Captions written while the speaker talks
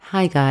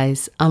Hi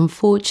guys,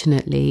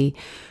 unfortunately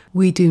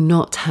we do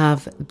not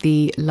have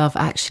the Love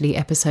Actually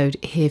episode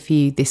here for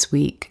you this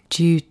week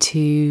due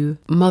to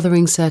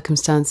mothering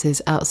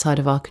circumstances outside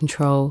of our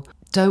control.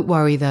 Don't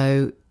worry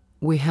though,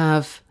 we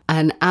have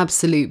an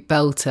absolute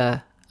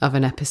belter of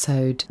an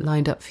episode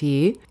lined up for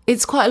you.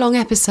 It's quite a long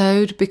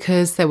episode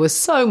because there was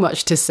so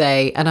much to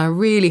say and I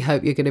really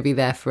hope you're going to be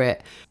there for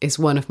it. It's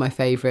one of my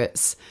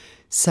favourites.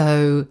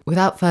 So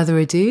without further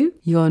ado,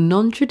 your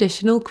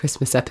non-traditional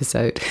Christmas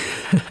episode.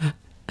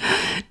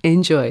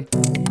 Enjoy.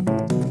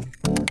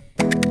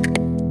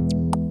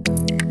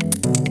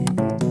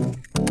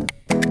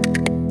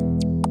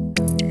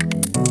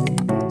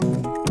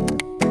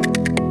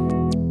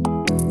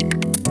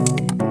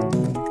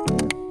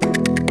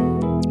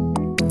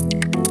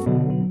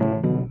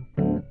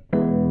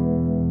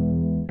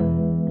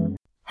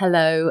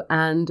 Hello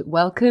and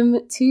welcome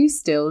to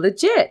Still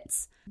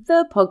Legit,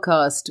 the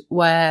podcast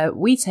where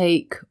we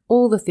take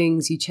all the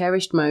things you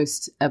cherished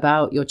most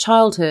about your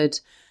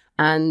childhood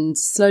and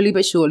slowly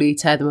but surely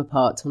tear them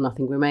apart till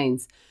nothing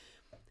remains.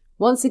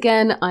 Once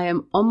again, I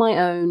am on my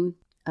own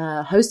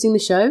hosting the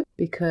show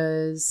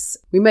because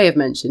we may have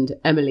mentioned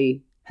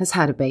Emily has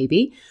had a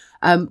baby.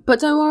 But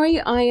don't worry,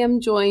 I am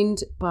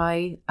joined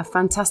by a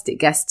fantastic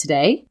guest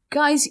today.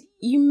 Guys,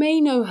 you may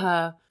know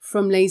her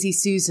from Lazy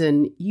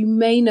Susan. You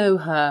may know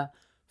her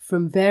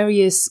from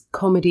various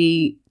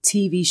comedy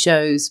TV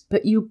shows,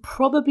 but you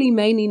probably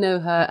mainly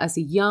know her as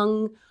a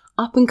young,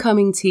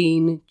 up-and-coming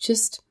teen,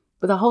 just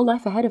with a whole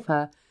life ahead of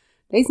her.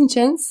 Ladies and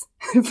gents,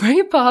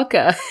 Freya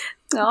Parker.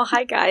 Oh,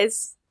 hi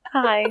guys.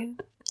 Hi.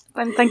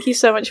 And thank you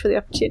so much for the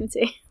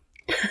opportunity.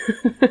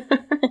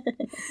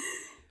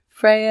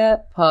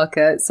 Freya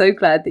Parker, so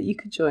glad that you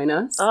could join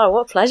us. Oh,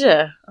 what a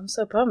pleasure. I'm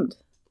so pumped.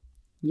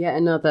 Yet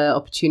another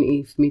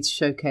opportunity for me to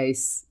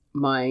showcase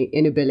my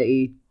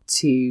inability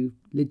to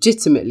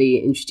legitimately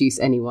introduce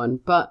anyone.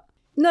 But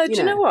no, do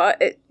you know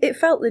what? It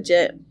felt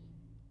legit.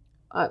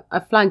 I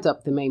flagged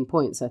up the main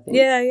points, I think.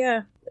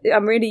 Yeah.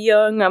 I'm really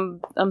young.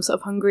 I'm sort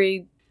of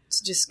hungry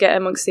to just get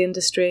amongst the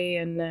industry,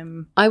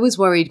 and I was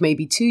worried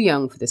maybe too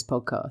young for this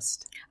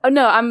podcast. Oh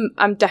no, I'm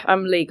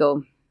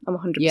legal. I'm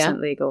 100%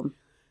 legal.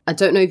 I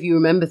don't know if you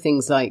remember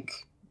things like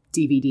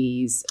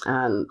DVDs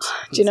and.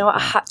 Do you know what? I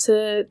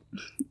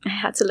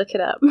had to look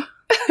it up.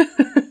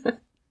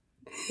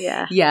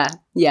 Yeah.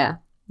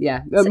 Yeah.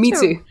 Oh, me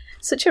too.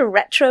 Such a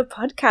retro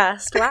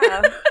podcast.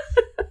 Wow.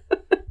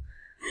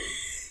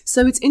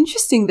 So it's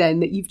interesting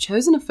then that you've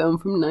chosen a film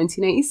from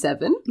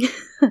 1987.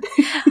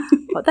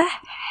 What the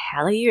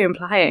hell are you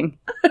implying?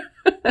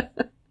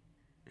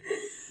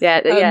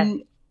 Yeah.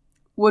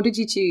 What did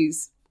you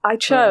choose? I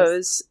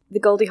chose the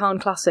Goldie Hawn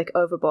classic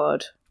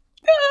Overboard.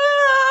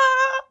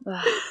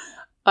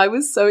 I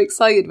was so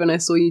excited when I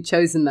saw you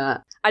chosen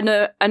that. I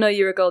know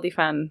you're a Goldie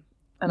fan.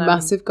 And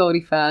Massive Goldie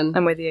fan.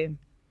 I'm with you.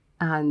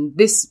 And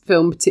this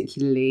film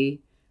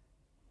particularly,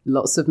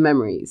 lots of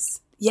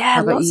memories.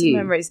 Yeah, lots of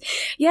memories.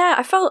 Yeah,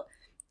 I feel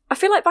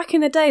like back in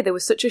the day there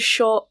was such a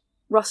short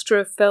roster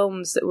of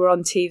films that were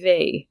on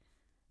TV.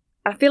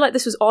 I feel like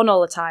this was on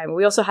all the time.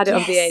 We also had it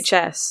on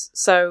VHS.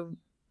 So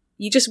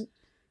you just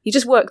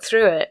worked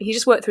through it. You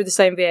just worked through the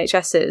same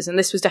VHSs, and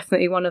this was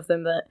definitely one of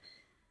them that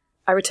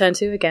I returned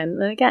to again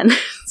and again.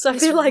 So I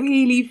feel like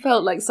really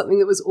felt like something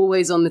that was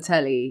always on the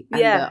telly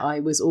and that I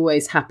was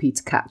always happy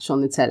to catch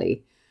on the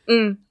telly.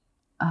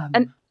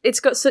 And it's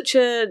got such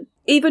a,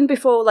 even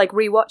before like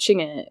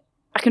rewatching it,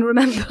 I can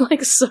remember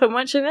like so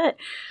much of it.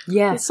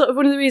 Yeah. It's sort of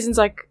one of the reasons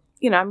like,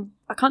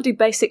 I can't do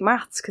basic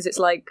maths because it's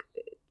like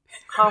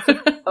half of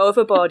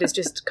Overboard is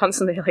just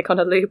constantly like on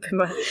a loop in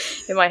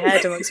my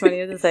head amongst many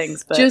other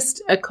things. But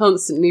just a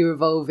constantly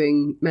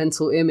revolving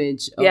mental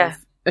image of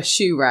a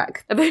shoe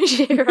rack. A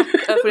shoe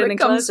rack opening and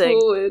closing.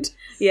 Comes forward.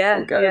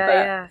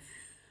 Yeah.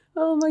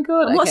 Oh my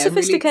God. And what a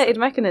sophisticated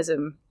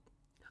mechanism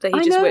that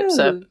he just whips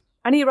up.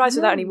 And he arrives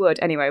without any wood.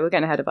 Anyway, we're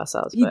getting ahead of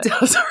ourselves. He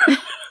does.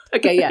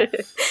 Okay, yeah.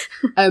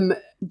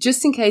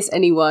 Just in case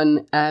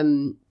anyone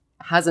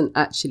hasn't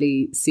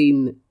actually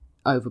seen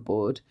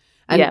Overboard,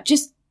 and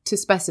just to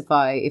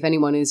specify, if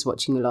anyone is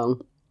watching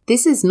along,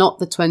 this is not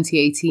the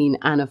 2018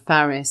 Anna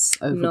Faris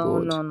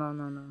Overboard.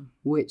 No.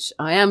 Which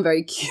I am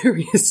very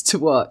curious to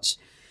watch.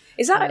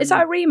 Is that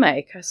a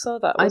remake? I saw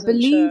that. I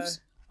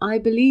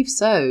believe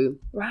so.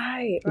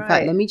 Right. In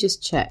fact, let me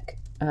just check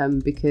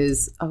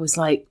because I was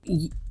like,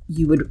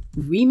 you would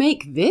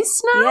remake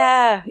this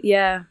now?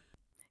 Yeah.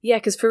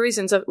 Because for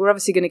reasons we're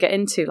obviously going to get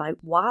into, like,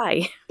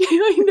 why?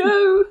 I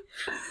know.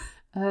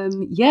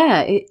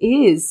 It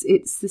is.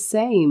 It's the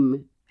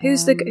same.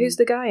 Who's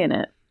the guy in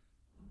it?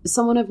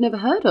 Someone I've never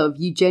heard of,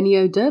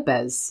 Eugenio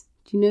Derbez.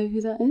 Do you know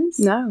who that is?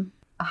 No.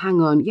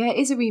 Hang on. Yeah, it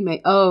is a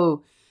remake.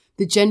 Oh,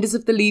 the genders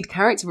of the lead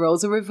character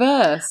roles are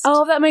reversed.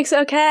 Oh, that makes it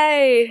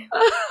okay.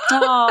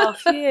 Oh,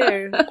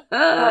 phew.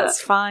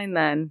 That's fine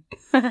then.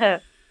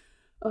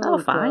 Oh,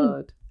 fine.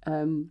 God.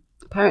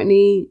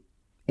 Apparently,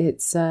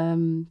 it's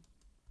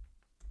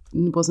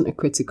wasn't a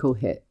critical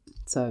hit.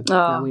 So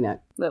now we know.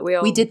 Look,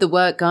 we did the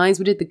work, guys.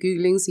 We did the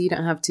Googling, so you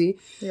don't have to.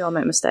 We all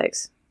make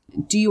mistakes.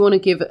 Do you want to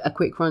give a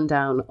quick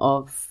rundown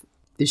of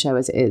the show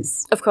as it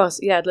is. Of course,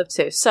 yeah, I'd love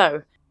to.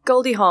 So,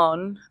 Goldie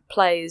Hawn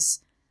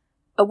plays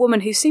a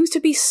woman who seems to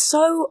be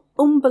so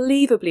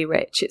unbelievably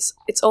rich.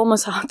 It's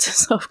almost hard to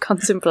sort of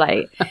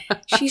contemplate.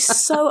 She's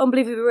so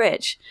unbelievably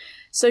rich.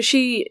 So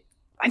she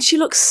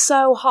looks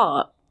so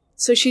hot.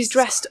 So she's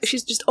dressed,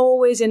 she's just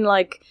always in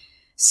like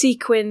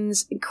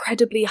sequins,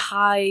 incredibly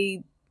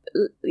high,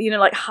 you know,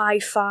 like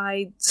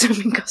hi-fi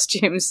swimming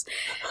costumes.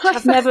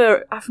 I've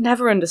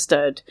never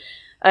understood.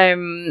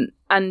 And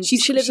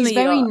she lives in a she's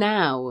very yacht.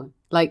 now.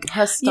 Like,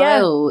 her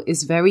style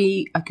is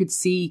very... I could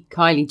see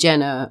Kylie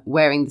Jenner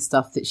wearing the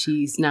stuff that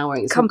she's now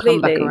wearing. It's all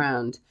come back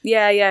around.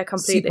 Yeah,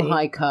 completely. Super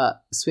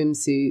high-cut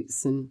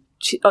swimsuits and...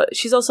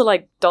 She's also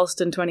like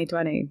Dalston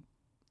 2020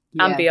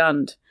 and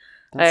beyond.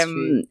 That's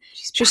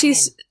true.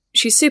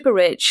 She's super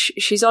rich.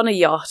 She's on a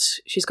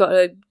yacht. She's got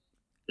a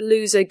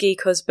loser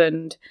geek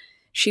husband.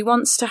 She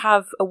wants to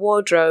have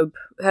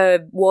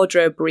her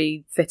wardrobe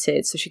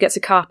refitted. So she gets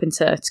a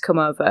carpenter to come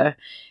over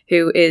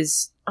who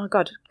is... Oh,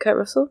 God, Kurt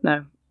Russell?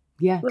 No.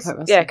 Yeah, Kurt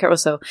Russell. Yeah, Kurt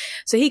Russell.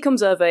 So he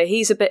comes over.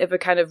 He's a bit of a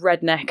kind of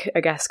redneck,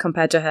 I guess,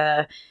 compared to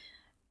her.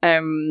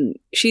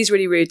 She's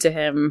really rude to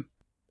him.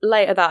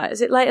 Later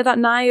that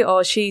night,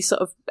 or she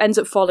sort of ends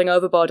up falling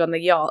overboard on the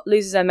yacht,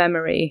 loses her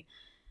memory,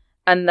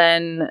 and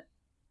then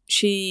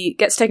she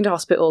gets taken to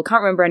hospital,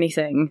 can't remember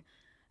anything.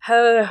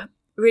 Her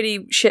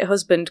really shit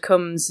husband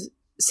comes,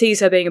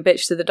 sees her being a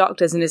bitch to the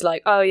doctors, and is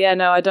like, "Oh yeah,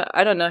 no, I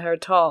don't know her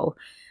at all."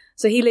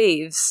 So he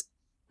leaves.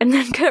 And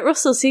then Kurt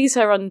Russell sees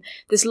her on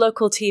this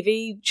local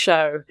TV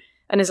show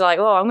and is like,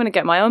 "Oh, I'm going to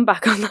get my own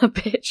back on that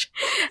bitch."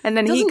 And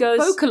then he goes...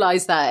 Doesn't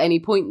vocalise that at any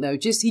point, though.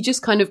 He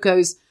just kind of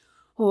goes,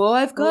 "Oh,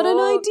 I've got an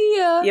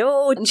idea."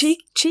 Yo,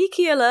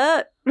 cheeky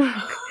alert.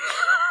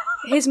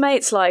 His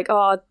mate's like,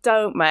 "Oh,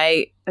 don't,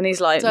 mate." And he's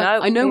like, "No.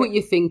 I know what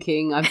you're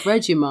thinking. I've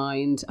read your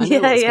mind. I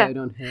know what's going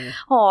on here."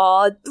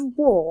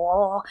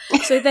 Oh.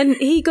 So then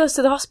he goes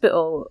to the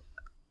hospital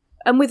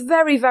and with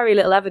very, very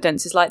little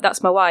evidence is like,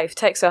 "That's my wife,"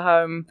 takes her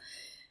home.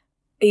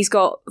 He's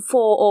got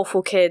 4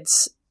 awful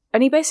kids,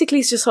 and he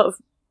basically just sort of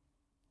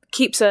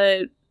keeps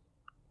her...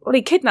 Well,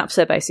 he kidnaps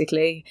her,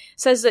 basically.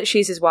 Says that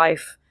she's his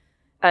wife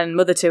and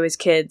mother to his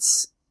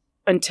kids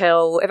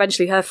until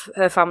eventually her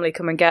family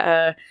come and get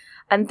her.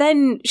 And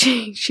then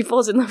she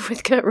falls in love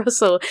with Kurt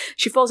Russell.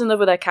 She falls in love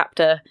with her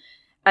captor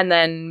and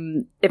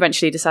then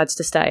eventually decides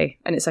to stay.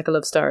 And it's like a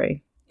love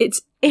story.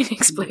 It's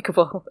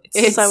inexplicable.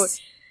 It's so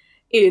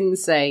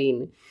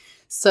insane.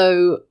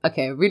 So,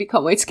 okay, I really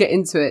can't wait to get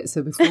into it.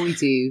 So before we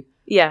do...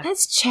 Yeah.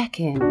 Let's check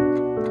in.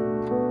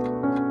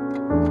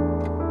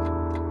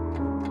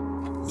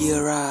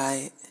 You're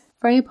right.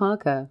 Freya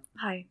Parker.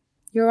 Hi.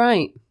 You're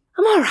right.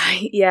 I'm all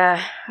right,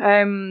 yeah.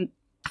 I've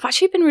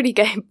actually been really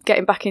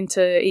getting back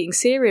into eating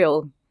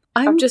cereal.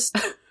 I'm just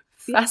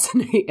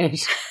fascinated.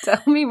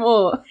 Tell me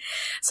more.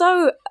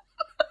 So,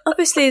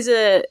 obviously, as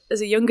a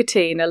younger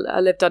teen,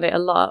 I lived on it a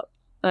lot.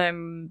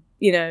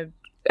 You know,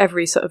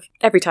 every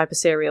type of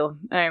cereal.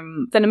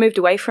 Then I moved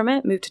away from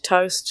it, moved to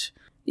toast.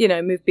 You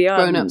know, moved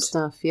beyond grown-up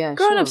stuff. Yeah,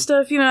 grown-up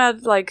stuff. You know,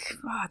 I'd like,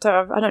 I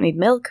don't need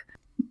milk.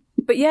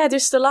 But yeah,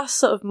 just the last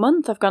sort of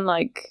month, I've gone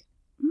like,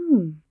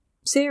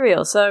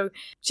 cereal. So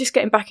just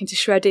getting back into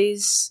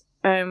Shreddies.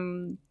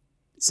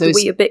 So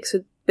Weetabix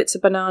with bits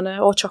of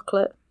banana or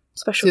chocolate.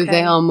 Special. So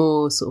they are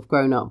more sort of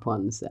grown-up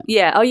ones then.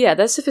 Yeah. Oh yeah,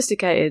 they're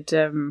sophisticated.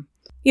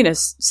 You know,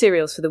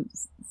 cereals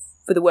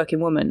for the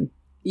working woman.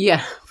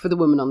 Yeah, for the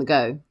woman on the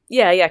go.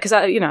 Yeah, because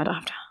I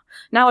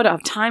don't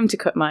have time to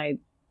cut my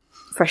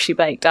freshly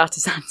baked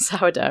artisan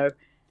sourdough.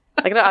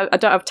 Like I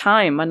don't have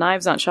time. My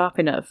knives aren't sharp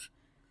enough.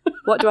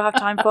 What do I have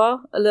time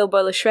for? A little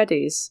bowl of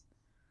Shreddies.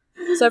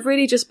 So I've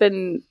really just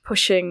been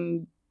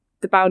pushing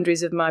the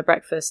boundaries of my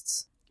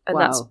breakfasts, and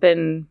that's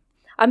been.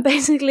 I'm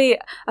basically.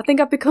 I think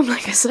I've become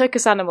like a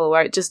circus animal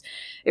where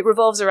it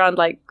revolves around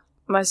like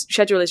my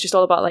schedule is just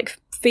all about like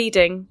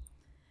feeding,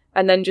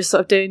 and then just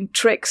sort of doing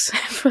tricks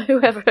for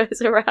whoever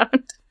is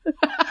around.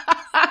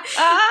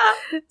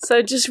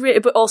 So just really,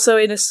 but also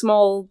in a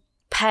small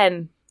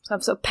pen. So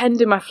I'm sort of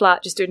penned in my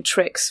flat, just doing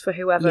tricks for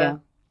whoever. Yeah.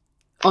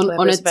 On a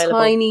available.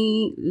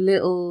 Tiny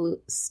little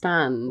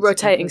stand.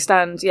 Rotating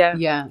stand, yeah.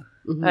 Yeah.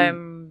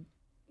 Mm-hmm.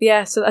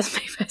 Yeah, so that's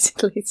me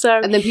basically. So,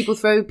 and then people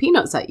throw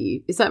peanuts at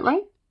you. Is that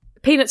right?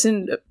 Peanuts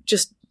and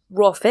just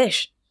raw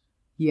fish.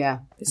 Yeah.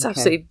 It's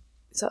absolutely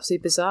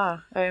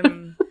bizarre.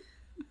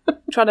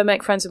 Trying to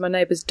make friends with my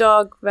neighbour's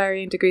dog,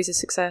 varying degrees of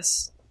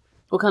success.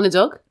 What kind of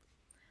dog?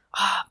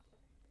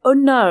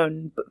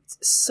 Unknown, but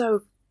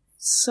so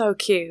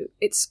cute.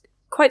 It's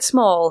quite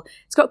small.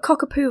 It's got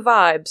cockapoo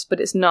vibes, but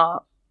it's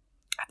not.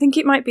 I think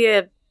it might be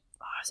is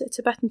it a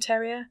Tibetan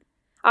Terrier?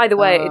 Either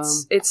way,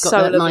 it's so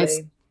that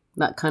lovely.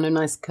 That kind of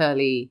nice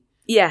curly.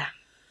 Yeah,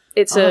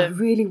 I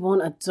really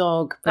want a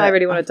dog. I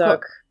really want a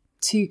dog.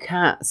 2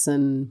 cats,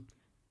 and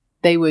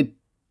they would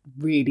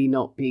really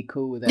not be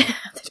cool with it.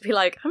 They'd be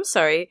like, "I'm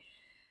sorry,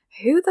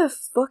 who the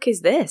fuck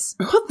is this?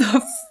 What the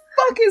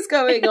fuck is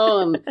going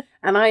on?"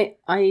 And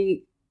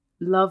I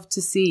love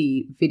to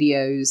see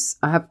videos.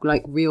 I have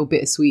like real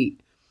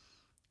bittersweet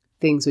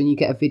things when you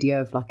get a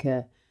video of like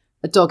a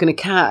a dog and a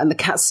cat, and the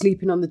cat's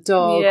sleeping on the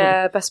dog.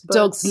 Yeah, best buds.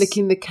 Dog's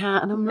licking the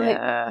cat, and I'm like,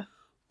 Yeah.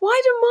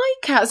 why do my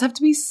cats have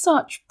to be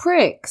such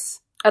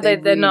pricks? Are they're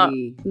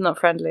really- not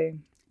friendly.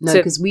 No, So-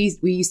 because we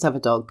used to have a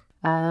dog,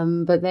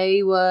 but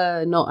they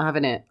were not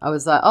having it. I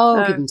was like, oh,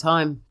 No. give them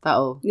time.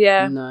 That'll...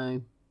 Yeah.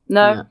 No,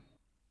 No,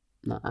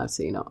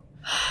 absolutely not.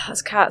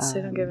 that's cats.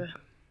 They don't give a.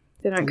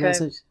 They don't And care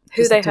also who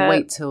just they have to hurt.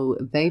 wait till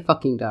they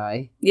fucking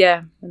die.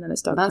 Yeah, and then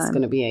it's dog That's time.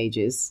 going to be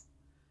ages.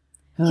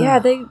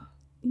 Yeah, you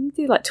can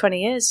do like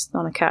 20 years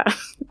on a cat.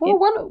 Well,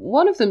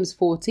 one of them's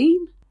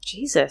 14.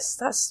 Jesus,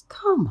 that's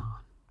Come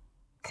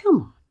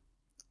on.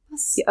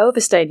 That's... you're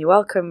overstaying. You're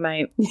welcome,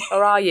 mate.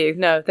 Or are you?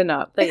 No, they're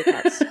not. They're your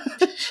pets.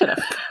 Shut up,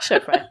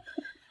 Fred.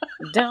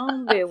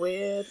 Don't be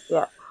weird.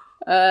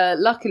 Yeah.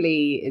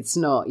 Luckily, it's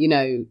not.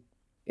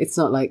 It's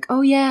not like,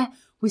 oh yeah,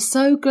 we're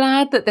so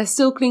glad that they're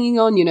still clinging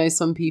on.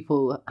 Some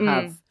people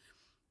have.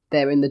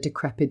 They're in the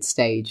decrepit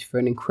stage for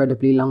an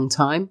incredibly long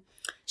time.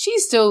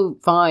 She's still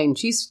fine.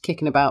 She's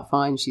kicking about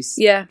fine. She's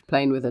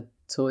playing with her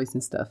toys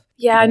and stuff.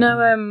 Yeah, I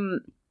know.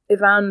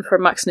 Ivan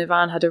from Max and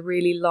Ivan had a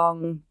really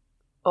long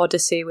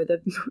odyssey with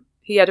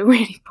he had a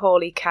really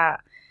poorly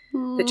cat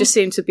that just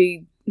seemed to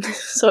be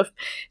sort of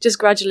just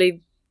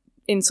gradually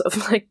in sort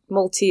of like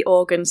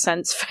multi-organ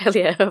sense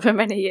failure over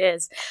many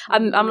years.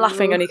 I'm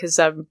laughing only because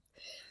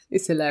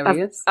it's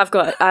hilarious. I've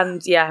got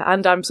and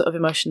I'm sort of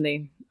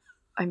emotionally,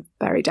 I'm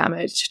very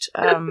damaged.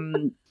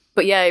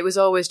 But yeah, it was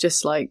always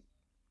just like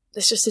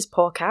there's just this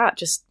poor cat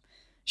just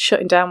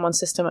shutting down one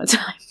system at a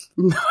time.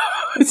 No,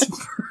 it's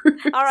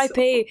brutal.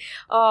 R.I.P.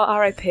 Oh,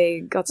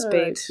 R.I.P. Godspeed.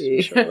 R.I.P.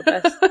 Wish you all the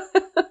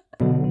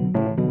best.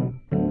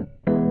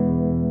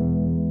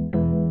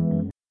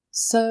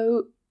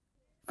 So,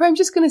 I'm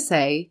just going to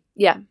say,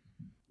 Yeah.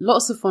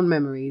 lots of fond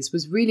memories.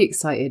 Was really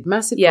excited.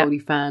 Massive Yeah. Goldie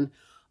fan.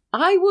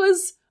 I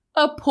was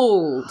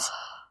appalled.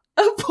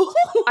 Appalled.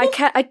 I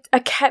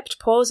kept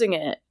pausing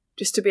it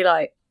just to be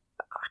like,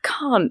 I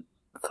can't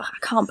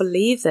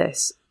believe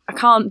this. I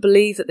can't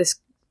believe that this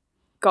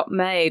got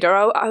made.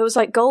 Or I was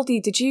like, Goldie,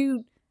 did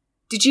you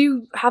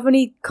have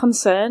any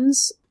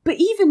concerns? But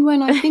even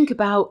when I think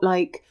about,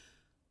 like,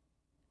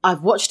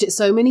 I've watched it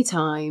so many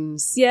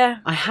times. Yeah.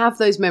 I have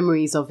those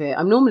memories of it.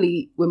 I'm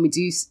normally, when we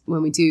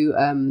do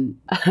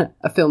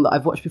a film that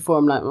I've watched before,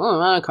 I'm like, oh,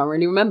 I can't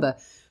really remember.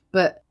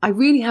 But I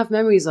really have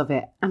memories of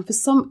it. And for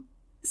some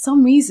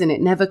reason,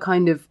 it never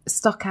kind of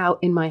stuck out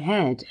in my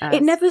head. As,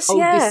 It never-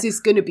 this is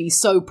going to be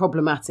so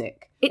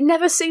problematic. It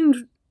never seemed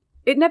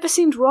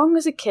wrong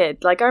as a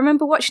kid. Like, I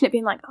remember watching it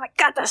being like, oh my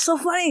God, that's so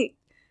funny.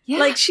 Yeah.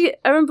 Like,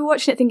 I remember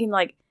watching it thinking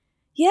like,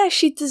 yeah,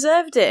 she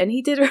deserved it and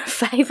he did her a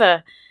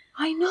favour.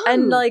 I know.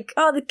 And like,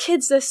 oh, the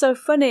kids, they're so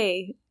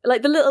funny.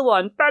 Like the little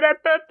one.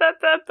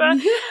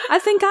 I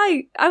think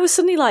I was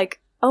suddenly like,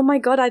 oh my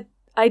God,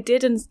 I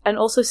did and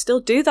also still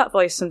do that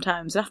voice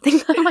sometimes. And I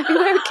think that might be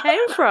where it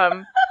came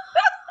from.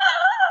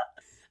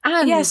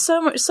 And Yeah,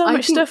 so much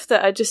think- stuff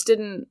that I just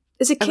didn't.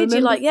 As a kid, you're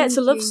remember like, yeah, it's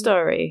a love thinking-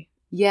 story.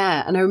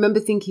 yeah, and I remember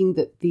thinking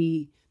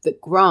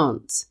that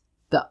Grant,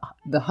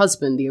 the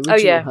husband, the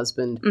original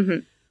husband, hmm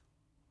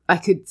I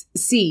could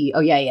see,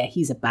 oh yeah,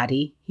 he's a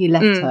baddie. He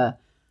left her.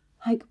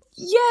 Like,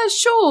 yeah,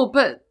 sure,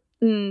 but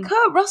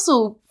Kurt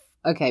Russell.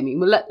 Okay, I mean,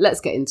 well, let's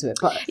get into it.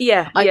 But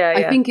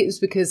I think it was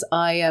because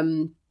I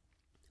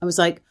was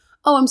like,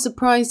 oh, I'm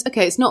surprised.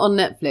 Okay, it's not on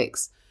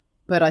Netflix,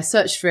 but I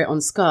searched for it on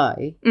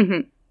Sky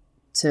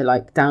to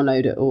like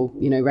download it or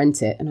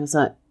rent it, and I was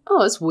like,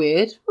 oh, it's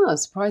weird. Well, I'm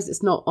surprised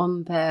it's not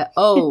on there.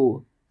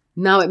 Oh,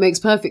 now it makes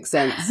perfect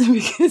sense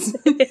because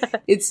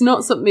it's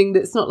not something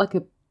that's not like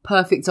a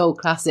perfect old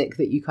classic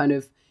that you kind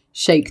of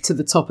shake to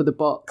the top of the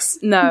box.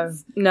 No.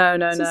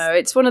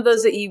 It's one of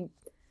those that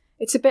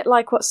it's a bit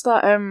like, what's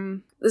that?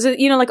 There's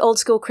like old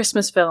school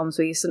Christmas films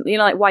where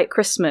like White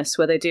Christmas,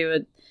 where they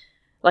do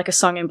a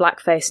song in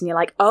blackface and you're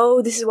like,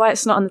 oh, this is why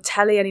it's not on the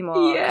telly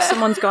anymore. Yeah.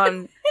 Someone's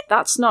gone,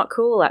 that's not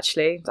cool,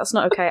 actually. That's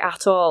not okay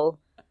at all.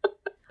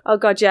 Oh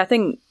God, yeah, I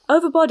think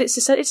Overboard, it's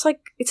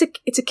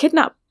a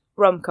kidnap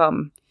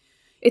rom-com.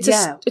 It's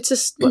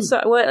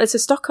a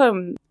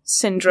Stockholm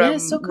syndrome. Yeah,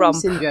 Stockholm romp.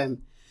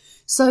 syndrome.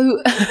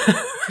 So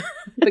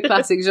the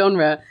classic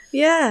genre.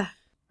 Yeah.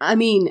 I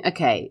mean,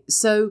 okay,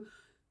 so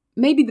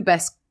maybe the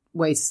best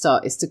way to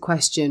start is to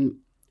question,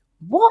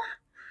 what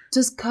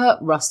does Kurt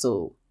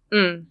Russell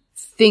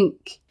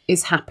think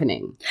is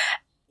happening?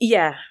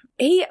 Yeah.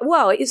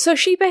 So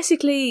she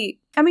basically,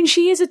 I mean,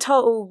 she's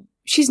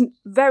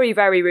very,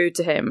 very rude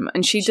to him,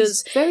 and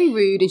she's very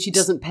rude, and she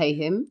doesn't pay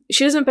him.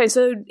 She doesn't pay,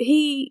 so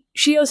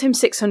she owes him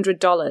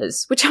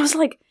 $600, which I was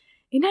like,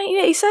 in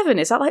 1987,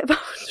 is that like about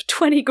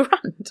 20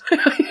 grand?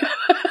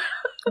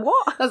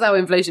 What? That's how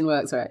inflation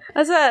works, right?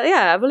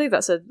 I believe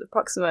that's an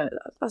approximate.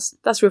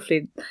 That's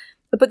roughly.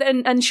 But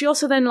then, and she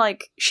also then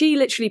she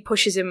literally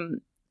pushes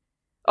him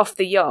off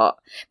the yacht.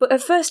 But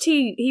at first,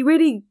 he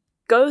really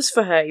goes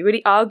for her. He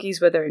really argues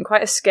with her in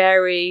quite a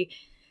scary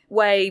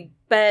way.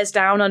 Bears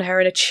down on her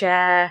in a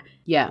chair.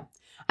 Yeah,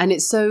 and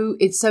it's so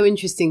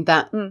interesting,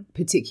 that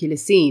particular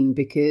scene,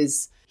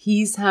 because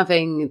he's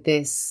having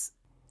this,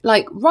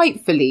 like,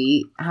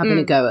 rightfully having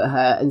a go at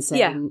her and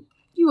saying,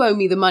 you owe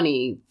me the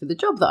money for the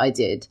job that I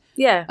did.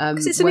 Yeah,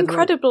 because it is an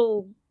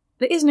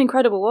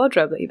incredible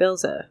wardrobe that he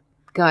builds her.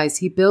 Guys,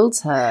 he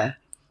builds her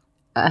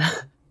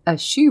a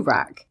shoe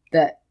rack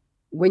that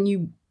when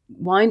you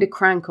wind a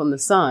crank on the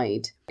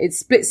side, it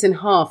splits in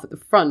half at the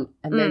front,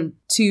 and then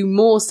 2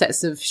 more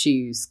sets of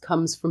shoes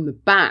comes from the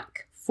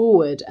back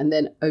forward and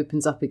then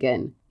opens up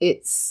again.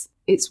 It's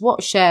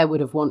what Cher would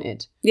have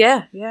wanted.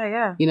 Yeah.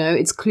 You know,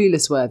 it's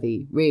Clueless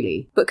worthy,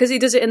 really. But because he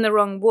does it in the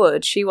wrong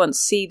wood, she wants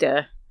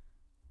cedar.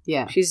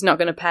 Yeah. She's not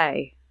going to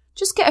pay.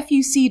 Just get a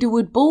few cedar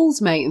wood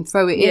balls, mate, and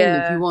throw it in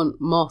if you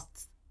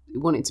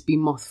want it to be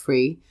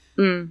moth-free.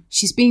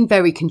 She's being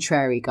very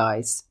contrary,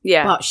 guys.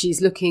 Yeah. But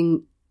she's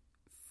looking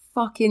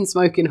fucking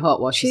smoking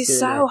hot while she's doing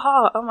so it.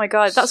 hot. Oh my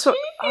God. That's what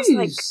I was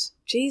like,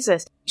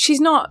 Jesus.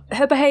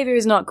 Her behaviour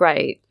is not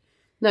great.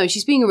 No,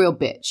 she's being a real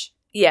bitch.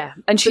 Yeah.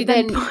 And she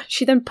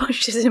then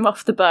pushes him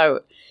off the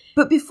boat.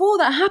 But before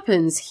that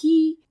happens,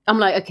 I'm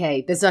like,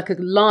 okay, there's like a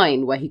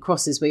line where he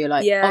crosses where you're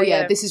like,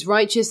 this is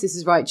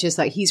righteous.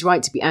 Like, he's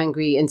right to be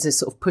angry and to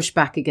sort of push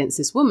back against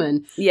this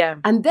woman. Yeah.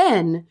 And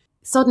then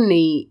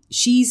suddenly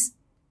she's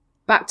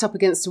backed up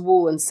against a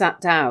wall and sat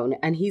down,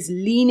 and he's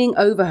leaning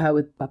over her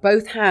with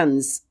both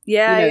hands.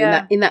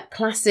 In that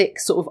classic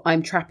sort of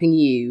 "I'm trapping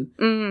you"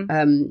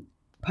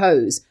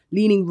 pose,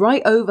 leaning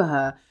right over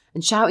her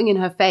and shouting in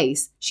her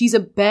face. She's a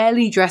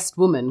barely dressed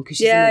woman because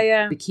she's in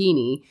a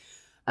bikini,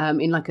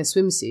 in like a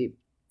swimsuit,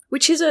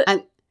 which is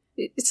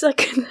it's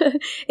like,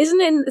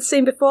 isn't it in the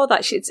scene before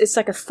that? It's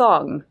like a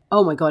thong.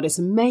 Oh my God, it's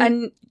amazing.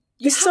 And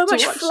there's so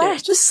much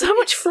flesh. There's so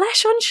much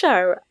flesh on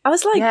show. I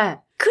was like,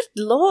 good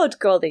Lord,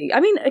 Goldie. I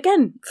mean,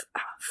 again,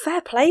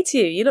 fair play to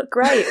you. You look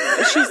great.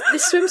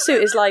 This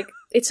swimsuit is like,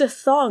 it's a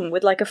thong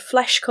with like a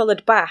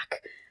flesh-coloured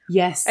back.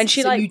 Yes. And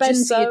she like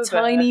bends see over. a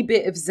tiny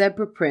bit of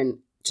zebra print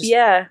just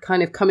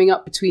kind of coming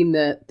up between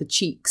the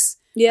cheeks.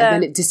 Yeah. And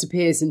then it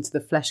disappears into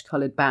the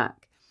flesh-coloured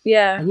back.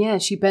 Yeah.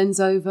 And she bends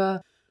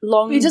over.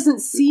 Long. It doesn't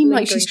seem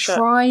like she's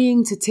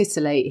trying to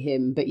titillate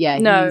him, but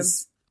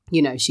he's,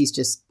 she's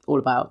just all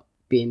about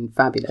being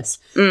fabulous.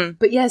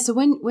 But so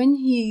when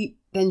he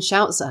then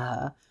shouts at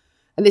her,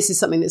 and this is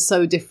something that's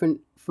so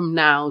different from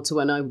now to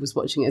when I was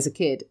watching it as a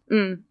kid,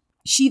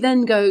 she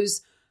then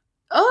goes,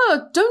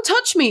 "Oh, don't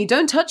touch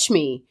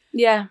me.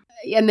 Yeah.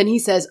 And then he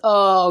says,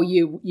 "Oh,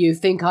 you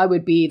think I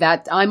would be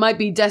that, I might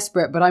be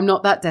desperate, but I'm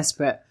not that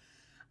desperate."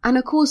 And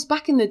of course,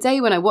 back in the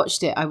day when I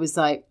watched it, I was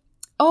like,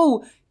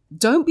 oh,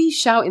 don't be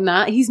shouting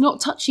that. He's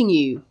not touching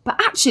you. But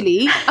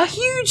actually, a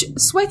huge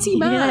sweaty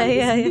man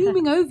is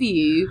looming over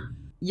you.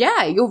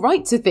 Yeah, you're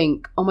right to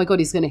think, oh my God,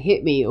 he's going to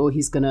hit me or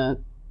he's going to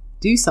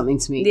do something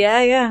to me.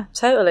 Yeah,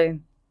 totally.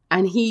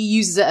 And he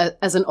uses it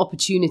as an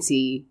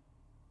opportunity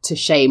to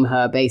shame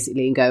her,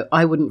 basically, and go,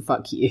 I wouldn't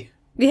fuck you.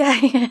 Yeah.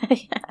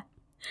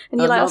 And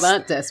you're I'm not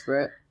that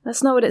desperate.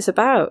 That's not what it's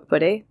about,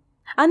 buddy.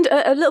 And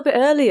a little bit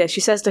earlier,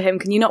 she says to him,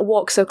 can you not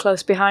walk so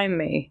close behind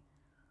me?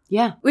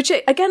 Yeah. Which,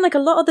 again, like a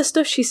lot of the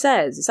stuff she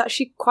says, it's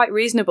actually quite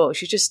reasonable.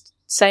 She's just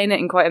saying it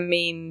in quite a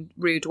mean,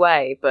 rude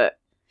way. But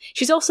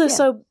she's also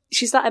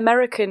she's that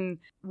American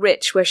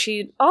rich where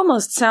she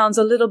almost sounds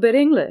a little bit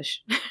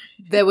English.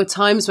 There were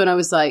times when I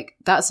was like,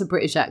 that's a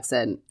British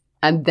accent.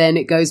 And then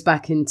it goes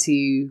back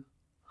into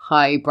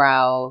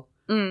highbrow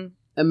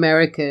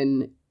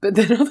American. But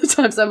then other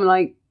times I'm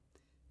like,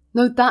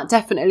 no, that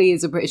definitely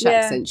is a British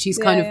accent. She's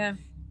kind of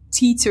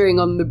teetering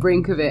on the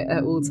brink of it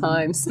at all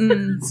times.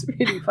 It's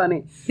really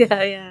funny.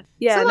 Yeah.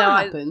 So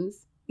that happens.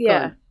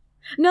 Yeah.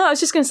 No, I was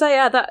just going to say,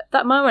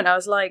 that moment, I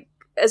was like,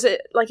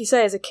 like you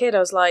say, as a kid, I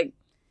was like,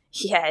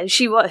 yeah,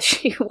 she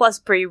was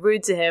pretty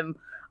rude to him.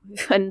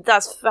 And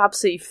that's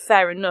absolutely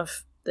fair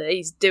enough that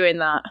he's doing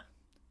that.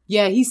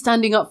 Yeah, he's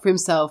standing up for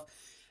himself.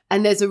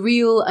 And there's a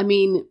real, I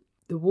mean,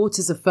 the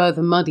waters are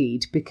further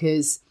muddied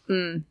because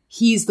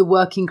he's the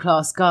working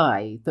class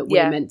guy that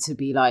we're meant to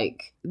be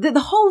like. The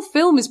whole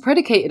film is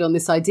predicated on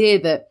this idea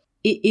that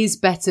it is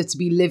better to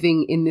be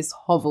living in this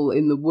hovel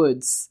in the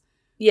woods.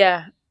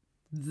 Yeah.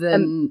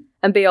 Than...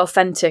 And be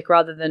authentic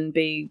rather than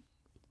be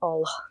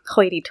all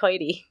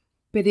hoity-toity.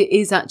 But it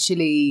is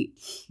actually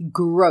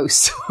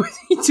gross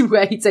to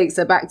where he takes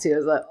her back to. I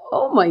was like,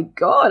 oh my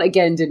God.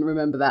 Again, didn't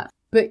remember that.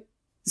 But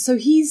so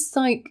he's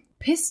like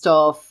pissed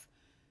off.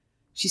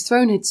 She's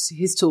thrown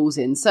his tools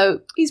in.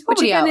 So he's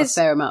probably out a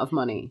fair amount of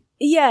money.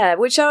 Yeah,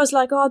 which I was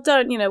like, oh,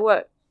 don't,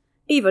 work.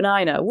 Even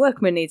I know,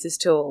 workman needs his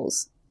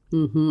tools.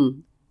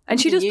 Mm-hmm.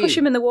 And she does push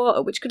him in the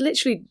water, which could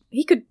literally,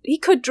 he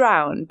could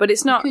drown, but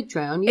it's not. He could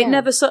drown, yeah.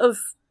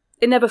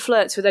 It never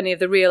flirts with any of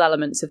the real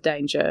elements of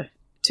danger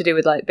to do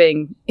with like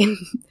being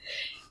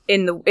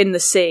in the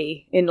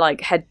sea in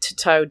like head to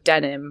toe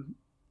denim.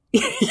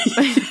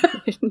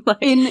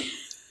 In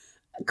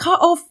cut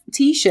off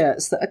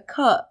t-shirts that are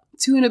cut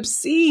to an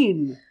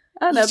obscene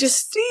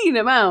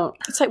amount.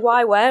 It's like,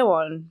 why wear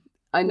one?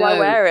 I know. Why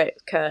wear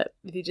it, Kurt,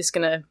 if you're just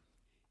gonna...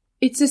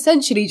 It's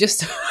essentially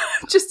just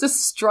a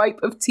stripe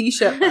of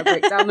t-shirt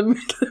fabric down the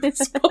middle of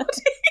his body.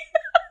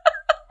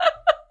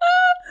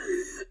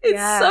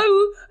 It's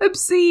so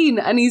obscene.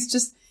 And he's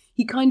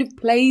he kind of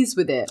plays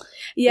with it.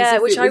 Yeah,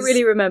 which I was...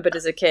 really remembered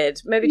as a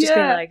kid. Maybe just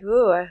being like,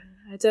 oh,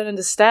 I don't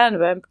understand,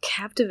 but I'm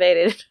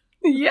captivated.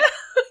 Yeah.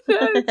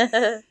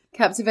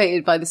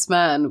 Captivated by this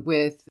man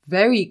with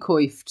very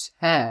coiffed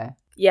hair.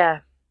 Yeah.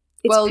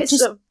 It's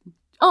just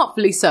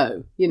artfully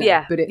so,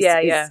 but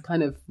it's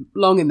kind of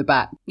long in the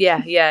back.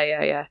 Yeah.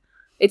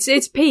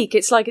 It's peak.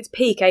 It's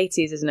peak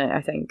 80s, isn't it,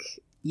 I think?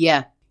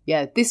 Yeah.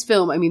 This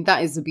film, I mean,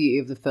 that is the beauty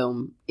of the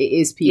film. It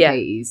is peak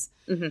 80s.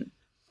 Mm-hmm.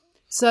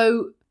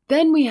 So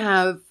then we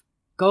have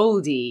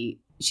Goldie.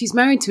 She's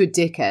married to a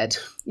dickhead.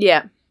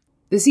 Yeah.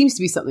 There seems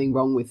to be something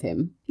wrong with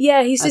him.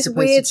 Yeah, he's this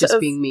weird sort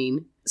of being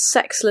mean,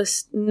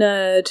 sexless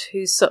nerd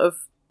who's sort of...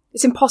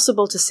 It's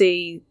impossible to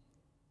see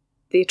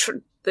the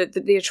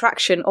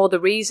attraction or the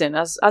reason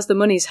as the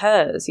money's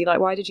hers. You're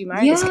like, why did you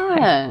marry this guy?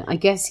 Yeah, I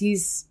guess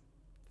he's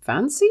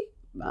fancy.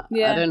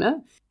 I don't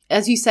know.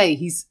 As you say,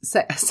 he's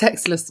a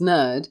sexless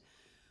nerd,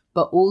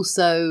 but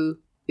also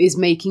is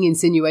making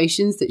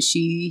insinuations that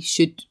she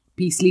should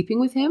be sleeping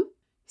with him.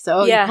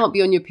 So you can't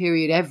be on your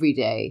period every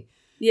day.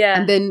 Yeah.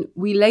 And then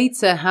we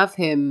later have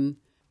him...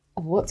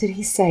 What did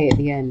he say at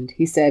the end?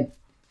 He said,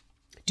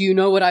 do you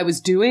know what I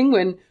was doing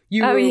when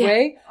you were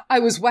away? I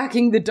was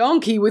whacking the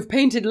donkey with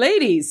painted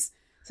ladies.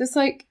 So it's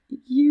like,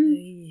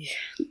 you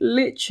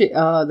literally...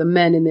 Oh, the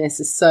men in this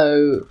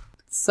are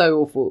so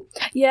awful.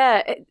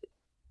 Yeah.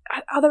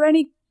 Are there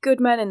any good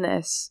men in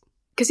this?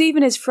 Because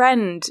even his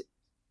friend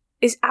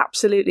is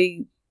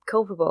absolutely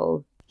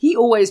culpable. He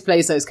always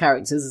plays those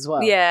characters as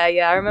well. Yeah,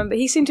 I remember.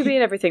 He seemed to be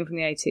in everything from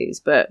the 80s,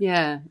 but...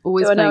 Yeah,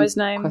 always do I know his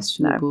name?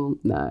 Questionable.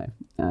 No.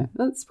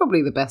 That's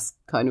probably the best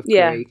kind of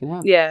career you can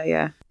have.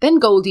 Yeah. Then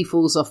Goldie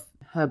falls off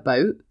her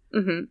boat.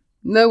 Mm-hmm.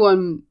 No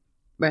one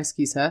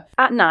rescues her.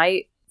 At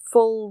night,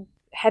 full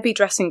heavy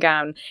dressing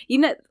gown.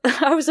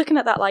 I was looking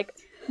at that like,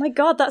 my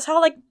God, that's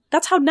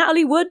how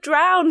Natalie Wood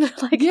drowned.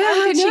 How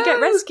did she get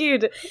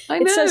rescued?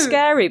 It's so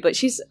scary. But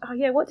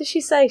what did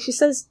she say? She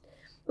says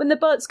when the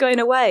boat's going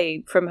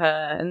away from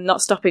her and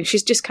not stopping,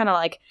 she's just kind of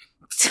like,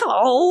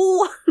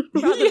 oh,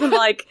 rather than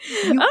like,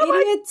 you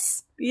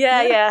idiots.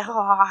 Yeah.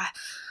 Oh.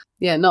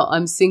 Yeah,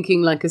 I'm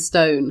sinking like a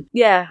stone.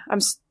 Yeah,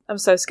 I'm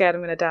so scared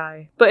I'm going to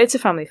die. But it's a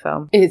family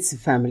film. It's a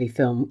family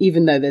film,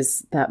 even though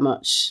there's that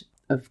much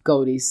of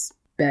Goldie's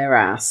bare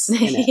ass in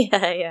it.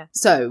 Yeah.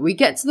 So we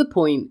get to the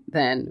point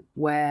then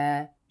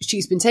where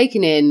she's been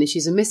taken in,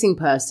 she's a missing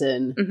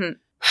person. Mm-hmm.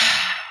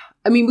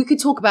 I mean, we could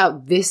talk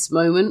about this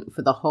moment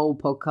for the whole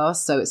podcast,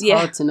 so it's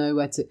hard to know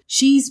where to...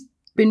 She's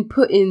been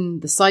put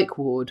in the psych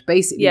ward,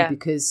 basically,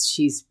 because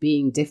she's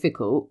being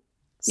difficult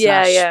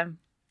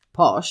 /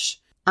 posh.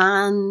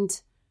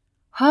 And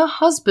her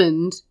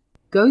husband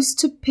goes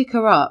to pick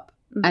her up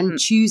and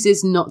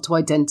chooses not to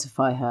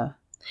identify her.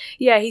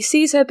 Yeah, he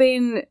sees her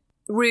being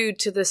rude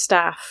to the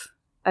staff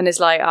and is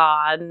like,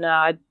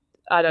 no,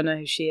 I don't know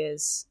who she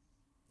is.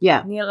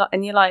 Yeah.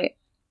 And you're like,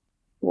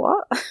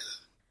 what?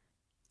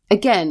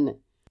 Again,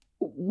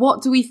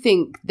 what does he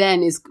think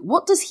then is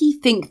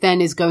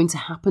going to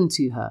happen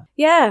to her?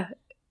 Yeah.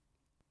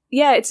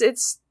 Yeah,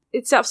 it's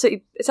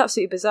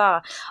absolutely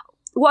bizarre.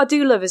 What I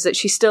do love is that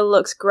she still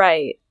looks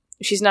great.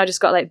 She's now just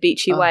got like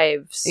beachy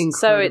waves. Incredible.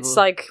 So it's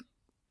like,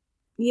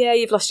 yeah,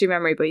 you've lost your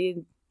memory, but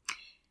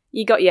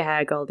you got your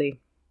hair, Goldie.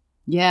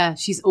 Yeah,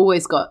 she's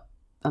always got,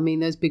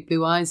 those big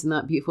blue eyes and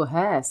that beautiful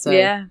hair. So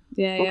yeah.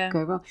 What could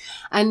go wrong?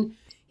 And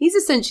he's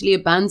essentially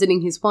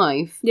abandoning his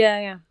wife.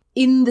 Yeah.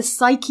 In the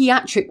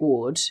psychiatric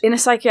ward. In a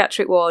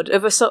psychiatric ward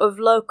of a sort of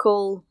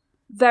local,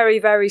 very,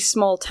 very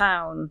small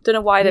town. Don't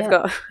know why they've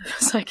got a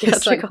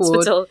psychiatric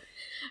hospital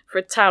for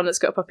a town that's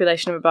got a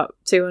population of about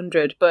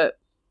 200, but...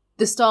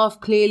 The staff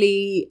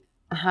clearly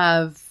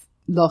have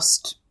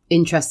lost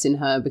interest in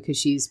her because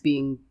she's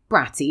being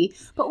bratty,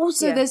 but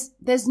also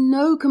there's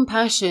no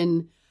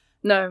compassion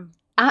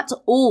at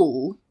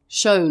all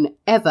shown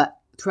ever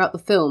throughout the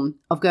film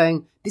of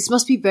going, this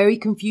must be very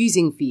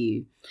confusing for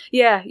you.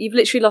 Yeah, you've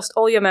literally lost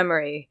all your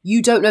memory.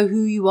 You don't know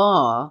who you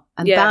are,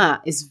 and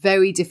that is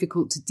very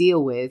difficult to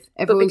deal with.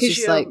 Everyone's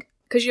just like...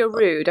 Because you're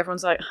rude,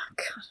 everyone's like, oh,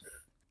 God,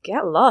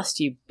 get lost,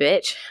 you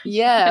bitch.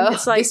 Yeah,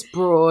 it's like, this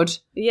broad.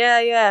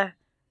 Yeah.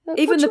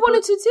 Even what you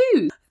wanted to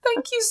do.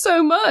 Thank you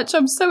so much.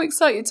 I'm so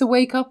excited to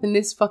wake up in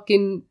this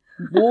fucking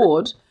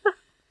ward.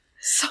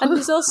 And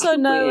there's also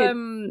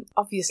no,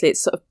 obviously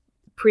it's sort of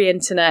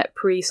pre-internet,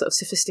 sort of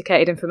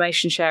sophisticated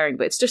information sharing,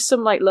 but it's just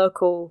some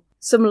local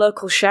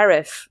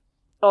sheriff,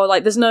 or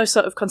like there's no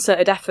sort of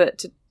concerted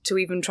effort to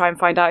even try and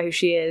find out who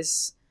she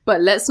is. But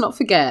let's not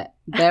forget,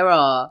 there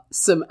are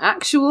some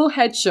actual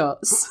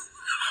headshots.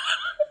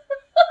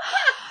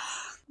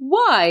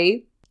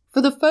 Why? For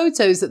the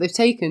photos that they've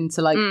taken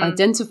to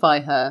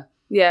identify her,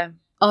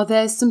 are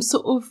there some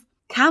sort of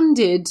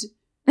candid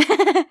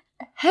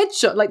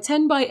headshot, like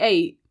 10 by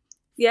 8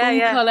 full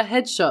colour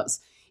headshots,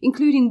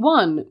 including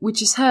one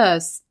which is her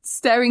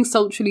staring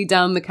sultrily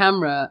down the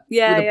camera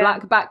with a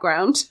black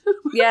background.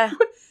 Yeah.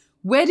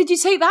 Where did you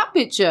take that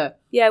picture?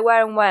 Yeah,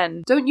 where and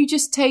when? Don't you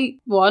just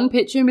take one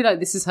picture and be like,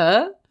 this is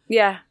her?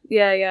 Yeah.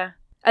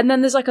 And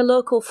then there's like a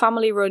local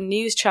family-run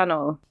news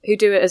channel who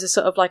do it as a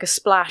sort of like a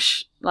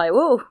splash, like,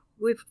 whoa,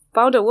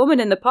 found a woman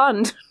in the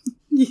pond.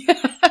 Yeah.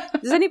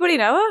 Does anybody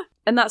know her?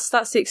 And that's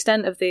the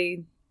extent of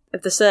the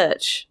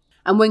search.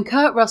 And when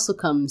Kurt Russell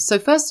comes, so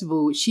first of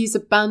all, she's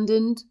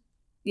abandoned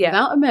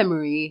without a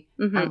memory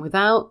and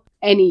without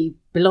any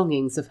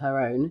belongings of her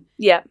own.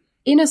 Yeah.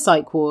 In a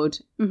psych ward,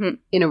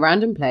 in a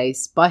random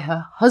place, by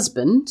her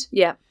husband,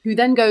 who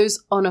then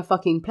goes on a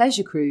fucking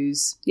pleasure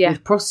cruise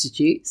with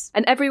prostitutes.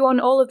 And everyone,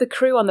 all of the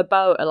crew on the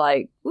boat are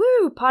like,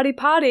 woo, party,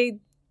 party.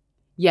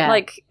 Yeah.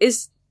 Like,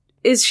 is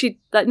she,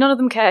 like, none of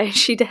them care. Is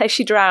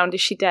she drowned?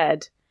 Is she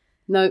dead?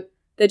 No.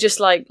 They're just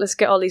like, let's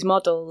get all these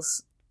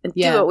models and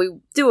do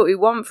what we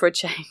want for a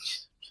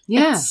change.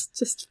 Yeah. It's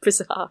just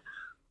bizarre.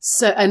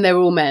 So, and they're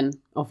all men,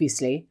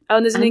 obviously. Oh,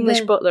 and there's an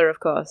English butler,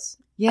 of course.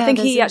 Yeah. I think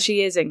he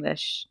actually is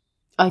English.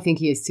 I think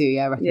he is too,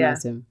 yeah, I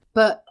recognise him.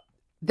 But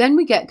then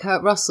we get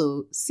Kurt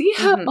Russell. See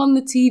her on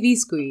the TV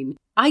screen.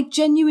 I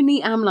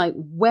genuinely am like,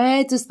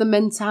 where does the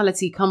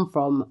mentality come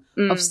from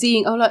of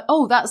seeing,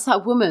 that's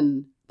that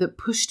woman that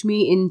pushed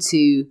me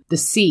into the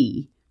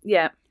sea.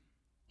 Yeah.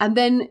 And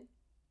then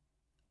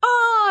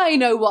I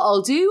know what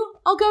I'll do.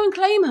 I'll go and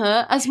claim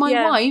her as my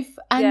wife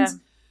and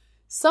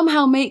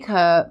somehow make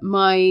her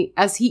my,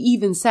 as he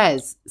even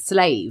says,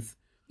 slave.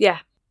 Yeah.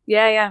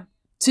 Yeah, yeah.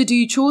 To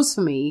do chores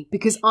for me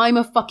because I'm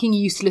a fucking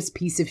useless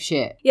piece of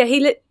shit. Yeah,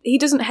 he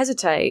doesn't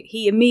hesitate.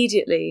 He's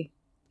immediately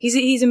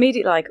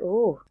like,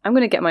 oh, I'm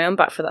going to get my own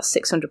back for that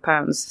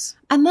 £600.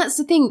 And that's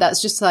the thing.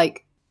 That's just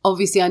like,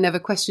 obviously I never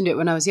questioned it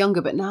when I was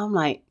younger, but now I'm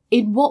like,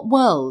 in what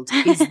world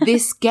is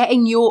this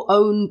getting your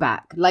own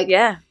back? Like,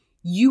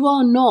 you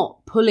are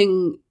not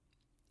pulling,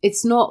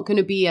 it's not going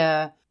to be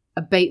a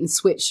bait and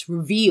switch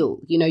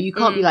reveal. You know, you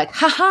can't be like,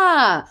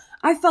 ha,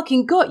 I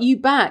fucking got you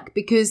back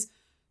because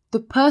the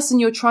person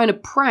you're trying to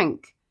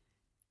prank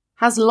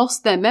has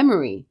lost their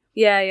memory.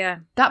 Yeah, yeah.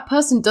 That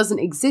person doesn't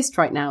exist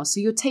right now. So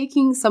you're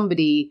taking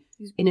somebody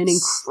in an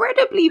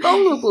incredibly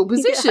vulnerable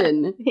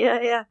position.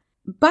 Yeah.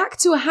 Back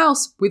to a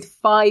house with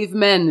 5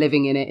 men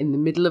living in it in the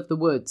middle of the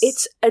woods.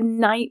 It's a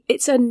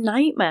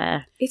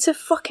nightmare. It's a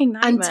fucking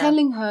nightmare. And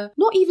telling her,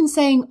 not even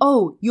saying,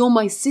 oh, you're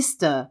my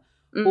sister.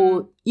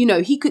 Or, you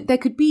know, there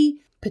could be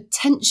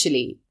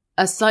potentially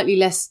a slightly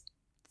less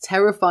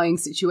terrifying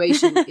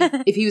situation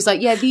if he was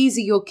like, yeah, these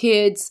are your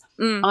kids,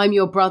 I'm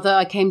your brother,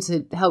 I came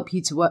to help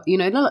you to work, you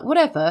know,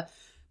 whatever.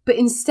 But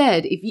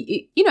instead,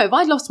 if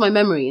I'd lost my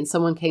memory and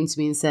someone came to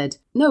me and said,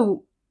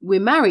 no, we're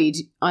married,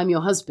 I'm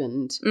your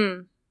husband,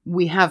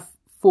 we have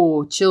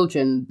 4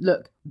 children,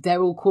 look,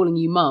 they're all calling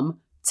you mum.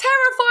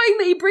 Terrifying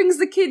that he brings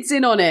the kids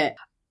in on it.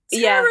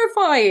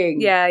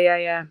 Terrifying.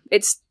 Yeah.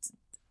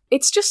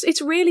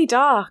 It's really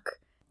dark.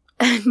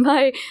 And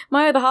my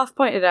other half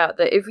pointed out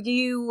that if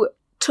you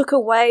took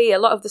away a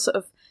lot of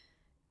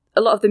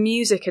the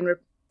music and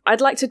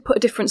I'd like to put a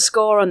different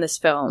score on this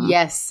film.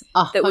 Yes,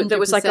 100%. That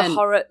was like a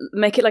horror,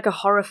 make it like a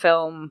horror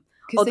film.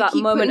 Or that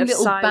moment of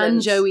little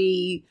silence.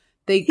 Banjo-y,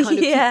 they kind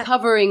of keep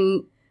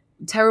covering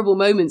terrible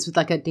moments with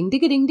like a ding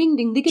digga ding ding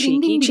ding digga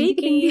ding ding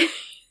cheeky.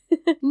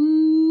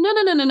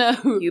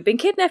 No. You've been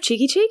kidnapped,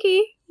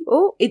 cheeky.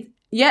 Oh,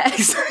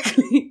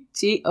 exactly.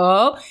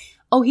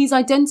 Oh, he's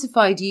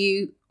identified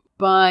you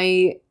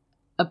by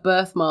a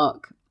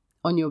birthmark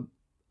on your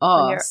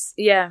arse.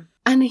 Yeah.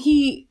 And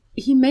he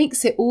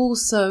makes it all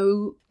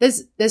so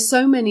there's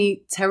so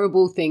many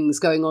terrible things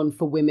going on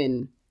for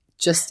women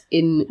just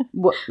in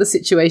what the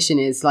situation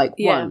is. Like,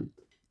 one,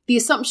 the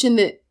assumption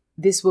that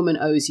this woman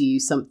owes you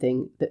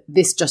something, that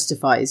this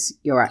justifies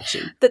your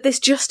action. That this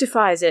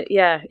justifies it,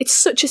 yeah. It's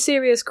such a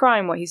serious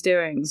crime what he's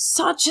doing.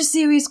 Such a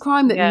serious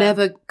crime that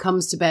never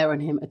comes to bear on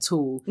him at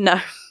all.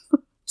 No.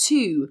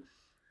 2,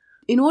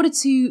 in order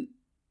to,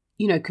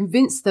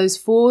 convince those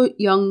 4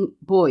 young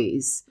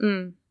boys,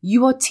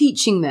 you are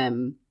teaching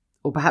them,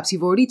 or perhaps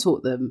you've already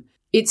taught them,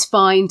 it's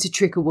fine to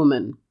trick a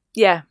woman.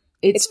 Yeah.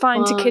 It's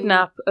fine to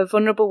kidnap a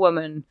vulnerable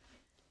woman,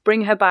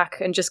 bring her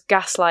back and just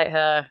gaslight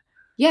her.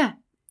 Yeah.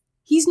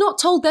 He's not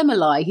told them a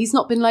lie. He's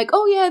not been like,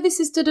 oh yeah, this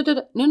is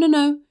da-da-da-da.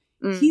 No.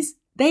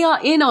 They are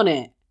in on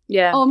it.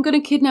 Yeah. Oh, I'm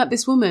going to kidnap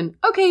this woman.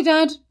 Okay,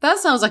 Dad, that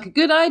sounds like a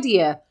good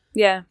idea.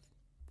 Yeah.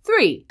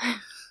 3,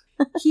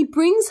 he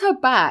brings her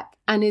back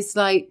and is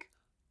like,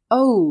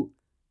 oh,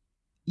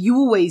 you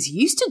always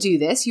used to do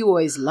this. You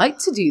always liked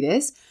to do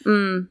this.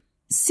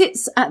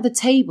 Sits at the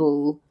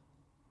table,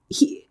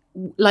 he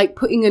like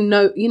putting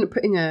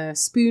a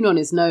spoon on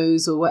his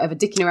nose or whatever,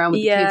 dicking around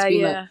with the kids,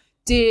 being like,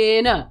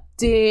 dinner.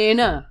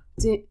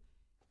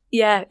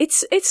 Yeah,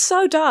 it's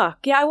so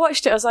dark. Yeah, I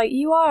watched it. I was like,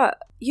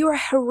 you're a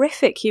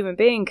horrific human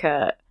being,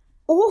 Kurt.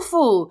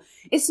 Awful.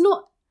 It's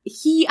not.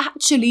 He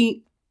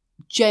actually,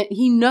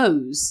 he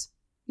knows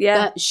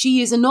that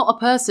she is not a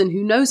person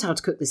who knows how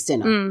to cook this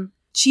dinner.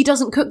 She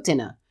doesn't cook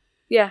dinner.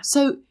 Yeah.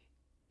 So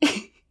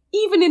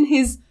even in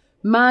his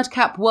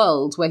madcap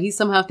world where he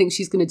somehow thinks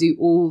she's going to do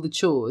all the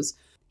chores,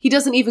 he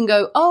doesn't even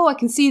go, oh, I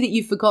can see that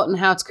you've forgotten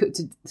how to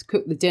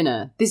cook the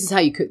dinner. This is how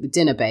you cook the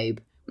dinner, babe.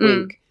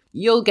 Wink.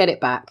 You'll get it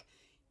back.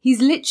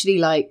 He's literally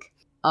like,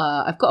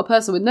 I've got a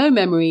person with no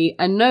memory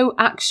and no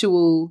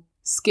actual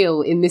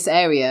skill in this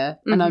area,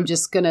 and I'm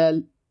just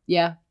gonna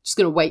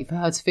wait for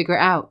her to figure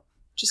it out.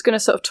 just going to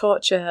sort of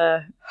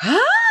torture her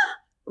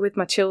with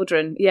my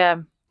children. Yeah.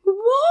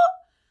 What?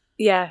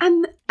 Yeah.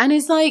 And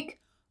it's like,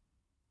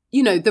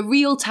 you know, the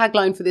real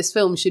tagline for this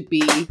film should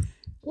be... So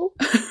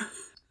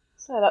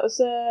that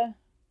was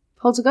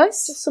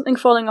Poltergeist? just something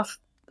falling off.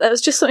 That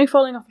was just something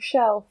falling off a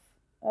shelf.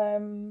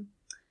 Am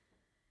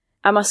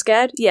I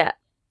scared? Yeah.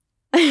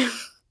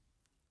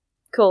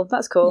 Cool.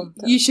 That's cool.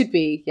 You should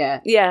be,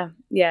 yeah. Yeah.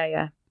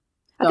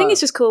 I think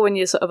it's just cool when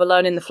you're sort of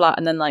alone in the flat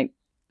and then like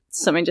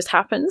something just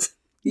happens.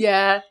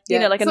 Yeah. You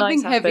know, like something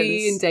a noise heavy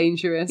happens. and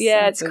dangerous.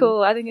 Yeah, it's happens.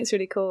 cool. I think it's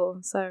really cool.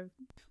 So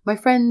My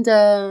friend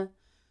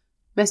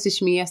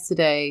messaged me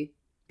yesterday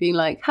being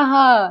like,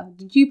 haha,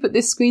 did you put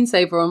this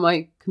screensaver on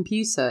my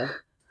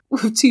computer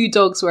with 2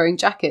 dogs wearing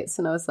jackets?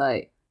 And I was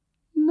like,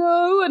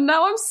 no, and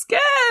now I'm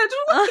scared.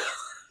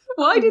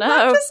 Why did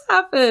that just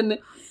happen?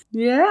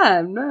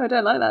 Yeah, no, I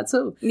don't like that at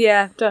all.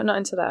 yeah, not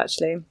into that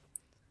actually.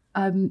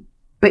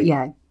 But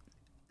yeah.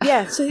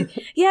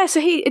 So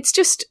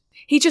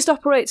he just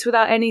operates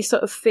without any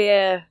sort of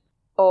fear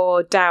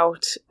or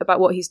doubt about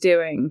what he's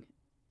doing.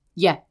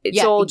 Yeah.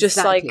 It's all just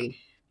like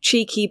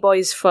cheeky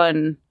boys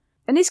fun.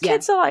 And his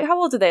kids are like,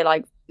 how old are they?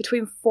 Like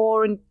between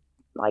 4 and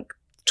like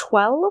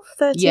 12,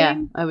 13?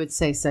 Yeah, I would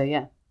say so,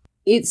 yeah.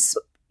 It's...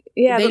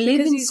 Yeah, they but live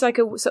because in... he's like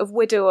a sort of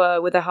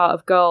widower with a heart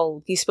of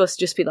gold, he's supposed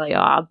to just be like,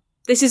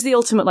 this is the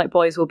ultimate like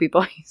boys will be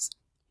boys.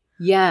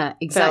 Yeah,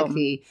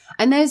 exactly.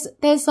 And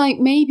there's like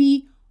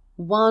maybe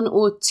 1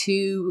 or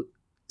 2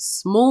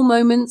 small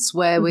moments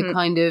where we're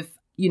kind of,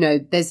 you know,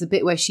 there's a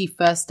bit where she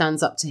first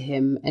stands up to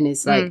him and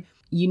is like,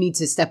 you need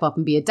to step up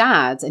and be a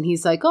dad. And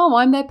he's like, oh,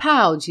 I'm their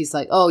pal. And she's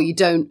like, oh,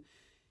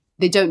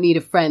 they don't need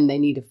a friend, they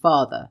need a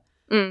father.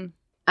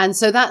 And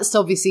so that's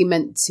obviously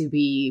meant to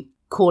be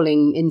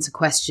calling into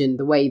question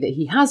the way that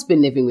he has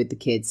been living with the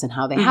kids and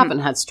how they haven't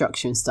had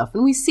structure and stuff.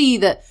 And we see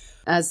that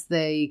as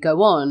they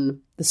go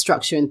on, the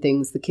structure and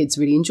things the kids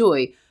really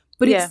enjoy.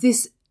 But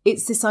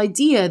it's this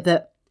idea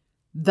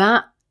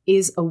that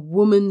is a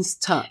woman's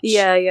touch.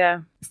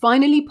 Yeah.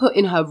 Finally put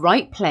in her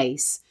right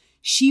place,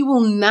 she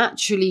will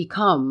naturally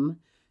come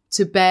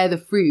to bear the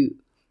fruit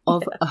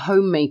of a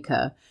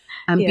homemaker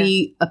and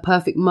be a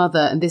perfect mother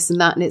and this and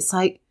that. And it's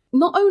like,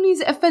 not only is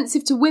it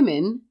offensive to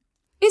women,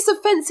 it's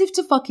offensive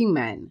to fucking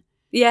men.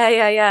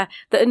 Yeah.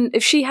 And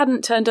if she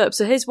hadn't turned up,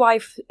 so his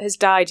wife has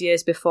died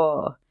years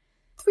before.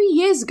 3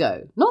 years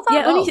ago. Not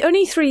that long.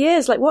 Only 3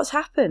 years. Like, what's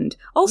happened?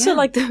 Also,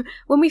 like,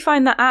 when we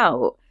find that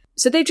out,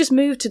 so they've just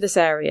moved to this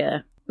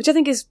area, which I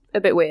think is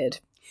a bit weird.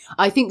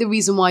 I think the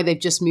reason why they've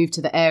just moved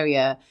to the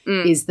area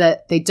is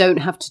that they don't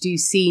have to do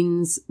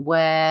scenes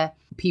where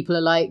people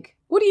are like,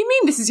 what do you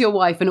mean this is your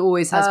wife and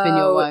always has been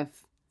your wife?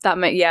 That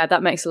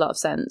makes a lot of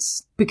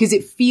sense. Because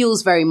it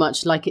feels very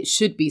much like it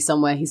should be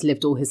somewhere he's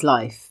lived all his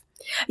life.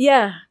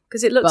 Yeah,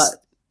 because it looks...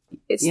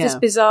 It's this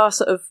bizarre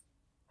sort of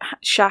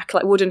shack,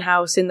 like wooden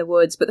house in the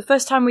woods. But the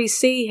first time we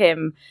see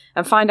him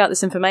and find out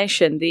this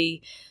information,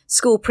 the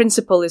school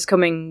principal is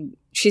coming...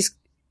 She's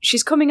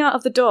coming out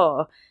of the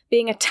door,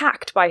 being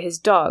attacked by his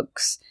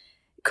dogs,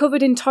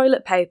 covered in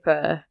toilet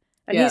paper.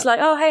 And he's like,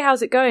 oh, hey,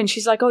 how's it going?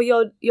 She's like, oh,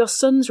 your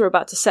sons were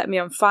about to set me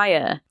on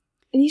fire.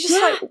 And he's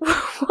just like,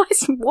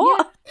 what?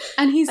 Yeah.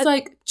 And he's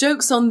like,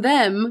 joke's on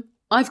them.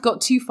 I've got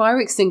 2 fire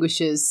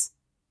extinguishers.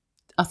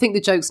 I think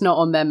the joke's not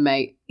on them,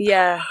 mate.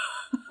 Yeah.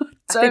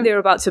 I think they were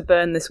about to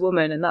burn this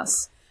woman and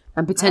that's...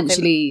 And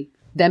potentially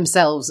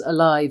themselves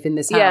alive in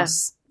this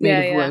house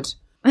made of wood.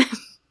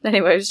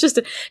 Anyway, it's just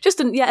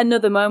yet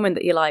another moment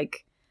that you're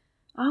like,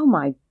 oh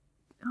my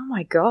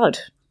God.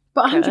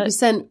 But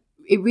 100%,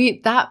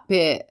 that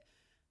bit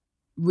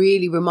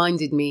really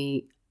reminded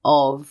me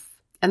of,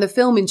 and the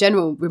film in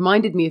general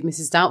reminded me of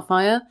Mrs.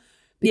 Doubtfire,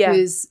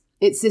 because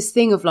it's this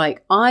thing of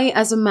like, I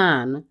as a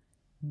man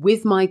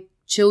with my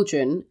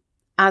children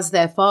as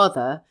their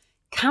father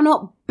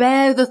cannot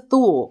bear the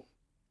thought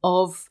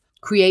of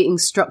creating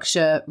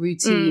structure,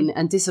 routine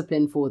and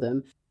discipline for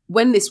them.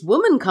 When this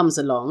woman comes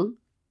along,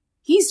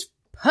 he's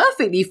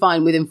perfectly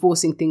fine with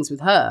enforcing things with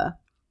her.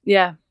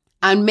 Yeah.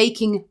 And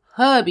making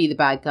her be the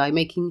bad guy,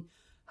 making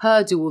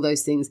her do all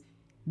those things.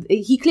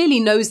 He clearly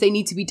knows they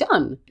need to be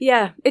done.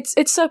 Yeah,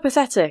 it's so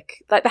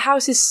pathetic. Like, the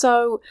house is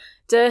so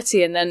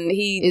dirty and then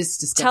he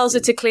tells her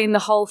to clean the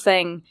whole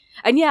thing.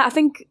 And yeah, I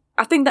think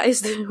that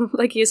is,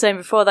 like you were saying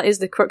before, that is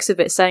the crux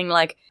of it, saying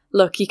like,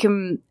 look, you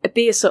can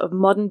be a sort of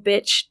modern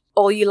bitch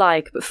all you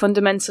like, but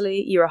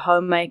fundamentally you're a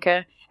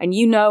homemaker and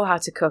you know how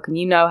to cook and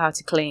you know how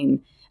to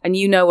clean and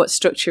you know what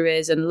structure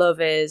is and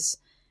love is.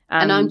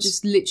 And I'm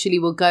just literally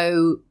will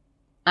go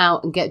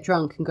out and get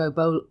drunk and go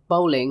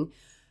bowling.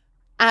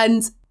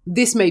 And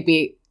this made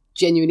me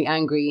genuinely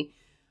angry.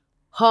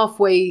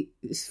 Halfway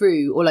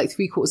through, or like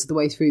 3/4 of the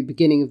way through the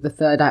beginning of the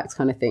 3rd act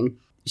kind of thing,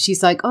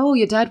 she's like, oh,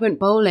 your dad went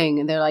bowling.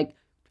 And they're like,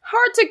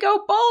 hard to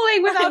go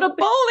bowling without a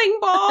bowling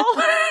ball.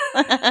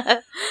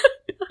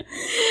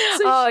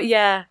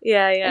 Yeah.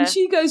 And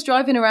she goes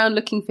driving around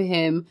looking for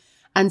him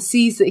and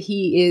sees that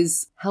he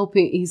is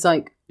helping. He's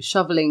like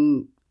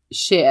shoveling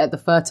shit at the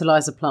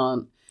fertilizer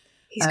plant.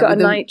 He's got a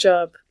night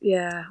job.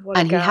 Yeah. What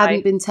a guy. He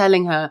hadn't been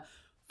telling her.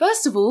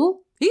 First of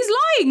all, he's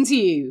lying to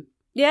you.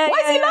 Yeah,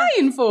 What is he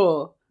lying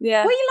for?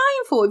 Yeah. What are you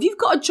lying for? If you've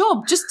got a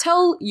job, just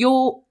tell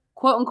your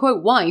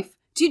quote-unquote wife.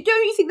 Don't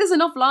you think there's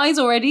enough lies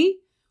already?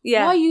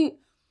 Yeah. Why are you...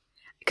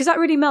 Because that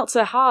really melts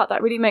her heart.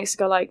 That really makes her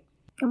go like,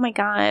 oh my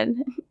God,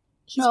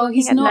 he's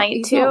working at night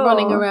he's too. not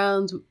running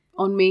around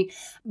on me.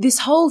 This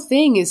whole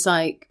thing is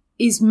like,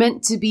 is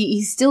meant to be,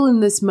 he's still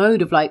in this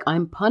mode of like,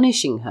 I'm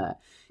punishing her.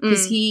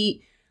 Because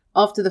he,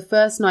 after the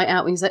first night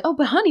out, when he's like, oh,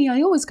 but honey,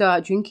 I always go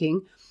out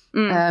drinking.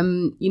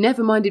 You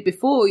never minded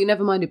before.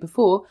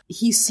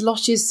 He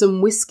sloshes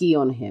some whiskey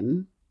on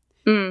him.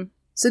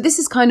 So this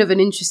is kind of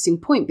an interesting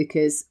point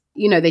because,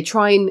 you know, they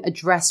try and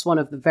address one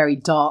of the very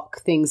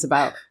dark things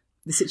about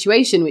the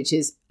situation, which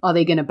is, are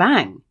they going to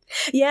bang?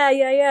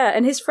 Yeah.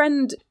 And his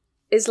friend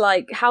is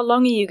like, how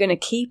long are you going to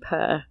keep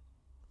her?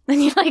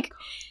 And you're like,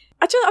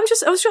 I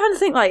was trying to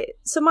think like,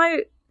 so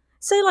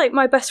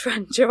my best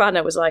friend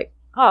Joanna was like,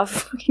 oh, I've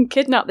fucking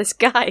kidnapped this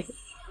guy.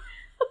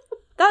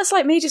 That's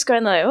like me just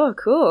going like, oh,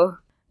 cool.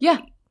 Yeah.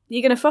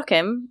 You're going to fuck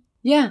him?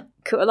 Yeah.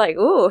 Cool. Like,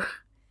 oh,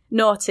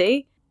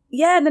 naughty.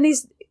 Yeah. And then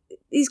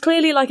he's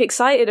clearly like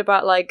excited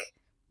about like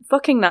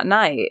fucking that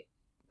night.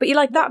 But you're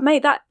like, that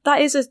mate,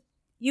 that is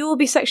you will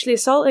be sexually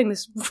assaulting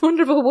this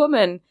wonderful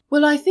woman.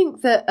 Well, I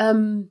think that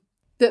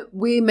that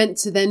we're meant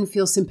to then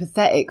feel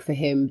sympathetic for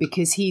him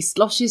because he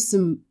sloshes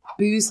some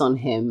booze on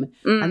him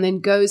and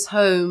then goes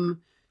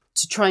home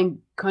to try and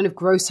kind of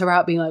gross her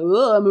out, being like,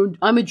 oh,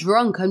 I'm a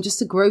drunk. I'm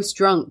just a gross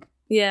drunk.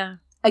 Yeah.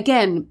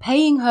 Again,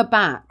 paying her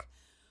back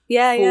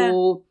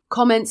for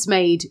comments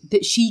made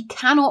that she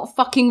cannot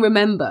fucking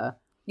remember.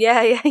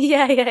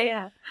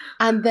 Yeah.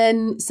 And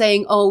then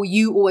saying, oh,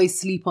 you always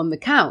sleep on the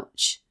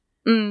couch.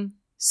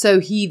 So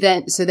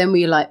then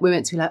we're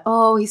meant to be like,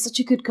 oh, he's such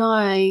a good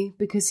guy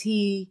because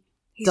he's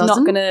not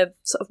going to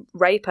sort of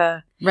rape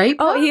her.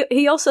 Oh,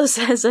 he also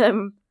says,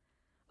 oh,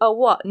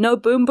 what? No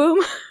boom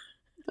boom?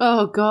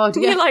 Oh, God.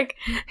 Yeah. You're like,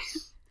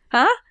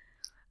 huh?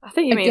 I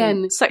think you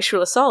mean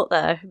sexual assault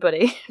there,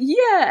 buddy.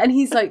 Yeah, and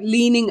he's like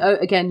leaning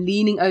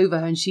over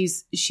her, and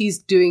she's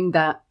doing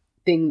that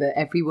thing that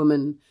every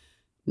woman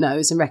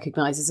knows and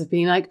recognizes of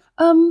being like,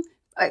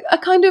 I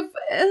kind of,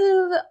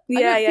 I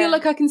don't feel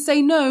like I can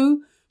say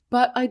no,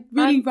 but I'd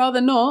really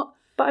rather not.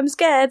 But I'm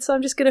scared, so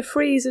I'm just going to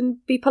freeze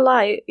and be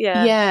polite.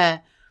 Yeah.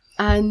 Yeah.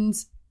 And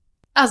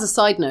as a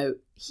side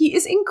note, he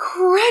is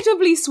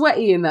incredibly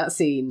sweaty in that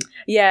scene.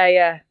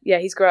 Yeah,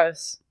 he's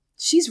gross.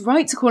 She's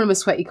right to call him a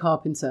sweaty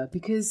carpenter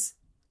because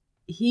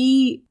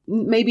he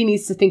maybe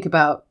needs to think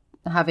about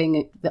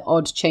having the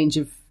odd change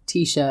of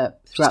t-shirt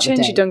throughout the day.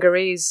 Change your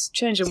dungarees.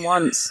 Change them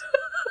once.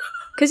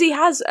 Because he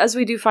has, as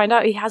we do find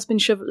out, he has been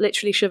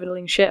literally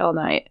shoveling shit all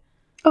night.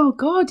 Oh,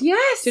 God,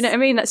 yes. Do you know what I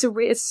mean?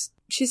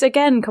 She's,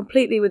 again,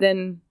 completely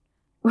within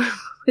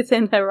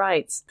her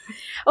rights.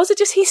 Also,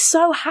 he's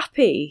so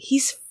happy.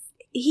 He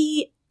is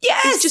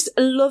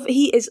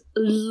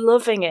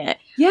loving it.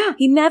 Yeah.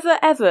 He never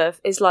ever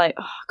is like,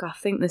 oh God, I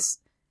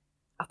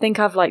think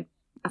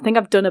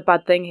I've done a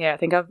bad thing here. I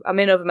think I'm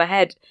in over my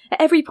head. At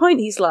every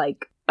point he's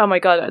like, oh my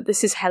God,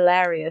 this is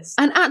hilarious.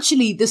 And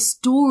actually the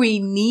story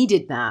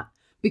needed that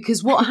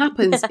because what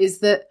happens is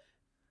that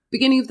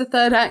beginning of the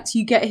third act,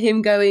 you get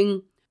him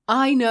going,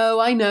 I know,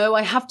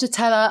 I have to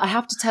tell her.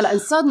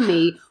 And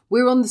suddenly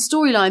we're on the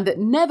storyline that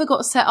never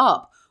got set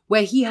up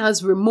where he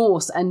has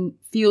remorse and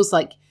feels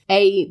like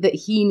A, that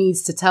he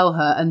needs to tell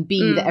her, and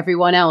B, that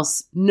everyone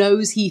else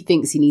knows he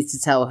thinks he needs to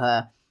tell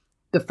her,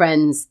 the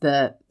friends,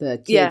 the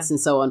kids and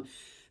so on,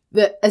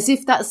 that as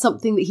if that's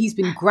something that he's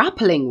been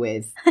grappling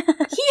with. He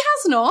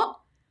has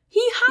not.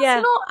 He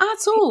has not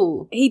at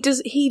all. He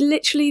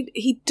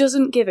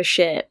doesn't give a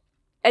shit.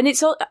 And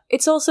it's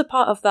also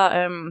part of that,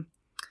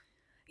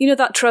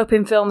 that trope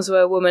in films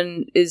where a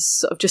woman is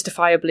sort of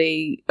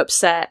justifiably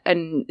upset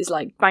and is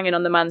like banging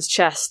on the man's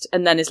chest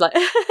and then is like,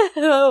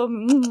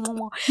 and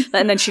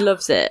then she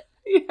loves it.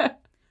 Yeah.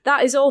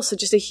 That is also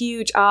just a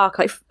huge arc.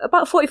 Like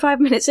about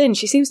 45 minutes in,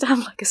 she seems to have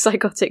like a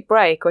psychotic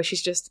break where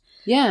she's just,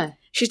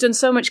 she's done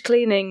so much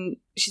cleaning.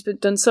 She's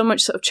done so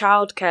much sort of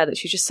childcare that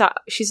she's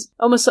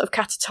almost sort of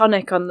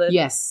catatonic on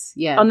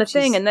the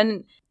thing. And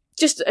then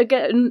just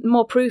again,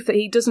 more proof that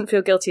he doesn't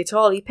feel guilty at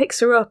all. He picks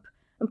her up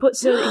and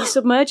he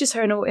submerges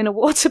her in a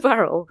water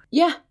barrel.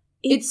 Yeah.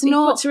 He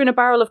puts her in a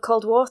barrel of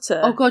cold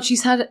water. Oh God,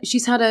 she's had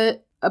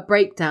a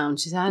breakdown.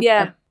 She's had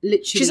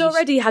literally. She's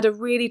already had a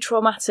really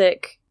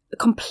traumatic,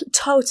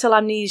 total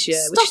amnesia.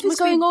 Stuff is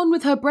going on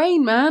with her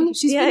brain, man.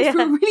 She's been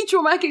through a really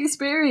traumatic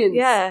experience.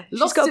 Yeah,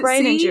 she's got a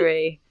brain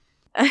injury.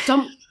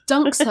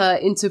 Dunks her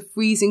into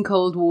freezing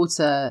cold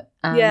water,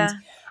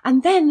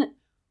 and then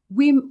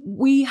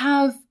we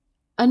have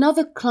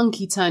another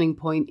clunky turning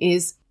point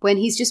is when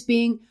he's just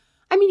being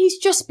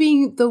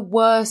the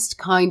worst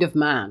kind of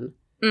man.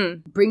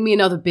 Bring me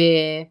another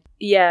beer.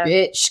 Yeah.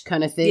 Bitch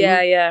kind of thing.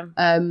 Yeah.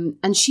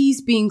 And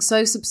she's being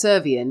so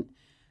subservient.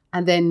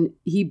 And then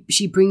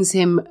she brings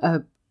him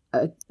a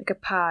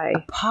pie.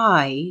 A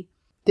pie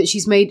that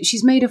she's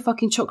made a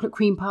fucking chocolate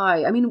cream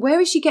pie. I mean,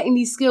 where is she getting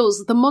these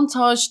skills? The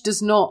montage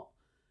does not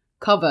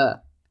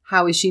cover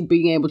how is she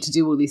being able to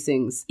do all these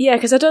things. Yeah,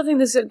 because I don't think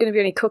there's going to be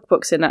any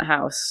cookbooks in that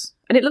house.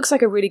 And it looks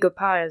like a really good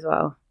pie as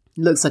well.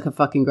 Looks like a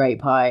fucking great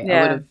pie. Yeah.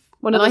 I would have.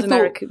 One of those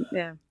American...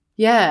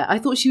 Yeah, I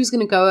thought she was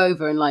going to go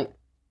over and, like,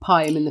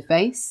 pie him in the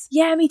face.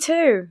 Yeah, me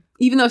too.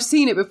 Even though I've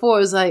seen it before, I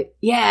was like,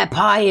 yeah,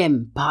 pie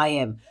him.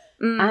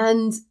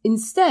 And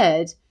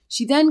instead,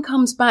 she then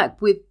comes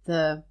back with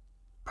the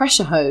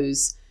pressure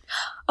hose.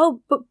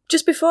 Oh, but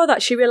just before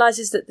that, she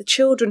realises that the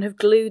children have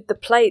glued the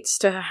plates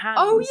to her hands.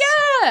 Oh,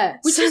 yeah!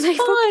 Which is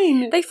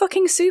fine. They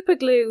fucking super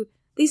glue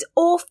these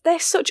off. They're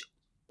such...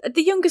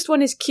 The youngest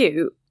one is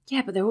cute.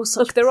 Yeah, but they're all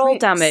such Look, they're all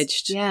pricks.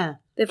 damaged. Yeah.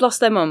 They've lost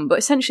their mum, but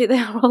essentially they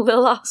are all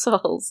little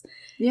assholes.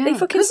 Yeah. They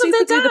fucking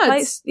super glue the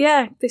plates.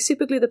 Yeah, they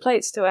super glue the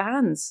plates to her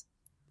hands.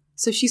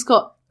 So she's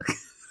got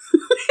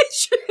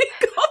literally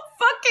got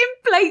fucking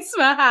plates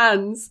for her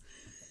hands.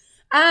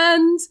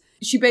 And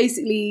she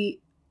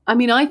basically, I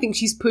mean, I think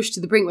she's pushed to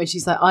the brink where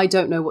she's like, I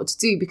don't know what to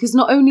do. Because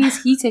not only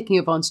is he taking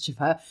advantage of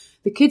her,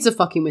 the kids are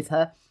fucking with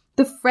her.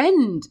 The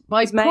friend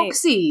by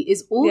proxy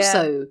is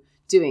also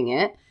doing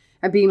it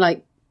and being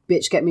like,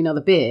 bitch, get me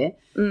another beer.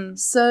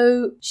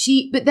 So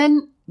but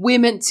then we're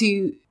meant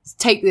to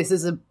take this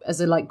as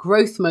a like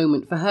growth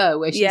moment for her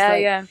where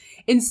she's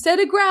instead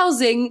of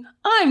grousing,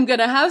 I'm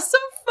gonna have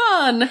some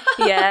fun.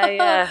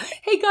 Yeah.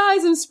 Hey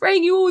guys, I'm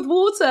spraying you all with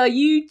water,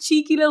 you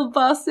cheeky little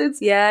bastards.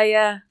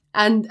 Yeah.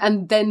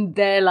 And then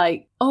they're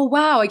like, oh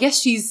wow, I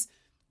guess she's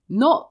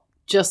not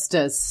just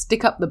a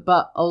stick up the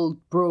butt old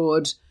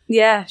broad.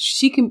 Yeah.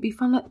 She can be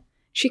fun. Like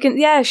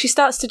she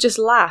starts to just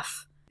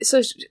laugh.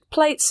 So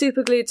plates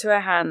super glued to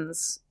her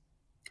hands.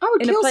 I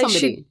would kill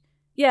somebody.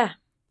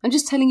 I'm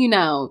just telling you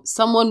now,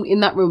 someone in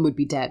that room would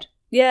be dead.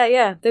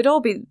 Yeah. They'd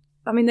all be dead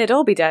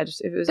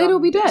if it was all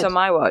be dead. If it was on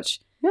my watch.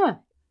 Yeah.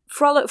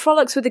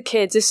 Frolics with the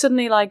kids is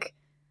suddenly like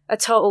a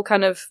total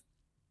kind of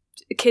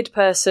kid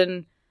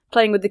person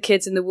playing with the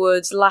kids in the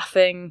woods,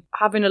 laughing,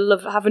 having a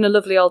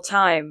lovely old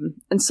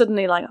time, and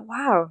suddenly like,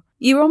 wow,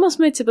 you're almost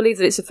made to believe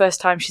that it's the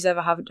first time she's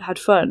ever had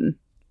fun.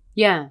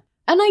 Yeah.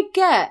 And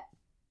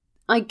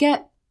I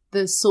get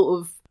the sort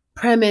of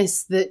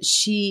premise that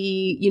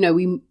she, you know,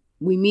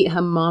 we meet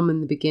her mum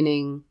in the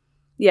beginning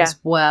as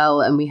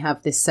well, and we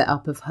have this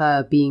setup of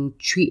her being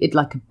treated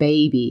like a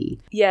baby.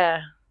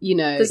 Yeah. You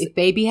know, if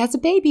baby has a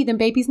baby, then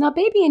baby's not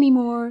baby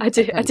anymore. I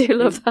do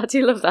love that. I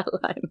do love that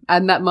line.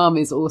 And that mum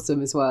is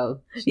awesome as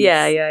well. She's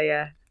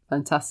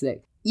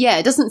fantastic. Yeah,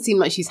 it doesn't seem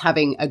like she's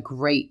having a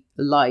great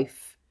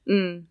life,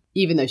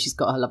 even though she's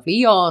got her lovely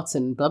yacht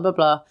and blah, blah,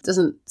 blah. It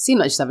doesn't seem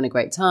like she's having a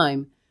great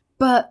time.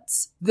 But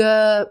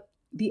the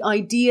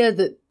idea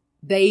that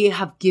they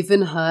have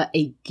given her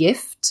a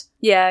gift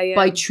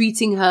by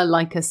treating her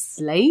like a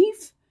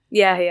slave.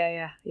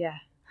 Yeah.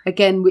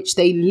 Again, which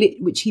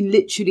he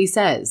literally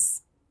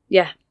says.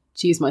 Yeah.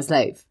 She's my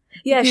slave.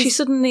 Yeah, she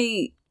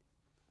suddenly...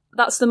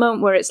 That's the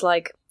moment where it's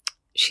like,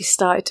 she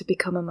started to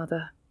become a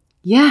mother.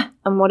 Yeah.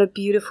 And what a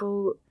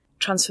beautiful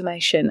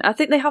transformation. I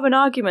think they have an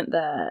argument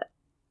there.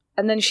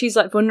 And then she's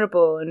like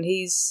vulnerable and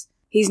he's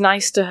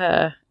nice to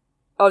her.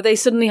 Or they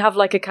suddenly have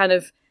like a kind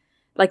of...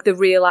 like the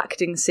real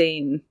acting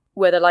scene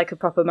where they're like a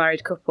proper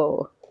married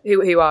couple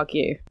who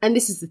argue. And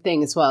this is the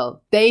thing as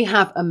well. They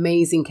have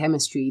amazing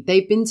chemistry.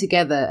 They've been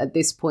together at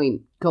this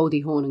point,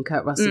 Goldie Hawn and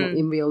Kurt Russell,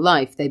 in real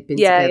life. They've been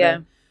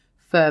together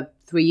for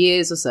 3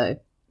 years or so.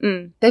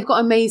 They've got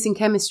amazing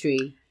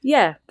chemistry.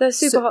 Yeah, they're a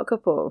super hot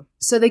couple.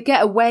 So they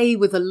get away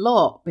with a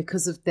lot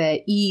because of their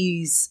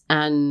ease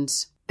and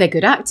they're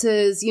good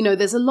actors. You know,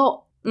 there's a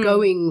lot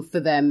going for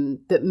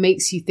them that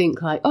makes you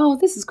think like, oh,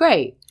 this is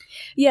great.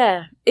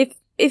 Yeah.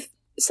 If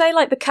say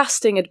like the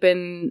casting had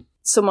been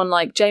someone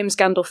like James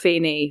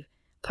Gandolfini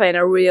playing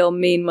a real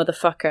mean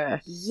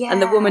motherfucker,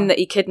 and the woman that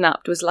he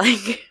kidnapped was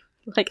like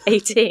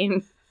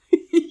 18.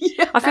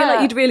 I feel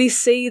like you'd really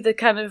see the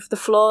kind of the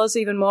flaws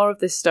even more of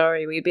this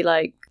story, where you'd be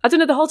like, I don't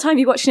know, the whole time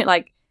you're watching it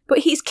like, but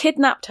he's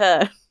kidnapped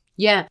her.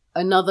 Yeah.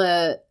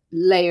 Another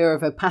layer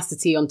of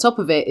opacity on top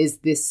of it is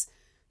this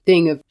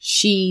thing of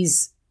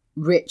she's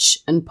rich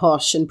and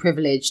posh and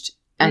privileged,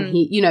 and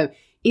he, you know,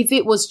 if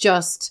it was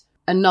just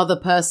another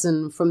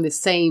person from the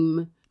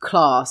same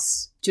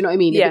class, do you know what I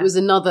mean? If it was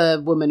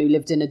another woman who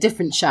lived in a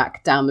different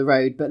shack down the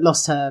road but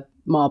lost her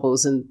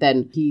marbles and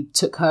then he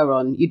took her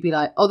on, you'd be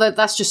like, oh,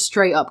 that's just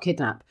straight up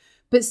kidnap.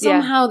 But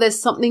somehow there's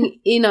something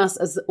in us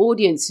as the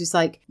audience who's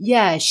like,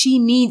 yeah, she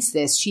needs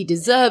this. She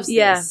deserves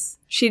this.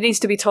 She needs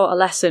to be taught a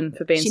lesson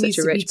for being such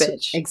a rich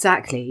bitch.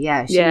 Exactly,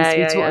 yeah. She needs to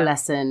be taught a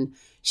lesson.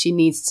 She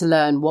needs to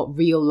learn what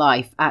real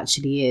life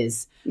actually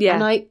is. Yeah.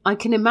 And I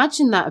can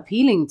imagine that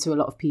appealing to a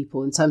lot of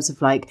people in terms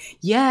of like,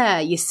 yeah,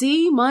 you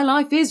see, my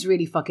life is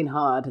really fucking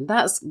hard. And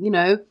that's, you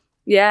know,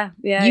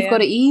 you've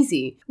got it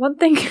easy. One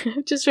thing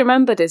I just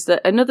remembered is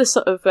that another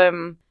sort of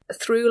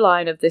through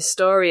line of this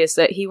story is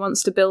that he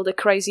wants to build a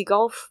crazy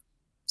golf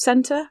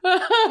centre.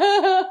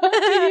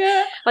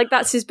 Like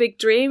that's his big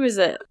dream, is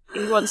it?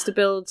 He wants to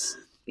build,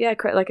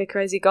 like a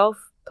crazy golf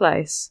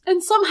place.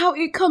 And somehow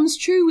it comes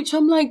true, which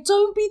I'm like,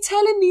 don't be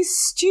telling these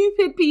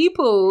stupid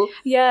people.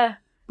 Yeah.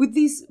 With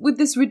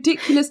this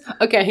ridiculous...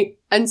 Okay,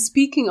 and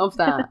speaking of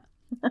that,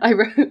 I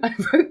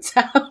wrote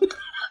down...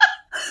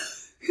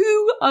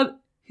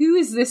 Who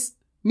is this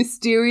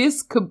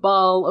mysterious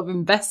cabal of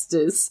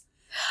investors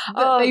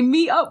that they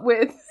meet up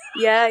with.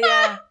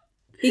 Yeah.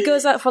 He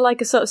goes out for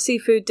like a sort of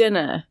seafood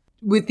dinner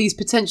with these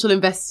potential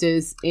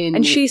investors in...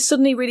 And she's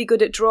suddenly really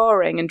good at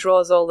drawing and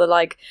draws all the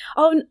like...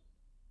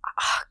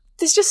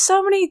 there's just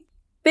so many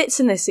bits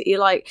in this that you're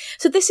like...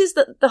 So this is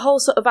the whole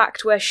sort of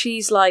act where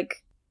she's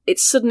like...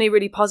 It's suddenly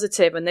really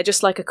positive and they're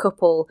just like a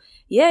couple.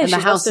 Yeah, and she's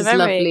the house lost her is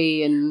memory.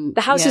 lovely. And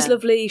the house is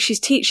lovely.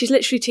 She's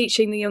literally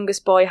teaching the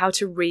youngest boy how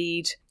to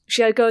read.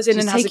 She goes in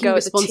she's and has a go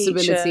at the teacher. taking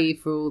responsibility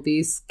for all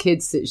these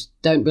kids that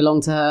don't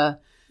belong to her.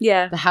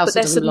 Yeah. The house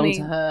that doesn't belong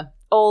to her.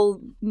 All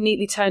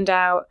neatly turned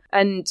out.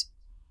 And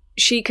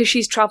because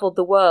she's travelled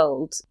the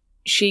world,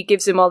 she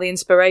gives him all the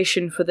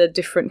inspiration for the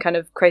different kind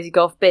of crazy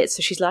golf bits.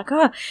 So she's like,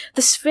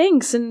 the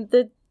Sphinx and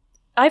the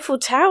Eiffel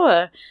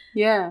Tower.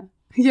 Yeah.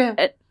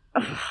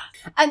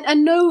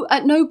 And no,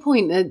 at no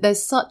point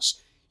there's such...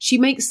 She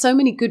makes so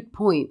many good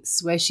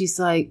points where she's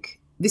like,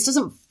 this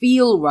doesn't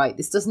feel right.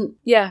 This doesn't...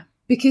 Yeah.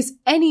 Because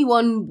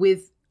anyone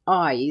with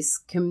eyes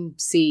can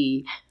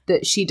see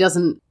that she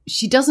doesn't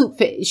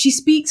fit. She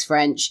speaks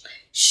French.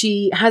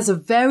 She has a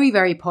very,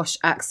 very posh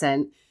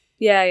accent.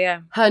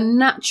 Yeah. Her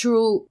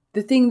natural...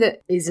 The thing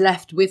that is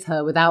left with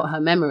her without her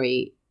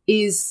memory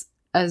is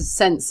a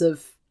sense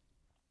of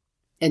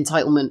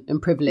entitlement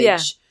and privilege. Yeah.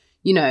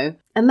 You know,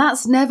 and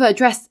that's never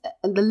addressed.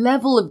 The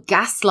level of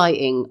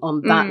gaslighting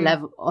on that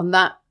level, on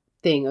that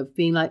thing of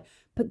being like,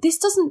 but this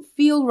doesn't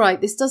feel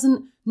right. This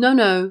doesn't,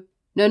 no.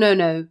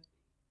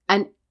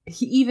 And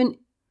he even,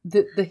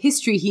 the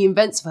history he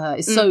invents for her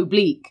is so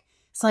bleak.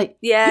 It's like,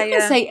 you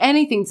can say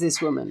anything to this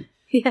woman,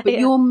 but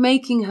you're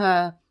making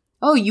her,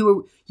 you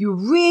were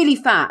really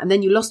fat and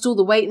then you lost all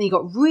the weight and then you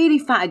got really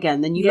fat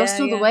again. Then you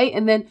lost all the weight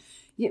and then.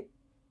 He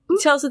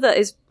tells her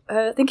that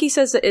I think he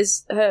says that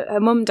her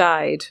mum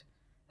died.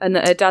 And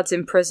that her dad's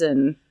in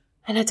prison.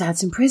 And her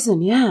dad's in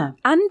prison, yeah.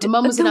 And her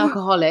mum was an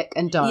alcoholic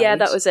and died. Yeah,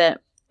 that was it.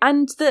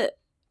 And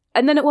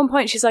then at one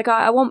point she's like,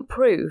 I want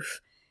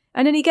proof.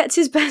 And then he gets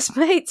his best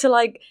mate to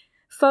like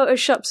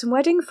Photoshop some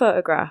wedding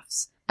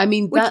photographs. I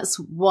mean, that's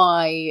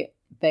why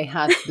they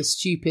had the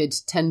stupid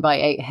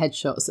 10x8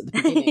 headshots at the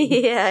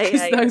beginning.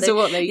 yeah. Those are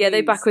what they used.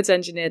 They backwards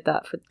engineered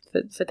that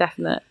for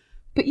definite.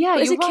 But yeah,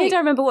 as a kid, I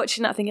remember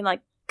watching that thinking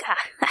like,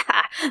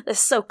 they're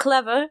so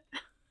clever.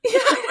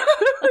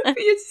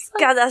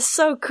 God, that's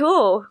so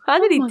cool. How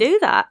did he do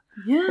that?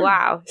 Yeah.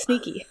 Wow,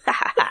 sneaky.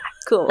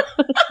 Cool.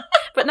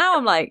 But now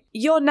I'm like,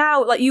 you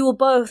will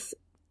both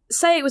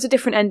say it was a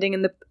different ending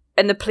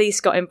and the police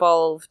got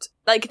involved.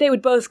 Like, they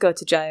would both go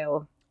to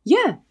jail.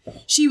 Yeah.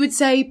 She would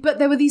say, but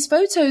there were these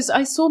photos.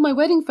 I saw my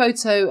wedding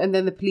photo. And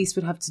then the police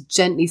would have to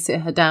gently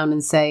sit her down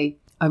and say,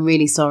 I'm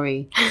really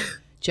sorry,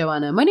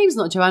 Joanna. My name's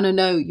not Joanna.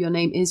 No, your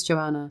name is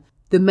Joanna.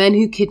 The men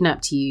who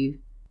kidnapped you,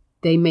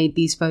 they made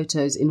these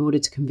photos in order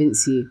to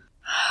convince you.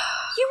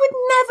 You would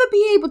never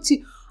be able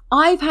to.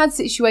 I've had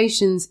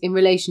situations in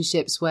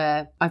relationships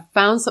where I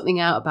found something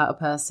out about a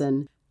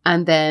person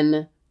and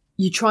then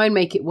you try and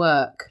make it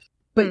work,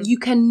 but you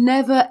can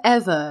never,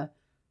 ever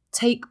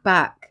take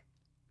back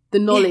the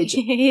knowledge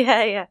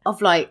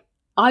of like,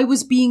 I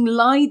was being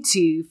lied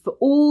to for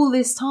all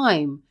this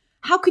time.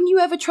 How can you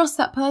ever trust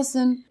that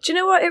person? Do you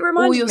know what it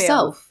reminds me of? Or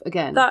yourself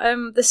again. That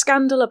the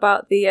scandal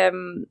about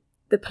the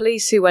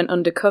police who went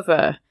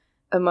undercover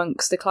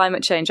amongst the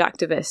climate change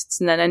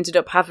activists and then ended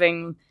up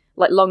having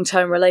like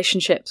long-term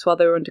relationships while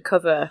they were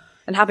undercover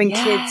and having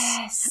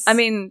kids. I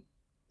mean,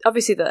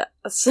 obviously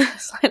that's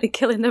slightly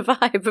killing the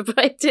vibe, but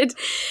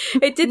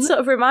it did sort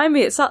of remind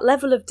me. It's that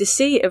level of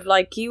deceit of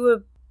like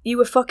you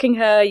were fucking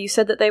her. You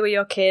said that they were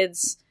your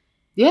kids.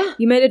 Yeah,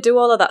 you made her do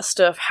all of that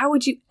stuff. How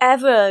would you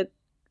ever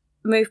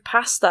move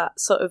past that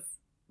sort of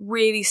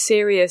really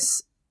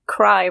serious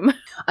crime?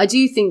 I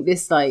do think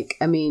this, like,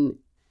 I mean,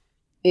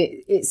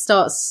 it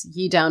starts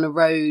you down a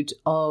road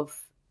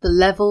of the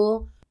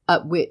level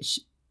at which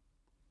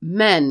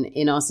men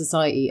in our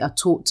society are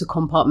taught to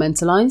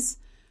compartmentalize.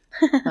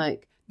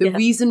 Like, the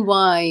reason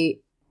why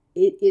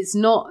it's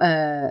not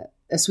a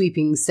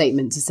sweeping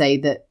statement to say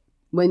that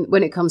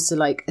when it comes to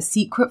like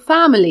secret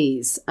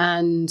families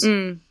and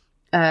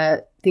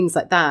things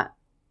like that,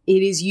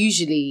 it is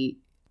usually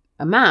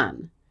a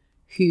man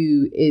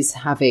who is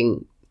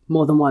having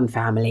more than one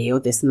family or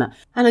this and that.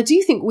 And I do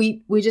think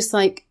we just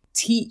like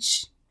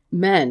teach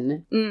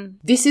men,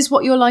 this is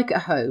what you're like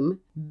at home,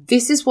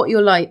 this is what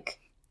you're like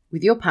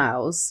with your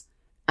pals,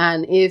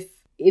 and if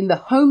in the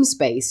home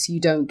space you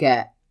don't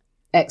get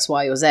X,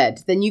 Y, or Z,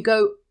 then you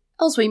go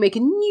elsewhere, you make a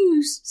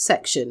new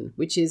section,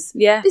 which is,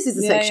 this is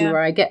the section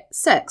where I get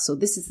sex, or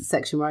this is the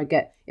section where I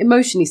get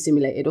emotionally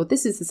stimulated, or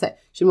this is the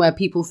section where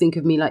people think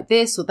of me like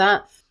this or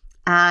that.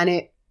 And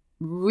it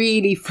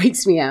really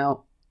freaks me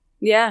out.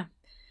 Yeah,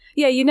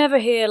 you never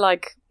hear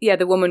like,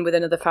 the woman with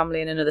another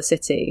family in another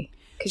city.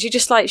 Because you're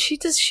just like, she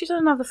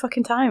doesn't have the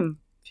fucking time.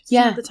 She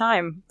doesn't have the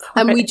time.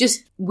 And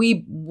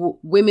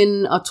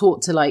women are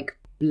taught to like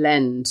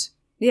blend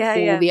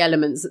all the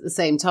elements at the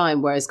same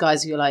time. Whereas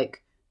guys, you're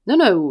like,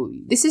 no,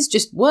 this is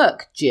just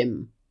work,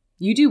 Jim.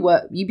 You do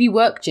work. You be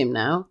work, Jim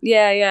now.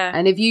 Yeah.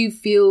 And if you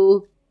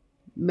feel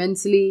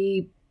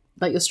mentally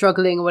like you're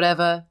struggling or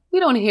whatever, we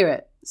don't want to hear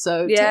it.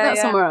 So take that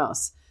somewhere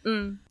else.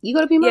 You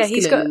got to be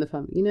masculine in the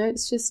family. You know,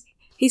 it's just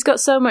he's got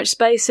so much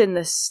space in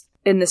this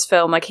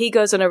film. Like, he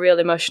goes on a real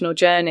emotional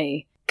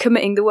journey,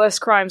 committing the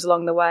worst crimes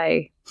along the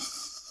way.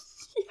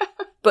 Yeah.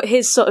 But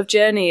his sort of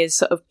journey is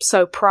sort of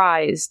so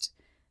prized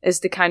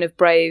as the kind of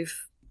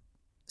brave,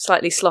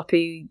 slightly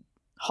sloppy,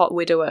 hot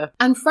widower.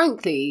 And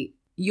frankly,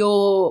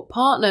 your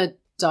partner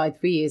died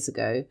 3 years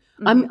ago.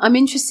 I'm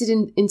interested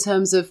in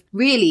terms of,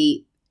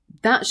 really,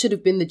 that should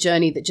have been the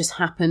journey that just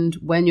happened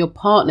when your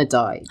partner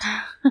died.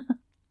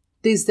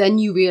 Because then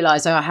you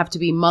realise, I have to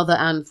be mother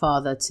and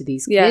father to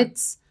these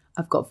kids.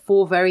 I've got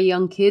 4 very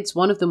young kids.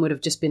 One of them would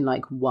have just been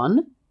like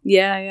 1.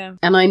 Yeah.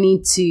 And I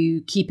need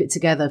to keep it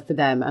together for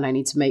them. And I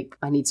need to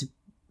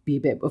be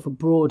a bit of a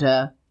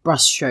broader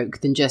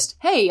brushstroke than just,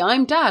 hey,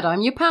 I'm dad,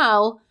 I'm your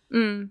pal.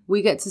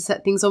 We get to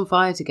set things on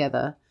fire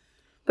together.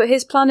 But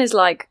his plan is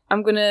like,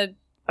 I've got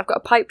a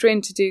pipe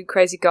dream to do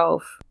crazy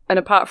golf. And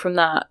apart from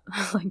that,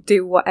 like,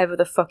 do whatever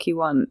the fuck you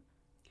want,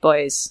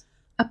 boys.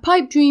 A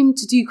pipe dream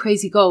to do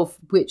crazy golf,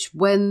 which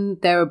when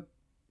they're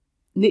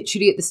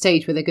literally at the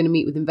stage where they're going to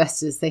meet with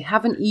investors, they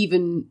haven't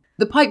even...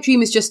 The pipe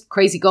dream is just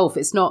crazy golf.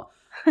 It's not,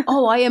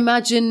 oh, I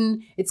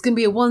imagine it's going to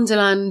be a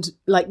wonderland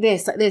like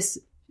this, like this.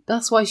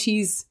 That's why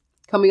she's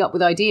coming up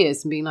with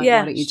ideas and being like,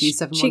 why don't you do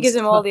 7 She gives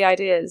him all the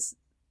ideas.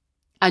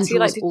 And so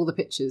draws all the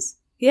pictures.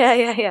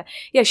 Yeah.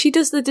 Yeah, she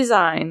does the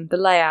design, the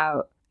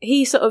layout.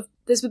 He sort of...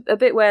 There's a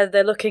bit where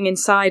they're looking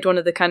inside one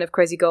of the kind of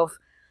crazy golf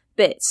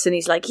bits, and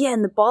he's like, yeah,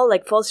 and the ball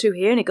like falls through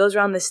here and it goes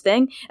around this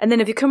thing, and then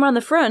if you come around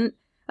the front,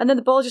 and then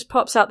the ball just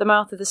pops out the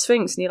mouth of the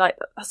Sphinx, and you're like,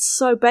 that's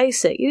so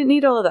basic. You didn't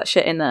need all of that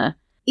shit in there.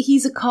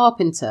 He's a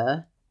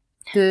carpenter.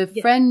 The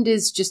friend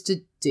is just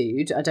a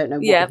dude. I don't know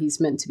what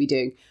he's meant to be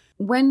doing.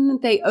 When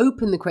they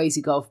open the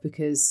crazy golf,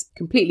 because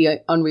completely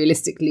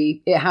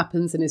unrealistically it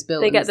happens and is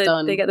built and it's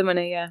done. They get the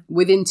money,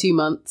 within 2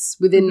 months,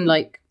 within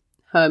like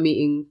her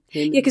meeting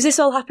him. Yeah, because this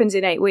all happens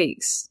in 8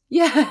 weeks.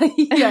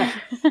 Yeah.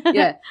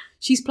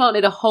 She's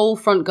planted a whole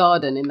front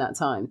garden in that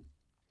time.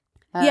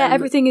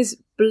 Everything is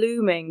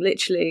blooming,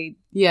 literally.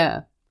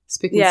 Yeah,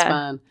 spick and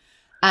span.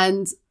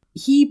 And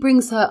he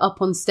brings her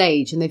up on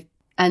stage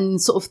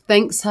and sort of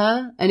thanks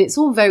her, and it's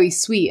all very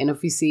sweet. And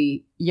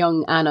obviously,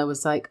 young Anna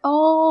was like,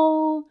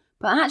 "Oh,"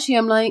 but actually,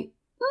 I'm like,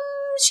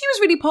 she was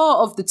really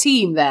part of the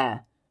team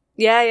there.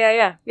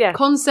 Yeah.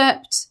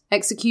 Concept,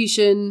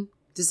 execution,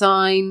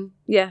 design.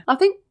 Yeah, I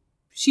think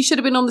she should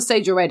have been on the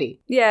stage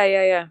already.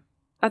 Yeah.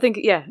 I think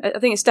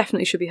it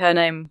definitely should be her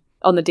name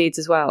on the deeds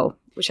as well,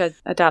 which I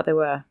doubt they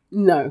were.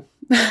 No.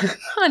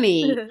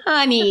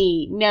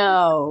 honey,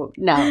 no.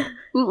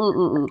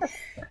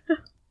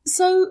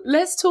 So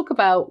let's talk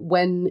about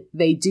when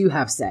they do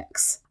have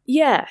sex.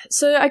 Yeah,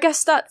 so I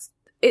guess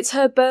it's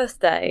her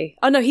birthday.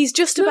 Oh no, he's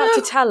just about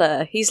to tell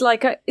her. He's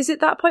like, is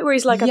it that point where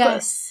he's like,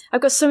 yes. I've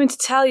got something to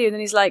tell you, and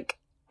then he's like,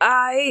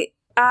 I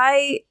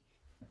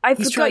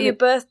forgot your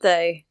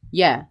birthday.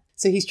 Yeah,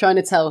 so he's trying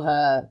to tell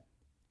her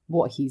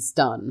what he's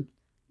done.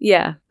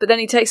 Yeah, but then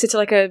he takes her to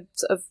like a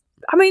sort of,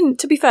 I mean,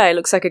 to be fair, it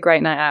looks like a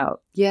great night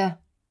out. Yeah.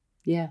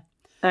 They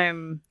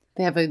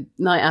have a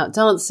night out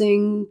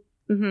dancing,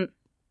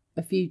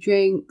 a few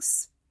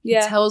drinks.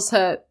 Yeah. He tells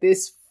her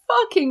this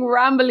fucking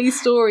rambly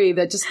story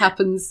that just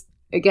happens,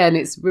 again,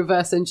 it's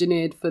reverse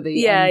engineered for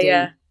the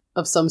ending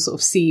of some sort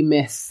of sea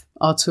myth,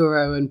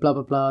 Arturo and blah,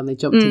 blah, blah, and they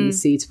jumped in the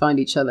sea to find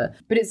each other.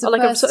 But it's the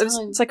first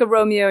time. It's like a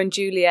Romeo and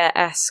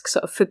Juliet-esque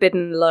sort of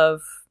forbidden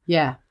love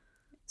story.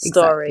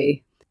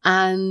 Exactly.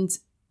 And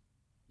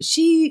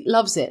she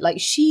loves it. Like,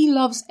 she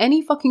loves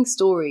any fucking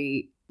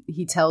story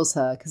he tells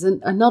her. Because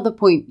another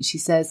point, she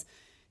says,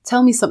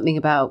 tell me something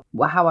about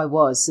how I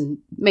was and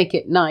make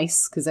it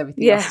nice, because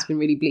everything else has been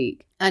really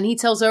bleak. And he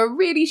tells her a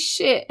really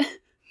shit.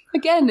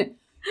 Again,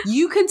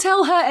 you can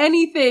tell her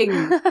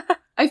anything.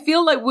 I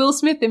feel like Will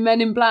Smith in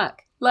Men in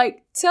Black.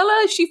 Like, tell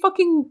her she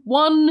fucking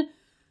won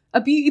a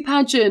beauty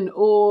pageant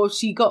or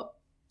she got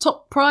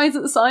top prize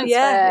at the science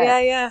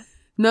fair. Yeah.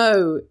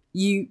 No,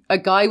 a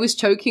guy was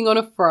choking on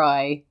a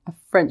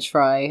French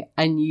fry,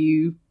 and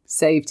you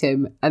saved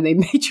him, and they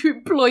made you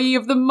employee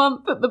of the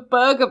month at the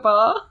burger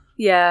bar.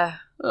 Yeah.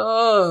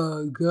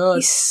 Oh, God.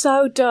 He's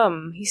so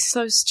dumb. He's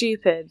so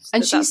stupid.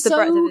 And that's the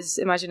breadth of his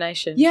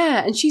imagination.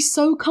 Yeah, and she's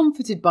so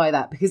comforted by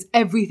that because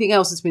everything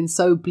else has been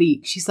so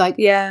bleak. She's like,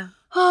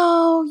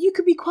 oh, you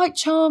could be quite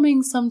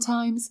charming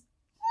sometimes.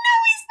 No,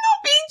 he's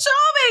not being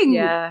charming.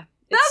 Yeah.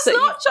 That's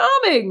not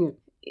charming.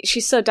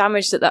 She's so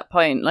damaged at that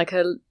point. Like,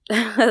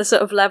 her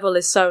sort of level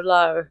is so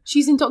low.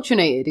 She's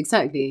indoctrinated,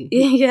 exactly.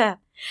 Yeah.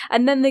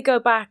 And then they go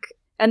back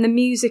and the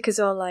music is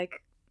all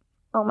like,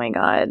 oh my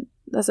God,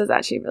 this is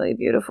actually really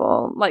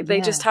beautiful. Like,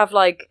 they just have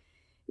like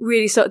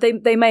really,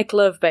 they make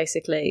love,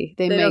 basically.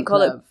 They don't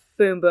call it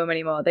boom boom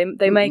anymore.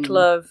 They make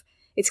love.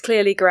 It's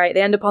clearly great.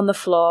 They end up on the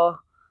floor.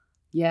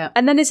 Yeah.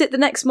 And then is it the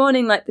next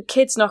morning, like the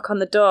kids knock on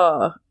the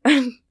door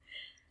and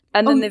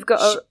then they've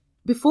got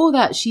before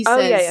that she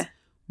says,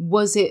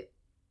 was it,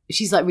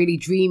 she's like really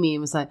dreamy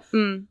and was like,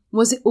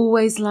 was it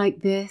always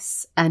like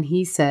this? And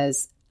he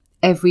says,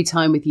 every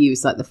time with you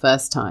is like the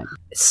first time.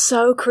 It's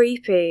so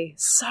creepy.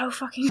 So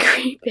fucking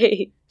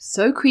creepy.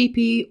 So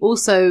creepy.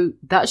 Also,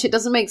 that shit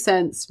doesn't make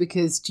sense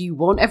because do you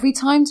want every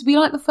time to be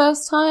like the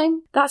first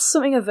time? That's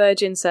something a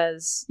virgin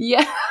says.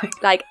 Yeah.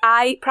 Like,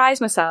 I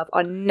prize myself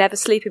on never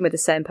sleeping with the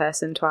same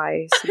person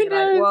twice. And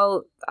you're like,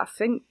 well, I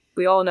think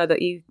we all know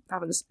that you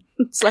haven't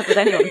slept with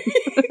anyone.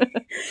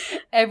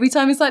 Every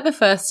time is like the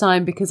first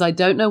time because I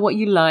don't know what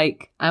you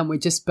like and we're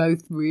just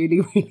both really,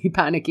 really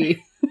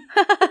panicky.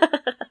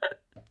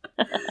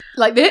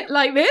 Like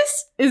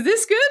this? Is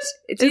this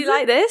good? Do you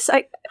like this?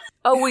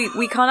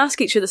 We can't ask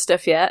each other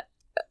stuff yet.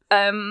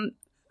 Are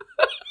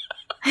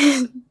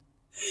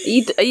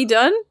you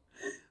done?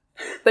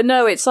 But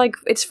no, it's like,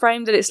 it's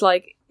framed that it's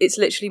like, it's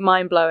literally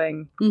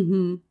mind-blowing.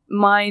 Mm-hmm.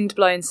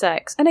 Mind-blowing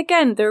sex. And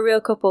again, they're a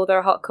real couple, they're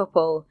a hot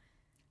couple.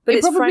 But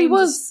it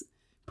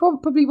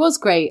probably was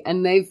great,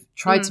 and they've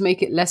tried to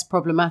make it less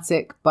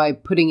problematic by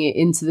putting it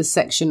into the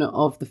section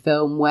of the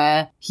film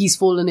where he's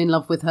fallen in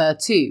love with her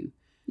too.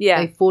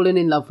 Yeah. They've fallen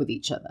in love with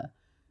each other.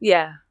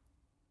 Yeah.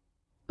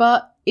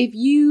 But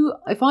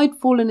if I'd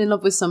fallen in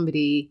love with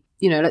somebody,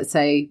 you know, let's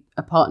say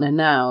a partner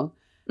now,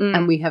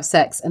 and we have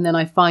sex, and then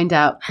I find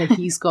out that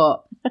he's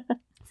got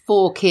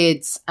 4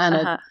 kids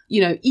and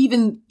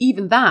even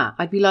that,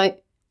 I'd be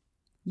like,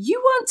 you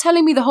weren't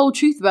telling me the whole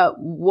truth about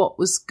what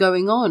was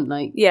going on.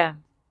 Like, yeah,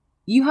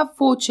 you have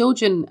 4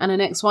 children and an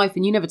ex-wife,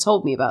 and you never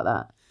told me about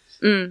that.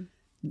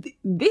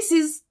 This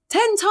is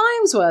 10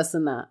 times worse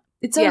than that.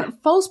 It's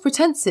false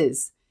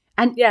pretenses.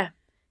 And yeah,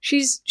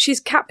 she's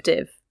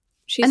captive.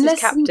 She's his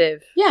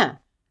captive.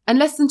 And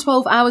less than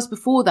 12 hours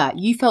before that,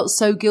 you felt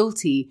so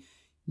guilty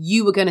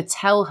you were going to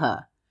tell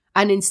her.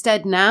 And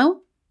instead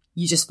now,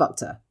 you just fucked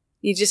her.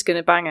 You're just going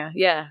to bang her.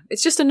 Yeah.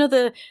 It's just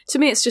another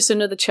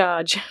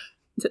charge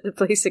that the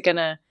police are going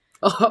to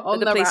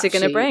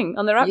bring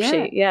on the rap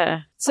sheet.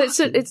 Yeah. So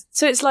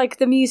it's like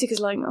the music is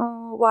like,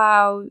 oh,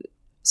 wow.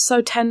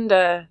 So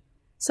tender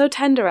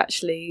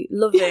actually.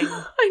 Loving.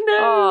 I know.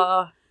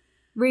 Oh,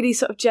 really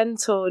sort of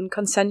gentle and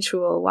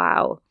consensual.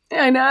 Wow.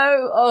 I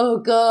know. Oh,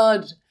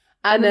 God.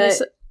 And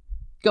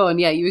go on.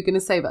 Yeah, you were going to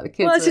say about the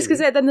kids. Well, I was just going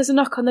to say, then there's a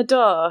knock on the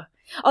door.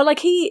 Oh, like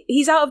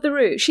he's out of the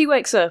room. She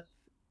wakes up.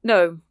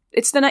 No,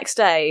 it's the next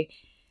day.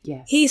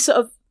 Yes. He's sort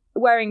of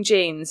wearing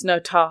jeans, no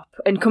top,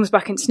 and comes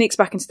back and sneaks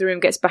back into the room,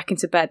 gets back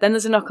into bed. Then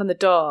there's a knock on the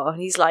door,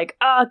 and he's like,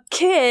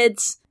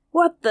 kids,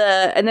 what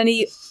the? And then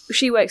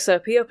she wakes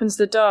up, he opens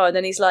the door, and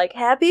then he's like,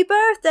 happy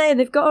birthday, and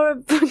they've got her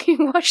a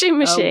fucking washing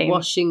machine. A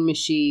washing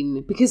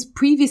machine. Because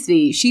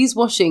previously, she's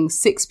washing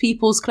 6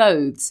 people's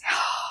clothes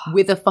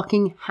with a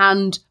fucking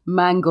hand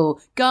mangle.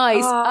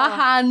 Guys, a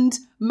hand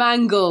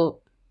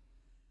mangle.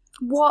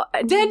 What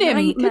a denim.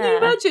 nightmare. Can you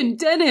imagine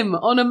denim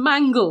on a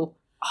mangle?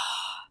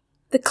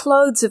 The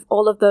clothes of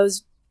all of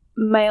those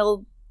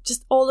male,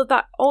 just all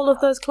of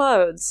those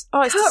clothes.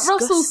 Oh, it's disgusting.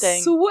 Kurt Russell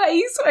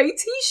sweaty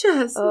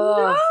t-shirts.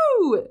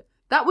 No,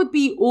 that would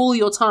be all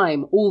your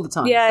time, all the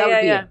time.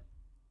 Yeah.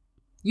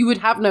 You would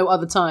have no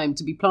other time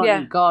to be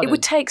planting a garden. It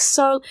would take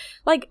so,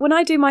 like, when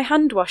I do my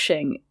hand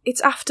washing, it's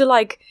after,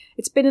 like,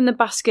 it's been in the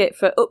basket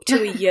for up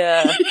to a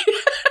year.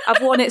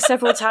 I've worn it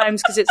several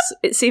times because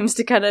it seems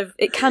to kind of,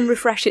 it can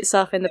refresh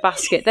itself in the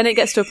basket. Then it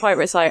gets to a point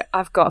where it's like,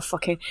 I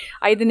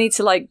either need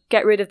to, like,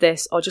 get rid of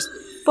this or just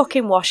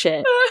fucking wash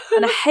it.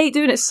 And I hate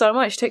doing it so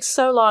much. It takes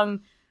so long.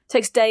 It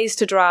takes days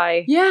to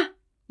dry. Yeah.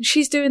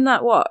 She's doing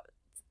that,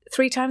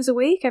 3 times a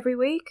week, every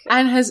week?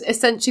 And has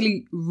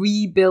essentially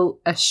rebuilt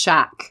a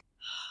shack.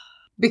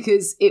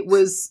 Because it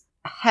was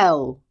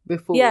hell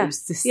before. Yeah. It was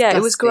disgusting. Yeah,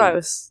 it was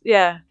gross.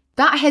 Yeah.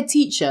 That head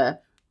teacher,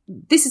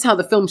 this is how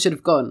the film should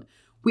have gone.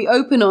 We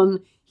open on,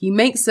 he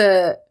makes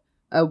a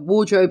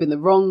wardrobe in the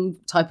wrong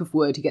type of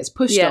wood. He gets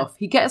pushed off.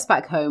 He gets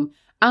back home.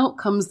 Out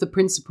comes the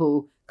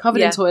principal,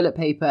 covered in toilet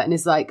paper, and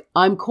is like,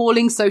 I'm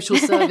calling social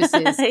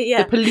services.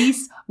 The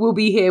police will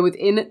be here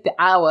within the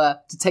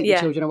hour to take the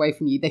children away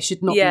from you. They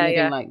should not be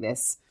living like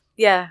this.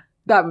 Yeah.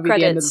 That would be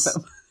the end of the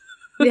film.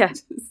 Yeah.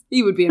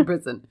 He would be in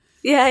prison.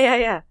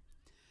 Yeah,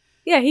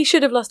 he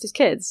should have lost his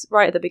kids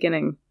right at the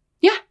beginning.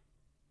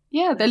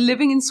 Yeah, they're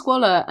living in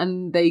squalor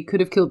and they could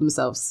have killed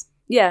themselves.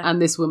 Yeah.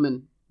 And this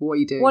woman, what are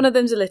you doing? One of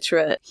them's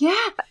illiterate.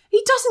 Yeah,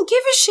 he doesn't give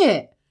a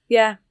shit.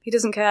 Yeah, he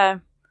doesn't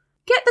care.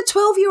 Get the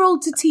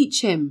 12-year-old to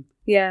teach him.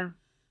 Yeah.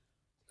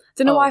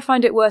 Don't know why I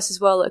find it worse as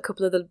well that a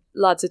couple of the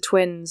lads are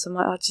twins. I'm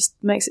like, it just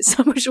makes it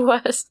so much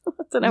worse.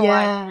 I don't know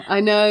why. Yeah,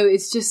 I know.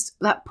 It's just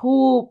that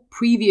poor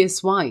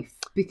previous wife.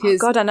 Because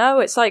God, I know.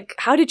 It's like,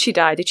 how did she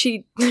die? Did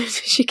she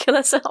kill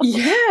herself?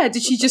 Yeah.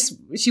 Did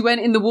she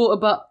went in the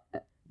water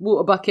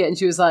bucket and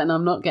she was like, no,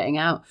 I'm not getting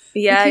out.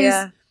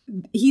 Yeah,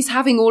 He's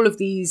having all of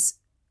these,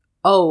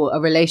 a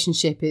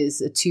relationship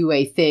is a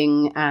two-way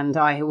thing and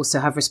I also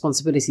have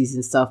responsibilities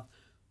and stuff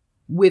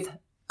with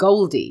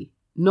Goldie,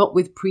 not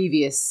with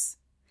previous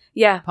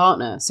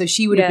partner. So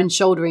she would have been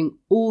shouldering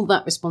all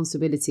that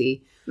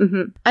responsibility.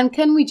 Mm-hmm. And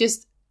can we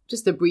just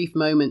a brief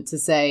moment to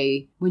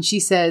say, when she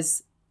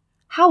says,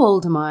 how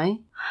old am I?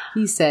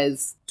 He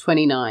says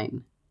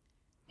 29.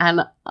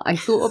 And I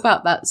thought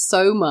about that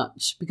so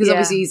much because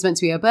obviously it's meant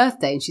to be her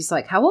birthday and she's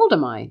like, how old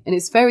am I? And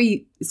it's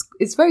very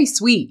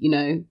sweet, you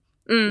know.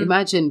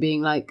 Imagine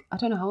being like, I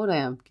don't know how old I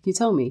am. Can you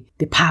tell me?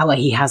 The power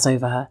he has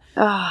over her.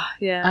 Ah,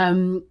 yeah.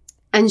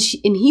 And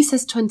he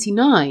says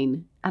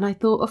 29. And I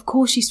thought, of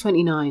course she's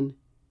 29.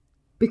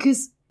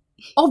 Because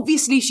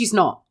obviously she's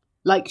not.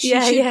 Like, she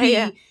should be.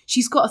 Yeah.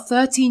 She's got a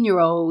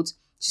 13-year-old.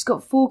 She's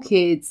got 4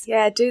 kids.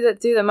 Yeah, do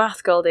the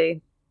math,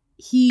 Goldie.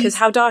 Because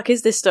how dark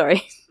is this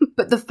story?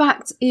 But the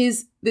fact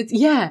is that,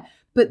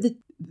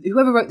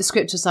 whoever wrote the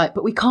script was like,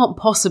 but we can't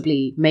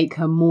possibly make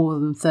her more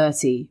than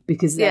 30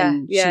 because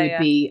then she would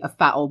be a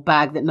fat old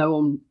bag that no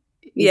one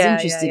is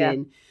interested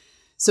in.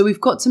 So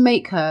we've got to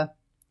make her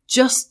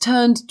just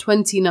turned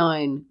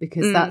 29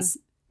 because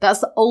that's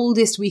the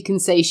oldest we can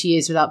say she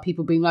is without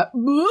people being like,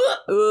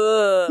 what?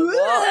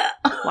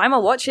 Why am I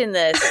watching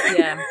this?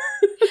 Yeah.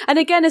 And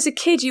again, as a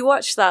kid, you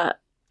watch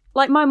that.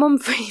 Like, my mum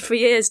for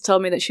years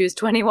told me that she was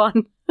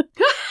 21.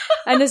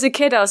 And as a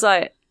kid, I was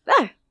like,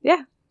 oh,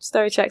 yeah,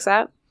 story checks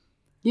out.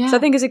 Yeah. So I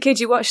think as a kid,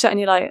 you watch that and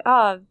you're like,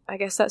 I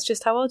guess that's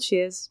just how old she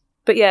is.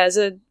 But yeah, as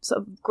a sort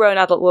of grown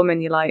adult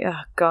woman, you're like,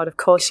 oh, God, of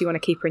course you want to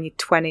keep her in your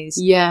 20s.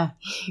 Yeah.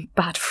 You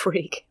bad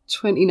freak.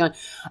 29.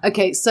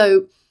 Okay,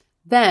 so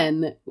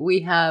then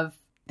we have,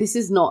 this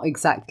is not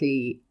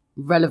exactly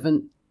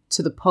relevant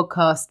to the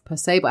podcast per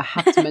se, but I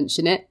have to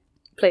mention it.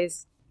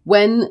 Please.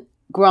 When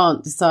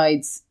Grant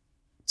decides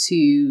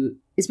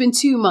it's been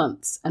 2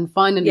 months and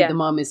finally the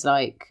mum is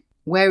like,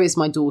 where is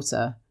my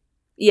daughter?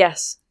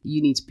 Yes.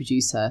 You need to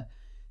produce her.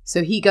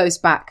 So he goes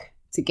back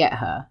to get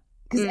her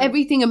because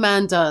everything a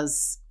man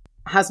does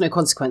has no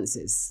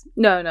consequences.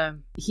 No.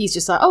 He's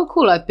just like, oh,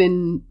 cool. I've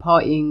been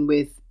partying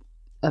with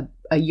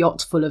a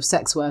yacht full of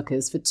sex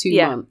workers for 2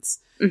 months.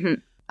 Mm-hmm.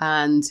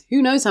 And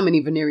who knows how many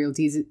venereal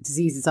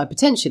diseases I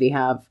potentially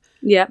have.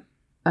 Yeah.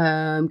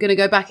 I'm going to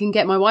go back and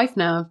get my wife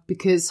now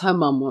because her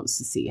mum wants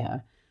to see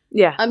her.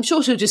 Yeah. I'm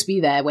sure she'll just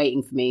be there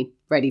waiting for me,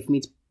 ready for me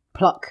to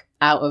pluck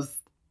out of.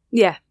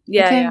 Yeah.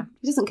 Yeah.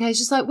 He doesn't care. He's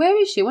just like, where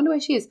is she? I wonder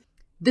where she is.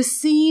 The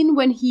scene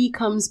when he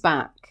comes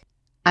back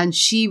and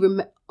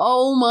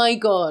oh my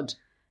God.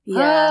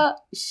 Yeah.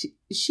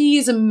 She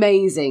is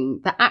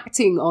amazing. The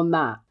acting on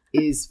that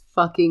is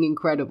fucking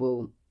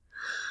incredible.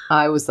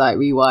 I was like,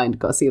 rewind,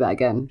 got to see that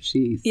again.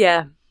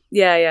 Yeah.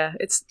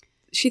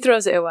 She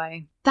throws it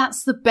away.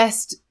 That's the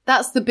best.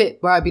 That's the bit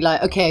where I'd be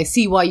like, okay, I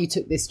see why you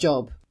took this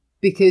job.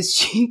 Because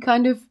she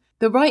kind of,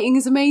 the writing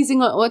is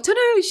amazing. Or I don't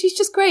know, she's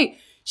just great.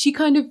 She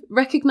kind of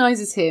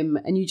recognizes him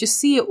and you just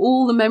see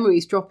all the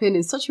memories drop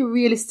in such a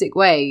realistic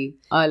way.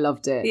 I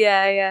loved it.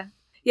 Yeah.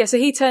 Yeah, so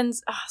he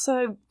turns,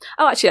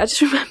 actually, I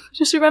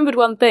just remembered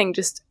one thing,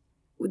 just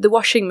the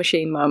washing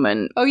machine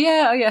moment. Oh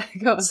yeah,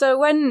 go on.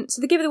 So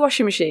they give her the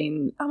washing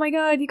machine. Oh my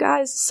God, you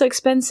guys, it's so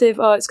expensive.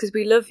 Oh, it's because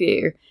we love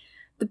you.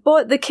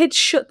 The kids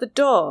shut the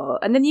door,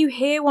 and then you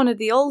hear one of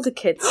the older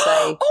kids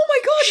say, "Oh my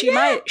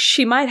God,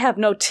 she might have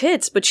no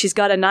tits, but she's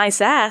got a nice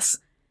ass."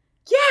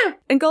 Yeah,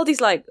 and Goldie's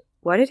like,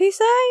 "What did he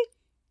say?"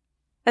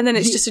 And then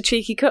it's just a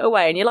cheeky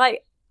cutaway, and you're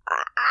like,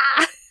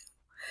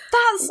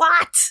 "That's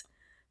what."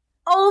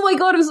 Oh my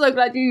God, I'm so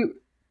glad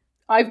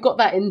I've got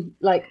that in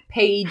like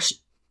page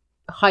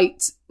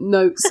height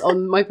notes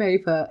on my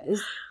paper.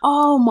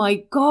 Oh my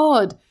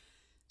God,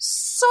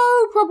 so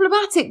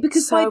problematic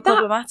because by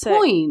that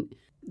point.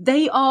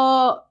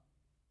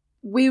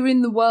 We're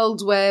in the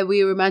world where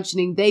we're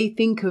imagining they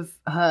think of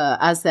her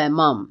as their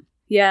mum.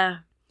 Yeah,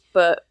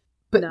 but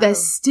no. They're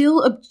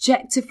still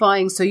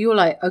objectifying. So you're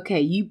like,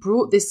 okay, you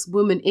brought this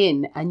woman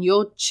in and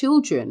your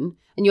children,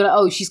 and you're like,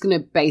 oh, she's going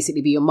to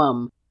basically be your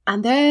mum.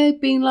 And they're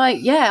being like,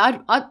 yeah,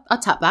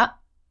 I'd tap that.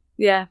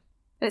 Yeah.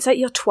 And it's like,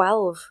 you're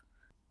 12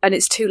 and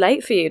it's too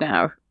late for you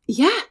now.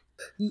 Yeah.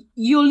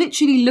 You're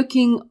literally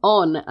looking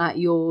on at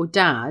your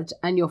dad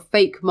and your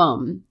fake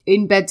mum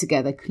in bed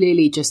together,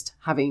 clearly just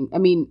having, I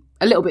mean,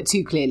 a little bit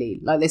too clearly.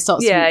 Like they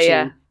start smooching.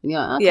 Yeah. And you're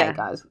like, okay,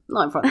 guys,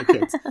 not in front of the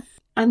kids.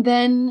 And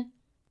then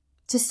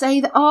to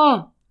say that,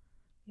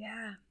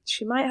 yeah,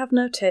 she might have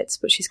no tits,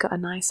 but she's got a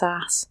nice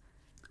ass.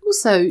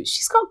 Also,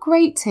 she's got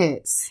great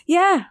tits.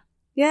 Yeah.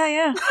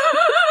 Yeah.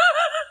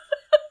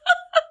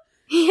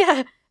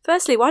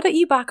 Firstly, why don't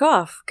you back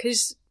off?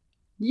 Because...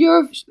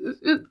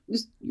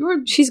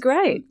 She's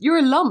great. You're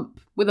a lump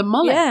with a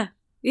mullet.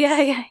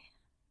 Yeah.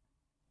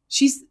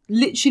 She's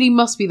literally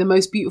must be the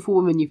most beautiful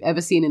woman you've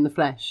ever seen in the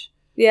flesh.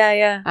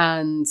 Yeah.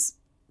 And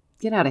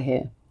get out of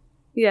here.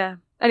 Yeah.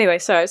 Anyway,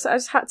 sorry. So I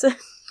just had to...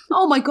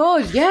 Oh my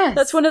God, yes.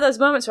 That's one of those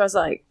moments where I was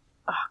like,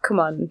 oh, come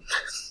on.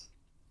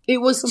 It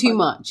was too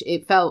much.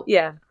 It felt...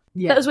 Yeah.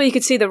 That was where you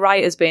could see the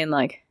writers being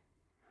like...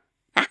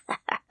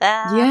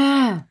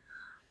 Yeah.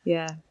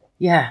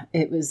 Yeah,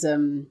 it was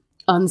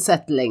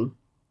unsettling.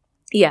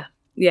 Yeah.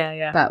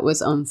 That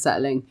was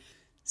unsettling.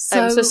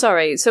 So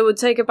sorry. So we'll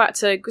take it back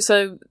to...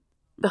 So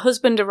the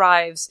husband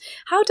arrives.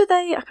 How do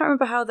they... I can't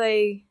remember how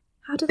they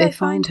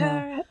find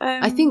her.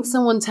 I think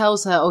someone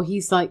tells her,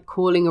 he's like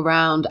calling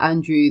around.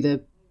 Andrew,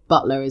 the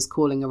butler, is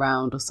calling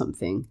around or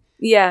something.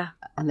 Yeah.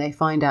 And they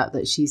find out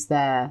that she's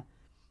there.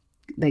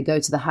 They go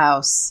to the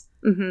house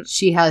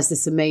she has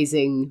this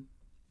amazing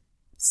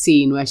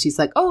scene where she's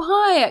like, oh,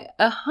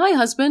 hi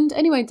husband.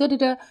 Anyway,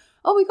 da-da-da.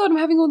 Oh my God, I'm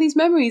having all these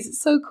memories.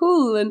 It's so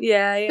cool. And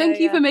thank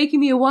you for making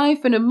me a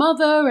wife and a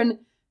mother. And,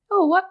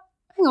 oh, what?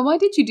 Hang on, why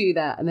did you do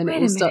that? And then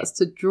it all starts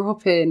to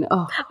drop in.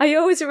 Oh, I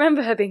always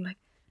remember her being like,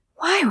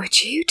 why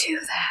would you do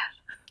that?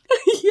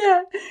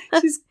 Yeah.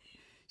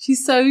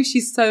 She's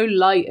so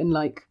light and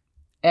like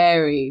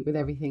airy with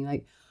everything.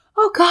 Like,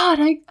 oh God,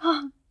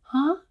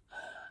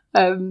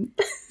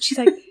 she's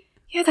like,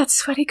 yeah, that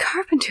sweaty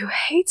carpenter who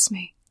hates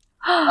me.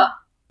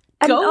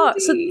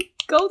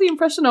 Goldie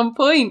impression on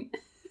point.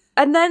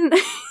 And then,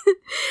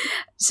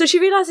 so she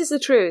realizes the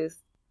truth.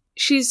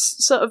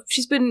 She's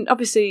been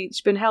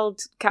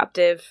held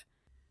captive.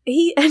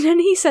 And then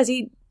he says,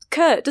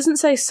 Kurt doesn't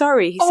say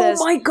sorry. He says,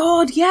 oh my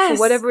God, yes. For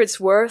whatever it's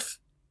worth,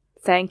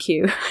 thank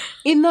you.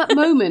 In that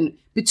moment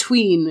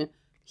between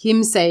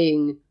him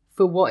saying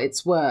for what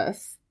it's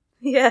worth.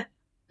 Yeah.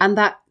 And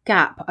that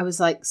gap, I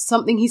was like,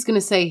 something he's going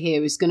to say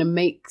here is going to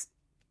make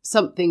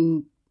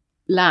something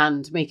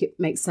land, make it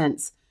make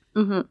sense.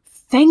 Mm-hmm.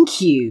 Thank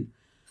you.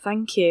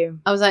 Thank you.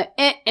 I was like,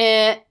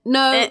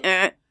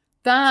 no,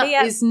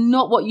 that is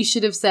not what you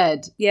should have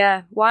said.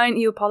 Yeah, why aren't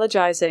you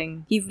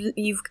apologising?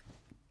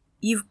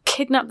 You've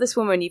kidnapped this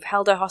woman, you've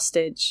held her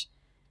hostage.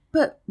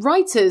 But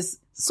writers,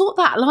 sort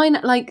that line,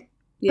 like,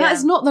 that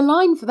is not the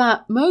line for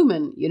that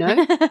moment, you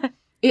know?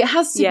 It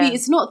has to be,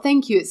 it's not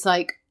thank you, it's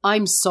like,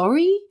 I'm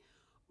sorry,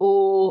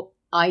 or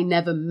I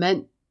never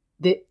meant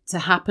it to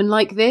happen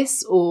like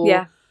this,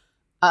 or,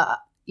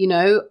 you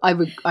know,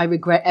 I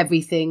regret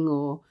everything,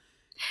 or...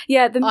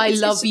 Yeah, I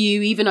love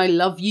you, even I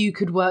love you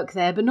could work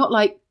there, but not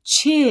like,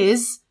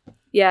 cheers.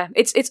 Yeah,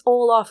 it's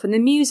all off, and the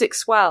music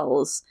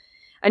swells,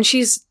 and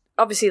she's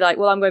obviously like,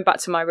 well, I'm going back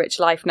to my rich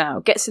life now,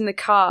 gets in the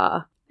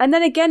car, and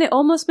then again, it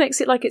almost makes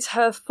it like it's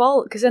her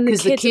fault, because then the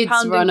kids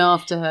run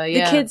after her,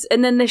 the kids,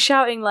 and then they're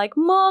shouting like,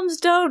 moms,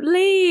 don't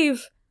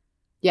leave.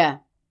 Yeah.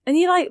 And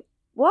you're like,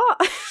 what?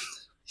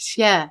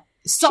 Yeah.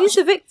 She's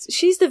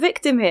the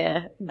victim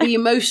here. The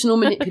emotional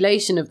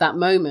manipulation of that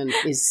moment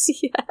is...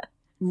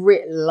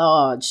 writ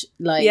large,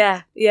 like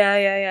yeah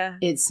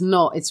it's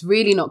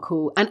really not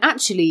cool. And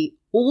actually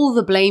all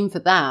the blame for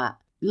that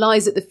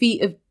lies at the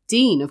feet of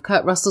Dean, of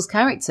Kurt Russell's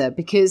character,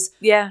 because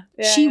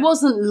she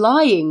wasn't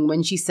lying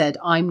when she said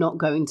I'm not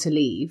going to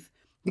leave,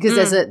 because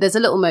there's a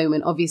little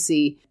moment,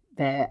 obviously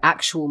their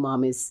actual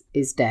mum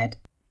is dead,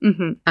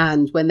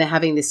 and when they're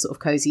having this sort of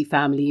cozy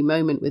family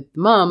moment with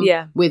mum,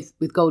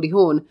 with Goldie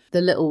Hawn,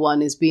 the little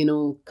one is being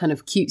all kind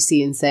of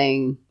cutesy and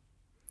saying,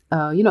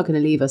 oh, you're not going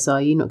to leave us,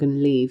 are you? You're not going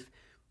to leave.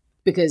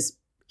 Because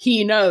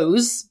he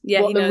knows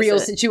what the real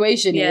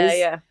situation is.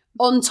 Yeah.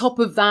 On top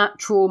of that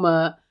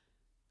trauma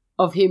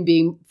of him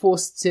being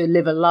forced to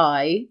live a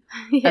lie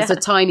as a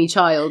tiny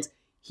child,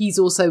 he's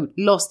also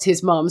lost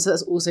his mum, so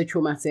that's also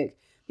traumatic.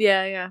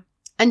 Yeah.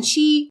 And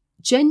she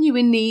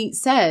genuinely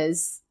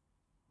says,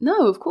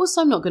 no, of course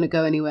I'm not going to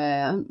go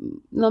anywhere.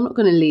 I'm not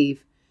going to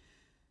leave.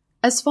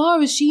 As far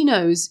as she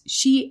knows,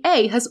 she,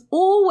 has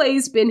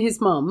always been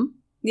his mum.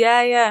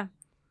 Yeah.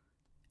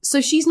 So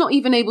she's not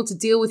even able to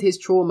deal with his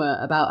trauma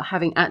about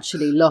having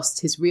actually lost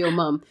his real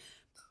mum.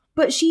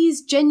 But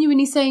she's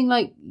genuinely saying,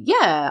 like,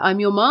 yeah, I'm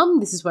your mum.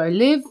 This is where I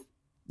live.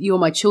 You're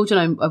my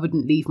children. I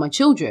wouldn't leave my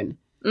children.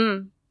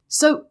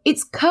 So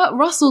it's Kurt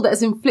Russell that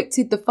has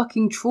inflicted the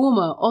fucking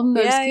trauma on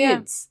those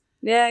kids.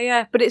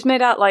 Yeah. But it's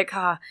made out like,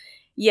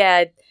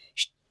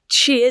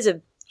 she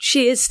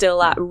is still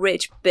that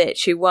rich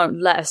bitch who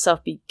won't let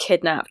herself be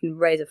kidnapped and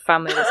raise a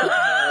family that's not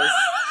hers.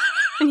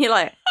 And you're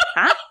like,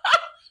 huh?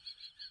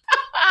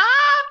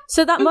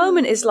 So that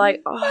moment is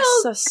like,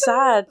 it's so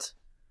sad.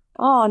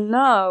 Oh,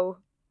 no.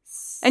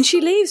 And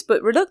she leaves,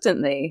 but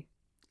reluctantly.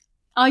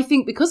 I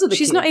think because of the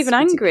She's kids, not even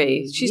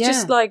angry. She's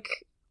just, like,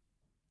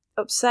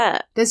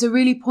 upset. There's a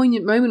really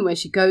poignant moment where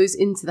she goes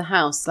into the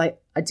house. Like,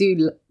 I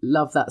do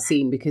love that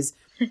scene because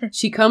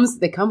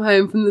they come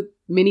home from the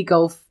mini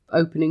golf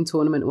opening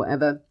tournament or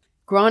whatever.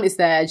 Grant is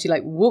there, and she,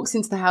 like, walks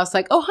into the house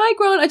like, oh, hi,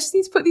 Grant, I just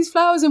need to put these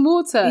flowers in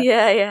water.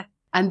 Yeah.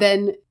 And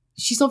then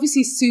she's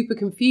obviously super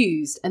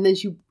confused, and then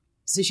she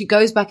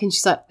goes back and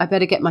she's like, I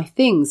better get my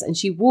things. And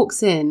she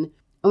walks in,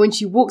 and when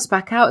she walks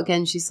back out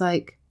again, she's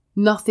like,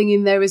 nothing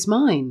in there is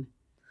mine.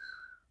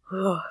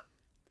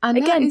 And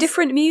again,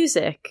 different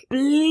music.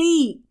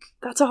 Bleak.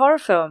 That's a horror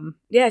film.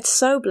 Yeah, it's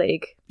so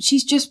bleak.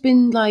 She's just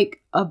been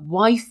like a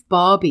wife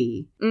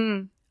Barbie,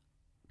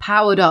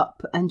 powered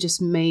up and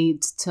just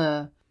made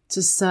to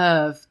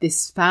serve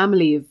this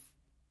family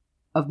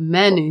of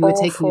men who are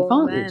taking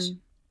advantage. Men.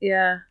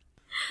 Yeah.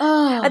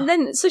 And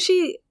then,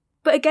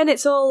 but again,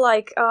 it's all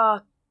like,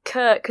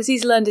 Kurt, because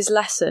he's learned his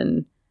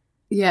lesson.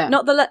 Yeah.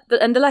 Not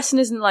and the lesson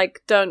isn't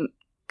like, don't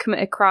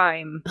commit a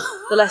crime.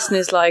 The lesson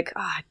is like,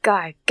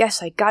 I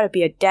guess I gotta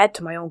be a dad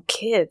to my own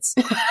kids.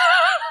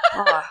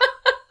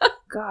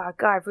 God,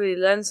 I've really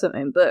learned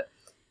something. But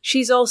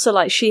she's also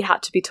like, she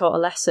had to be taught a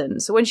lesson.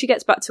 So when she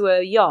gets back to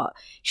her yacht,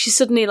 she's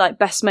suddenly like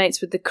best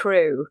mates with the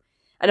crew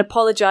and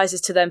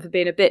apologises to them for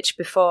being a bitch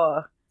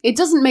before. It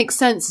doesn't make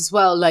sense as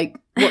well, like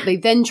what they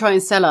then try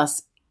and sell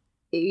us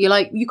you're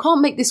like, you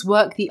can't make this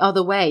work the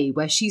other way,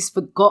 where she's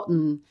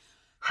forgotten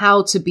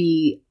how to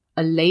be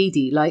a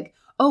lady. Like,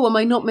 oh, am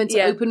I not meant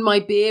to open my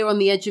beer on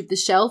the edge of the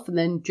shelf and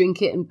then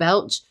drink it and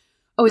belch?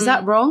 Oh, is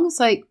that wrong? It's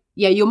like,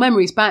 yeah, your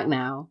memory's back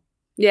now.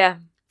 Yeah.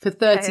 For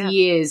 30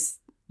 years,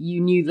 you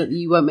knew that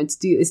you weren't meant to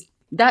do this.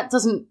 That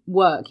doesn't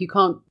work. You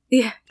can't.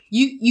 Yeah.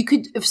 You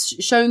could have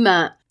shown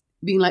that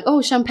being like,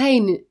 oh,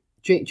 champagne,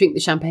 drink the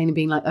champagne, and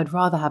being like, I'd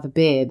rather have a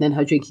beer than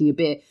her drinking a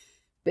beer.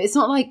 But it's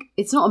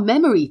not a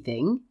memory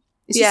thing.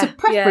 It's just a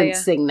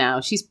preference thing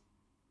now.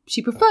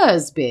 She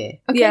prefers beer.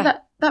 Okay,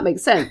 that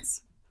makes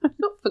sense. I've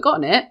not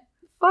forgotten it.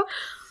 Fuck.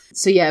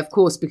 So yeah, of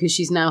course, because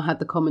she's now had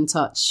the common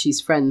touch,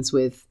 she's friends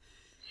with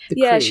the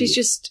crew. she's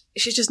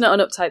just not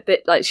an uptight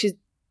bit. Like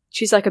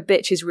she's like a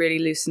bitch who's really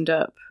loosened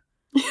up.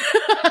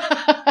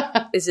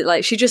 Is it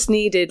like she just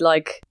needed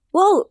like,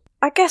 well,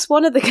 I guess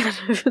one of the kind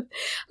of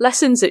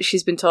lessons that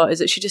she's been taught is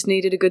that she just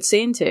needed a good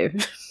scene to.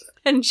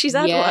 And she's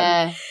had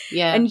one.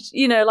 Yeah. And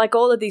you know, like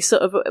all of these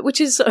sort of, which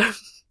is sort of,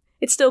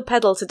 it's still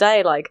peddled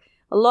today. Like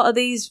a lot of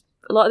these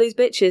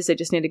bitches, they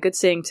just need a good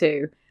scing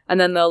to, and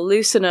then they'll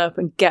loosen up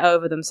and get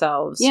over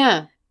themselves.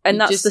 Yeah. And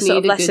that's the sort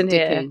of lesson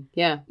here.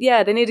 Yeah.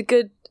 Yeah, they need a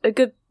good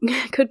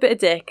bit of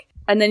dick.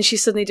 And then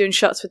she's suddenly doing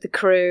shots with the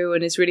crew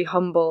and is really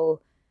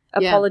humble,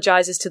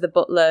 apologizes to the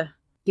butler.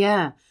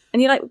 Yeah.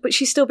 And you're like, but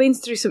she's still been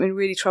through something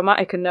really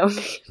traumatic and no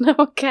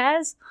one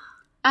cares.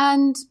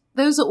 And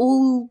those are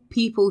all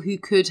people who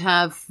could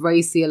have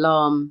raised the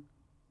alarm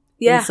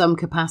in some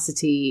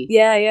capacity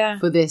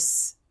for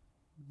this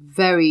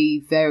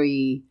very,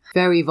 very,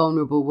 very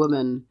vulnerable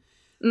woman.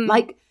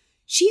 Like,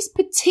 she's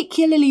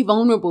particularly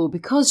vulnerable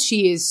because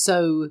she's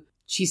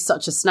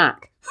such a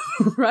snack,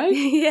 right?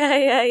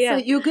 Yeah.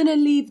 So you're going to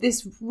leave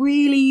this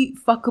really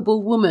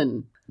fuckable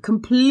woman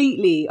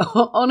completely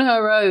on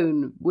her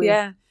own with...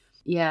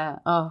 Yeah.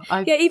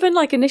 Even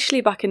like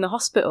initially back in the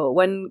hospital,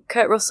 when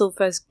Kurt Russell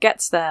first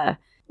gets there,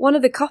 one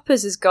of the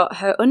coppers has got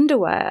her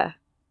underwear.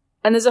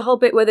 And there's a whole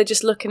bit where they're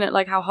just looking at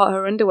like how hot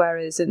her underwear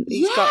is, and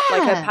he's got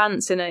like her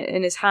pants in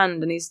his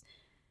hand,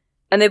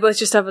 and they both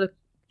just have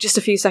just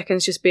a few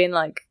seconds just being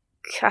like,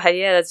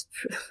 yeah, that's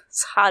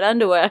hot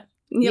underwear.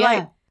 And you're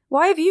like,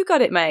 why have you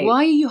got it, mate?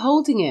 Why are you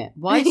holding it?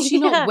 Why is she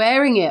not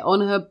wearing it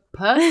on her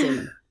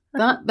person?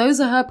 Those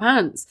are her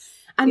pants.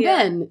 And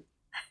then,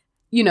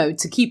 you know,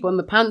 to keep on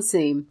the pants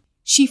theme,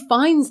 she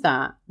finds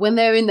that when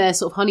they're in their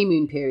sort of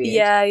honeymoon period.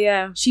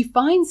 Yeah. She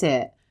finds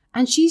it,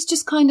 and she's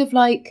just kind of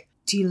like,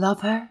 do you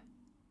love her?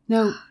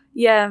 No.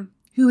 Yeah.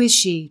 Who is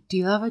she? Do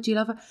you love her? Do you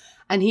love her?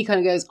 And he kind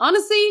of goes,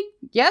 honestly,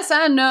 yes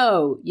and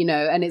no, you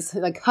know, and it's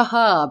like,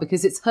 haha,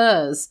 because it's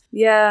hers.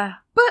 Yeah.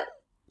 But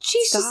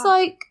she's just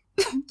like,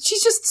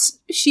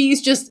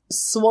 she's just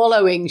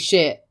swallowing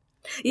shit.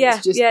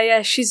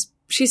 Yeah. She's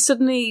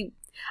suddenly,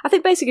 I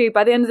think basically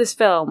by the end of this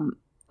film,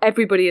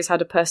 everybody has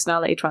had a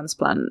personality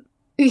transplant.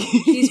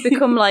 She's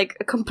become like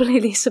a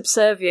completely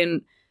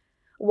subservient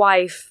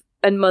wife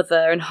and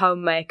mother and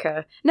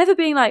homemaker. Never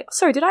being like,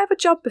 sorry, did I have a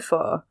job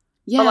before?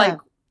 Yeah. Or like,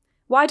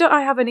 why don't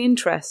I have any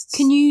interests?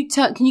 Can you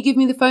give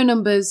me the phone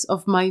numbers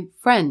of my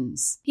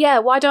friends? Yeah,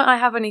 why don't I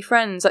have any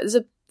friends? Like,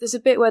 there's a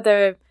bit where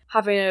they're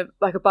having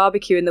a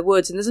barbecue in the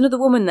woods, and there's another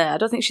woman there. I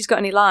don't think she's got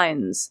any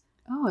lines.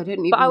 Oh, I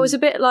didn't even. But I was a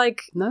bit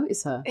like,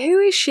 notice her. Who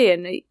is she?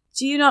 And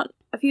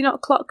have you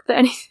not clocked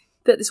that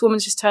that this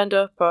woman's just turned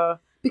up? Or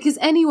because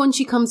anyone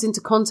she comes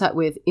into contact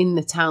with in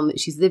the town that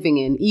she's living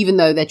in, even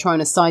though they're trying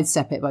to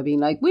sidestep it by being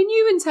like, we're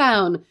new in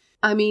town.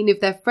 I mean, if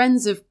they're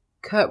friends of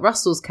Kurt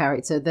Russell's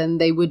character, then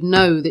they would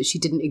know that she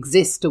didn't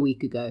exist a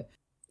week ago.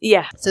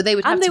 Yeah. So they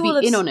would have to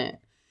be in on it.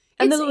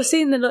 And they'll have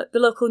seen the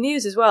local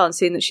news as well and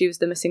seen that she was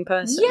the missing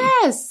person.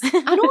 Yes.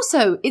 And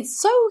also, it's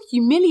so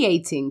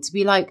humiliating to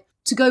be like,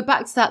 to go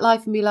back to that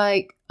life and be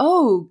like,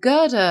 oh,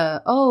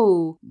 Gerda,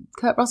 oh,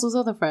 Kurt Russell's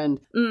other friend.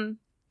 Mm.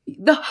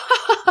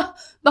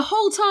 The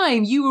whole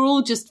time you were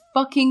all just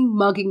fucking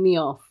mugging me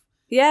off.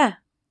 Yeah.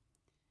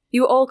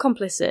 You were all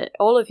complicit,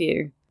 all of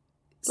you.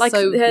 Like,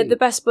 the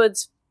best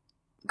bud's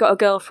got a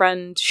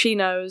girlfriend, she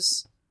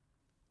knows.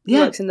 He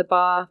works in the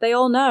bar. They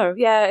all know.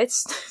 Yeah,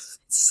 it's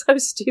so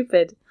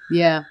stupid.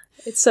 Yeah.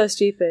 It's so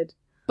stupid.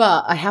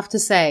 But I have to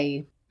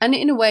say, and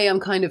in a way I'm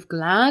kind of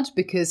glad,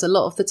 because a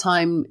lot of the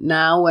time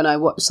now when I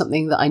watch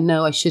something that I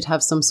know I should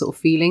have some sort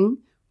of feeling,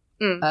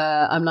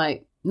 I'm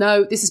like,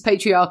 no, this is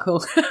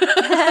patriarchal.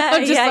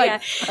 I'm just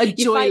a joyless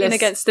You're fighting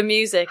against the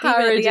music.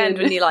 Even at the end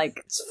when you're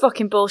like, it's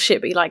fucking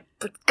bullshit, but you're like,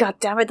 but God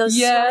damn it, those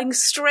swelling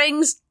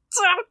strings.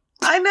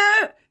 I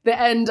know. The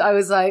end, I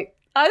was like,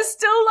 I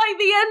still like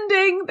the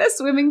ending. They're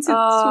swimming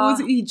towards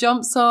it. He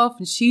jumps off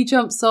and she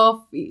jumps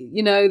off.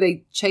 You know,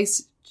 they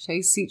chase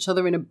each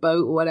other in a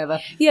boat or whatever.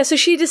 Yeah, so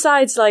she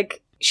decides,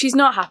 like, she's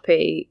not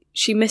happy.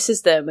 She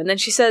misses them. And then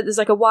she said there's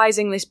like a wise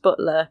English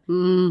butler.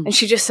 And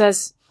she just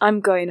says,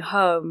 I'm going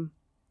home.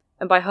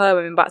 And by home,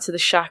 I mean back to the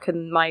shack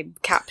and my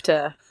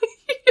captor.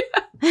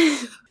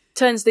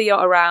 Turns the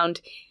yacht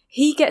around.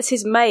 He gets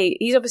his mate.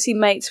 He's obviously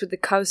mates with the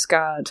Coast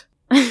Guard.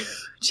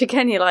 Which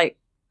again, you're like,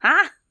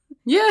 huh?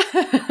 Yeah.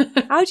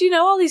 How do you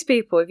know all these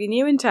people if you're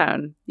new in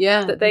town?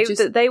 Yeah. That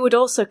they would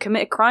also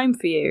commit a crime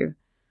for you.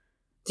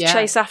 to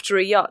chase after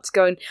a yacht,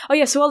 going, oh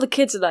yeah, so all the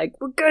kids are like,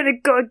 we're gonna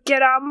go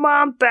get our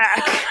mom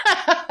back.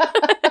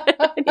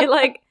 And you're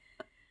like,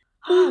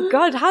 oh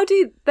God,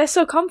 they're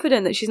so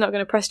confident that she's not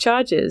going to press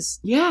charges.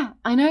 Yeah,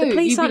 I know. The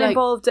police aren't like,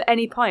 involved at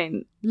any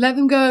point. Let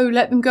them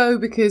go,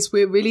 because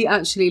we're really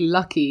actually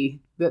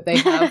lucky that they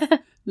have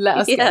let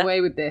us get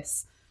away with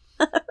this.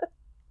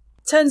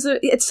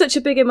 It's such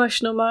a big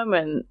emotional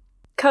moment.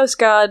 Coast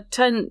Guard's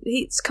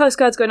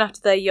going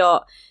after their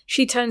yacht.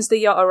 She turns the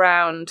yacht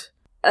around,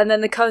 and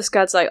then the Coast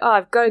Guard's like, oh,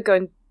 I've got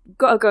to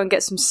go and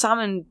get some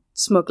salmon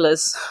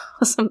smugglers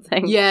or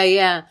something.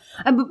 Yeah.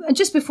 And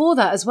just before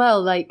that as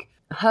well, like,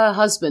 her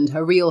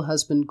real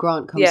husband,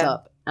 Grant, comes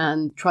up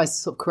and tries to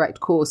sort of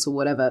correct course or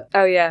whatever.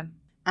 Oh, yeah.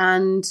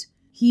 And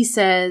she's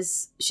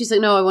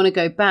like, no, I want to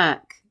go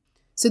back.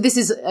 So I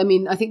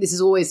think this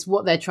is always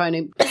what they're trying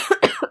to...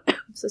 I'm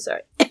so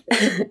sorry.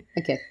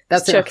 Okay.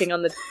 That's choking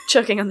on the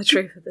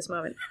truth at this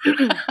moment.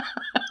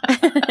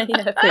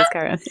 Yeah, please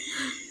carry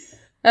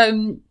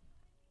on.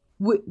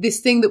 This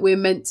thing that we're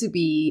meant to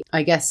be,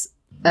 I guess,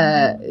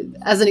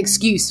 as an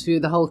excuse for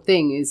the whole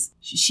thing is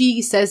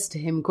she says to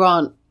him,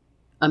 Grant,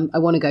 I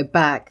want to go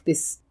back.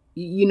 This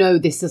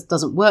just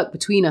doesn't work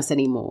between us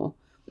anymore.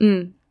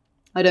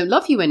 I don't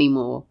love you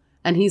anymore.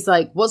 And he's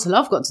like, what's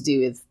love got to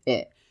do with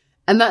it?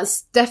 And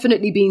that's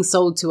definitely being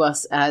sold to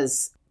us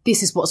as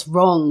this is what's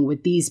wrong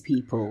with these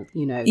people,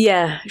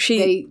 Yeah,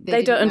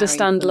 they don't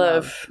understand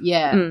love.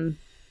 Yeah.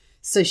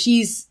 So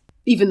she's,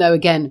 even though,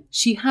 again,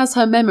 she has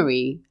her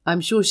memory, I'm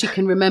sure she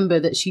can remember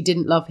that she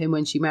didn't love him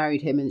when she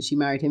married him and that she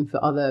married him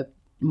for other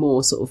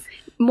more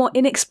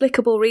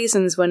inexplicable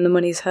reasons when the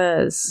money's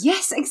hers.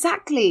 Yes,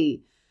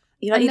 exactly.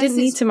 You didn't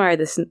need to marry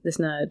this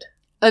nerd.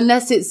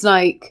 Unless it's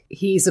like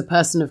he's a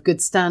person of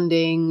good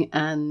standing,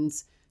 and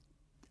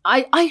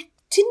I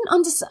didn't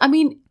understand. I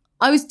mean,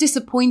 I was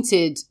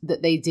disappointed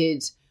that they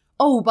did,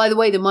 oh, by the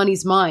way, the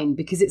money's mine,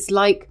 because it's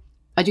like,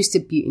 I just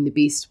did Beauty and the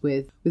Beast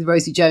with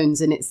Rosie Jones,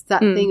 and it's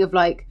that thing of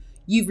like,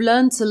 you've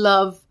learned to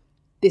love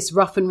this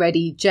rough and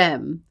ready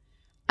gem,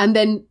 and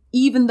then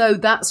even though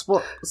that's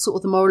what sort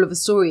of the moral of the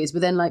story is,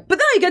 but then like, but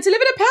then you get to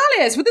live in a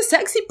palace with a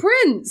sexy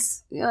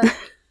prince. You're like,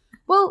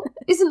 well,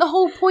 isn't the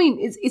whole point?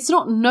 It's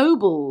not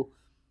noble.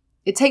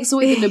 It takes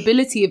away the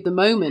nobility of the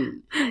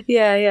moment.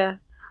 Yeah.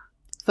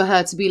 For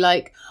her to be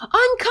like,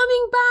 I'm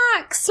coming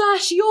back,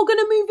 / you're going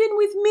to move in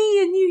with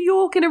me in New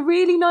York in a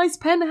really nice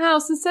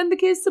penthouse and send the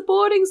kids to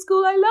boarding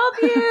school. I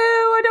love you.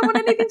 I don't want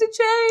anything to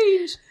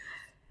change.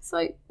 It's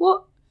like,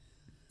 what?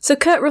 So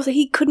Kurt Russell,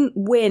 he couldn't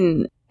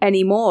win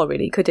anymore,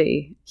 really, could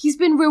he? He's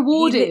been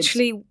rewarded.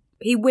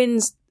 He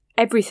wins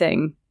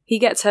everything. He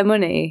gets her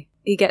money.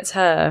 He gets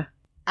her.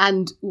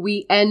 And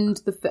we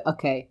end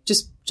okay,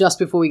 just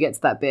before we get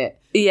to that bit.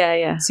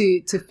 Yeah.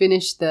 To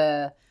finish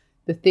the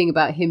thing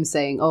about him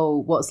saying, oh,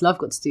 what's love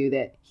got to do with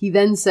it? He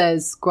then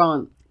says,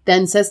 Grant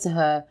then says to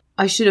her,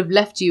 I should have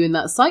left you in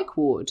that psych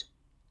ward.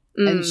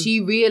 And she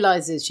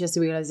has the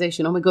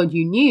realization, oh my God,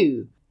 you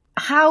knew.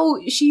 How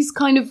she's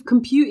kind of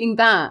computing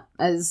that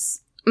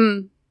as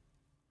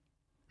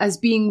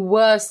being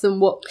worse than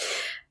what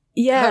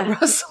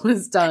Kurt Russell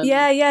has done.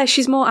 Yeah.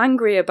 She's more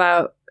angry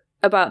about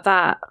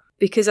that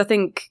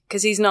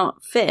because he's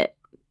not fit.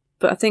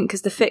 But I think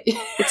because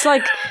it's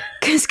like,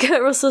 because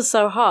Kurt Russell's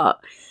so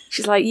hot,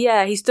 she's like,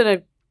 yeah, he's done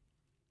a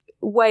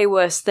way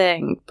worse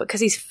thing, but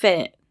because he's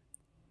fit.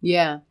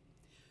 Yeah.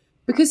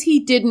 Because he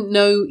didn't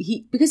know,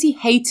 because he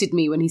hated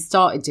me when he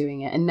started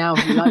doing it and now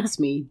he likes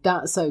me,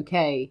 that's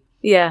okay.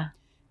 Yeah.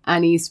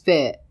 And he's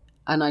fit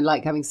and I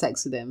like having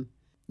sex with him.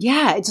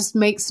 Yeah, it just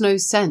makes no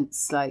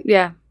sense. Like,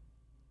 yeah,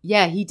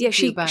 he did.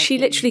 Yeah, she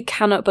literally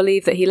cannot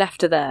believe that he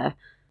left her there.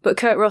 But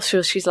Kurt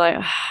Russell, she's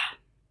like,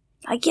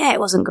 yeah, it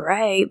wasn't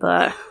great,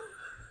 but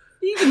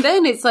even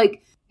then, it's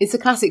like it's a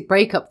classic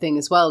breakup thing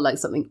as well. Like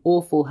something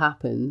awful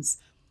happens,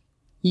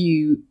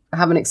 you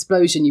have an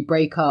explosion, you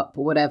break up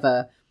or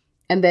whatever,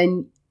 and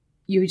then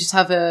you just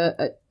have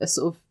a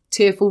sort of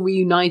tearful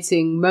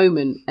reuniting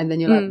moment, and then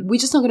you're like, we're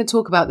just not going to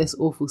talk about this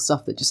awful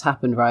stuff that just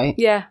happened, right?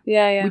 Yeah.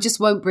 We just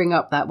won't bring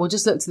up that. We'll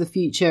just look to the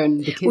future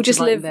and the kids. We'll just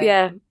live,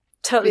 totally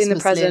Christmas in the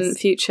present, list.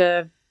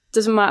 Future.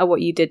 Doesn't matter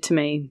what you did to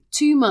me.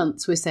 2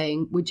 months,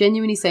 we're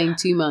genuinely saying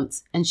 2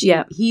 months. And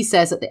he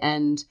says at the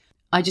end,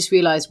 I just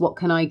realised, what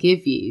can I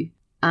give you?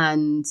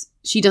 And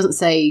she doesn't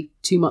say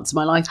 2 months of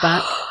my life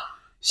back.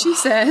 She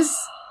says,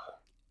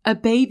 a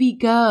baby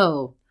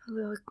girl.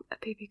 A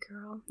baby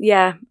girl.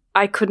 Yeah,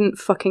 I couldn't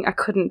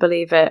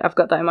believe it. I've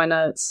got that in my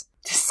notes.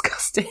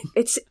 Disgusting.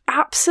 It's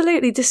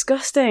absolutely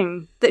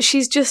disgusting that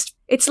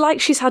it's like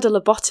she's had a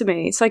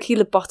lobotomy. It's like he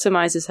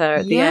lobotomizes her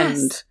at the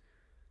end.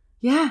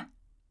 Yeah.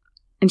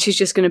 And she's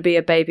just going to be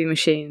a baby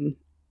machine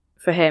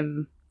for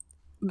him.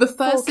 The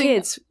first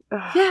kids.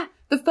 Yeah.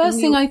 The first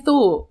thing I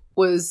thought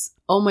was,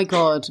 oh my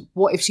God,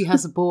 what if she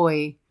has a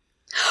boy?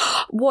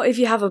 What if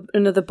you have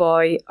another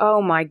boy?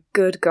 Oh my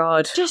good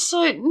God. Just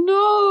like,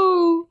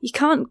 no. You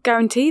can't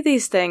guarantee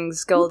these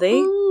things,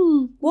 Goldie.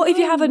 What if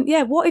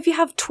you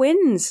have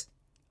twins?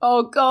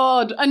 Oh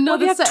God.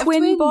 Another what if you have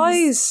twin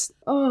boys?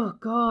 Oh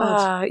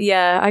God.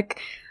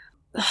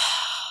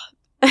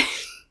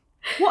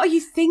 What are you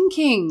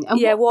thinking? And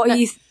what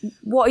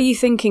are you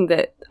thinking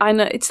that, I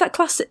know, it's that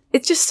classic,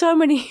 it's just so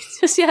many,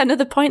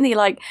 another point that you're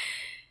like,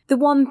 the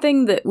one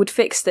thing that would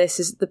fix this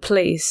is the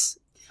police,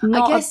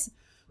 not I guess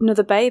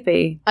another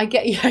baby.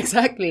 Yeah,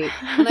 exactly.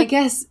 And I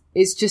guess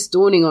it's just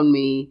dawning on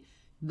me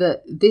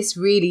that this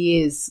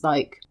really is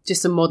like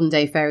just a modern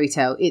day fairy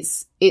tale.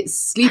 It's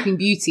Sleeping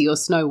Beauty or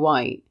Snow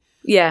White.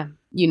 Yeah.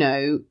 You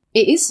know,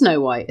 it is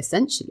Snow White,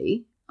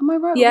 essentially. Am I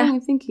right or wrong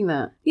in thinking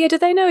that? Yeah, did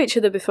they know each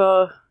other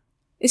before?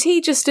 Is he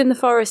just in the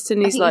forest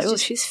and he's like,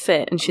 she's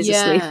fit and she's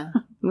asleep?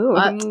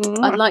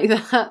 I'd like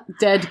that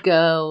dead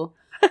girl.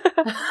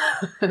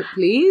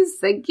 Please,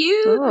 thank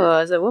you. Oh,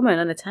 as a woman,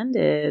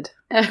 unattended.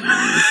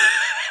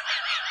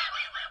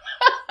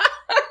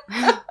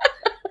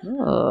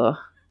 Oh.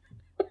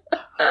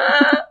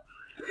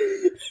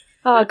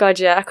 Oh God,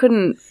 yeah, I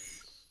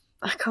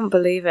can't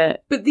believe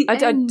it. But the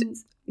end,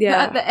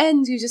 yeah. At the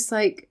end, you're just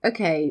like,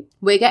 okay,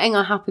 we're getting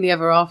our happily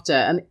ever after,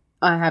 and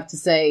I have to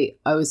say,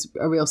 I was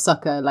a real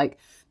sucker. Like,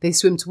 they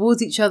swim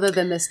towards each other,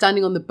 then they're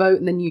standing on the boat,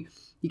 and then you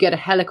get a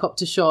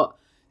helicopter shot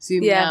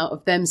zooming out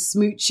of them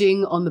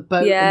smooching on the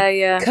boat. Yeah,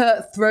 yeah.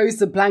 Kurt throws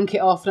the blanket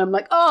off, and I'm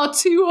like, oh,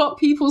 two hot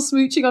people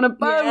smooching on a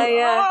boat. Yeah,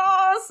 yeah.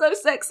 Oh, so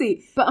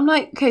sexy. But I'm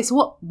like, okay,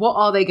 so what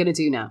are they going to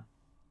do now?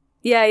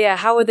 Yeah, yeah.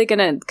 How are they going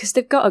to? Because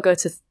they've got to go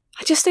to.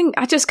 I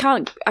just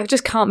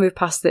can't move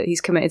past that he's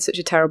committed such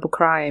a terrible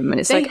crime, and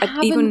it's like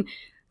even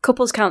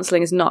couples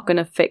counselling is not going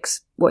to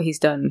fix what he's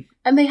done.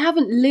 And they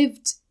haven't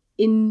lived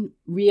in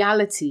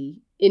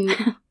reality, in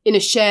a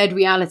shared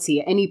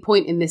reality at any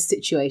point in this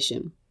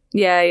situation.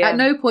 Yeah, yeah. At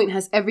no point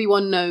has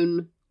everyone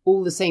known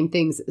all the same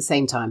things at the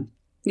same time.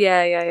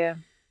 Yeah, yeah, yeah.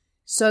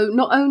 So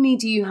not only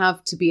do you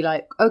have to be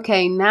like,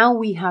 okay, now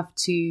we have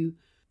to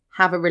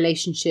have a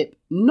relationship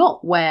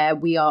not where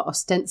we are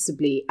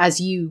ostensibly,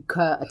 as you,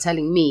 Kurt, are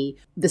telling me,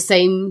 the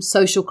same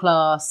social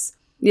class.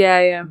 Yeah,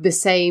 yeah. The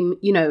same,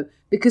 you know,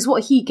 because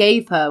what he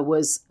gave her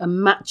was a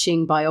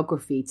matching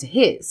biography to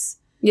his.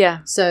 Yeah.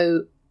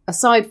 So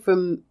aside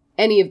from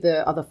any of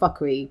the other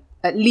fuckery,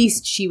 at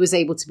least she was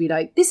able to be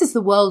like, this is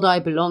the world I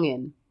belong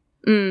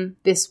in.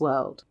 This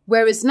world.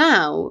 Whereas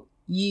now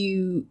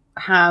you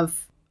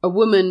have a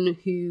woman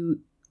who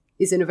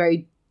is in a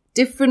very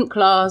different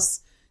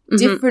class,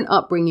 different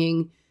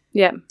upbringing,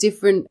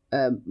 different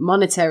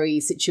monetary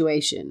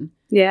situation.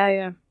 Yeah,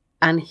 yeah.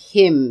 And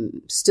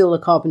him still a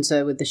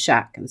carpenter with the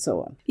shack and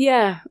so on.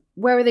 Yeah.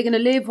 Where are they going to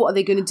live? What are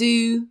they going to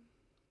do?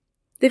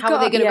 How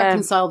are they going to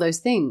reconcile those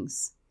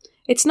things?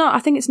 I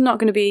think it's not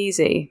going to be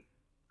easy.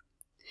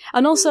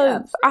 And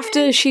also,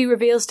 after she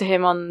reveals to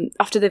him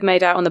after they've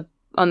made out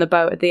on the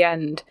boat at the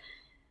end,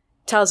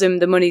 tells him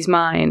the money's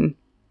mine.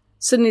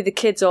 Suddenly, the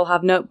kids all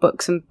have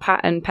notebooks and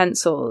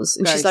pencils,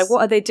 and she's like,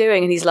 "What are they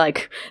doing?" And he's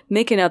like,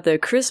 "Making out their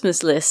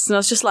Christmas lists." And I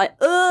was just like,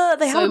 "Ugh,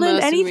 they haven't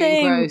learned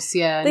anything. Gross.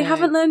 Yeah, they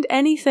haven't learned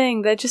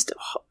anything. They're just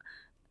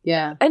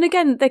And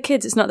again, they're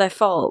kids; it's not their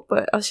fault.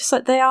 But I was just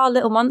like, they are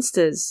little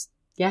monsters.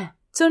 Yeah,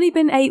 it's only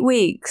been 8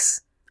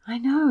 weeks. I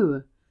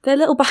know they're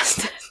little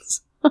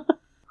bastards.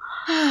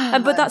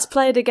 But that's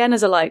played again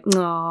as a like,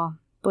 oh,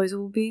 boys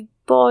will be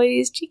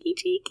boys,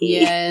 cheeky.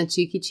 Yeah,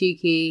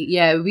 cheeky.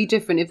 Yeah, it would be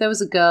different if there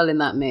was a girl in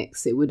that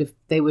mix. They would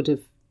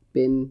have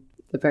been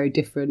a very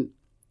different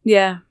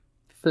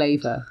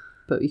flavor.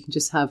 But we can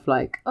just have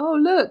like, oh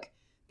look,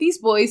 these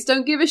boys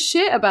don't give a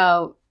shit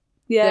about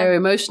their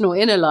emotional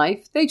inner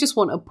life. They just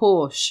want a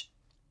Porsche.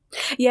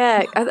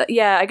 Yeah,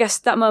 I guess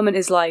that moment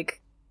is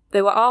like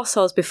they were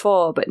arseholes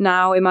before, but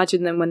now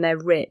imagine them when they're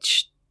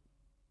rich.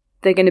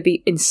 They're going to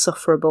be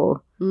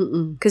insufferable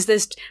because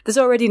there's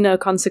already no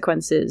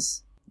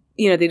consequences.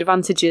 You know, the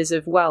advantages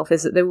of wealth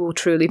is that there will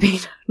truly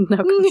be no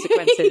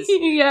consequences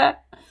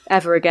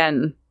ever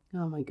again.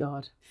 Oh my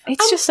God.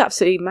 It's just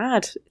absolutely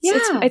mad.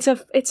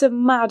 It's a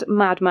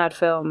mad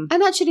film.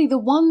 And actually the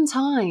one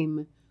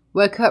time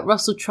where Kurt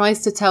Russell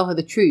tries to tell her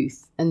the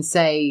truth and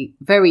say,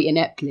 very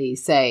ineptly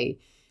say,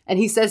 and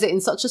he says it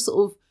in such a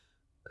sort of,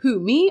 who,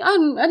 me? I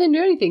didn't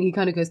do anything. He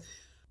kind of goes,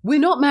 we're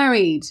not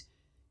married.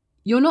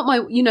 You're not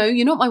my,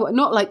 you're not my,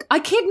 not like, I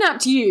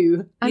kidnapped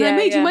you and I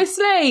made you my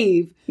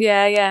slave.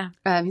 Yeah,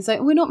 yeah. He's like,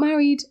 we're not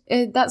married.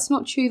 That's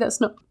not true.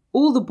 That's not.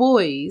 All the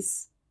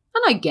boys,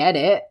 and I get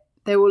it.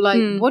 They were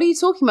like, what are you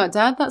talking about,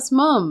 Dad? That's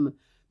Mum.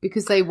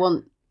 Because they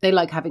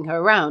like having her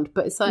around.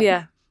 But it's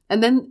like, but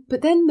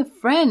then the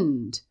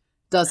friend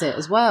does it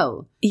as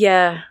well.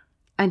 Yeah.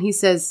 And he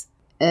says,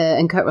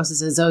 and Kurt Russell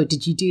says, oh,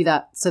 did you do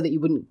that so that you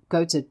wouldn't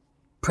go to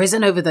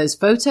prison over those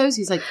photos?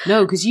 He's like,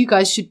 no, because you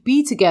guys should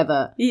be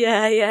together.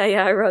 Yeah,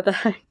 I wrote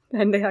that.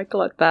 And I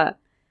clocked that.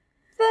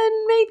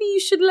 Then maybe you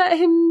should let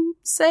him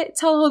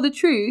tell her the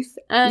truth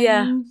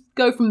and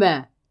go from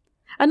there.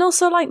 And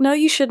also, like, no,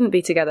 you shouldn't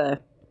be together.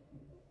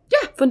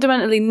 Yeah.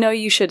 Fundamentally, no,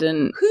 you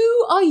shouldn't.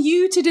 Who are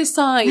you to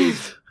decide,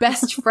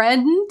 best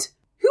friend?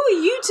 Who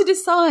are you to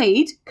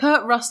decide,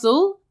 Kurt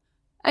Russell?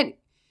 And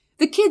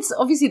the kids,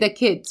 obviously they're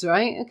kids,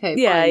 right? Okay,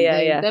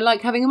 fine. They're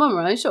like having a mum,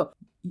 right? Sure.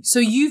 So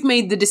you've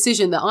made the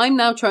decision that I'm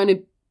now trying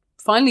to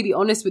finally be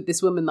honest with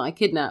this woman that I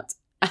kidnapped.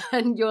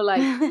 And you're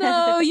like,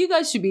 no, you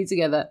guys should be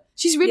together.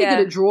 She's really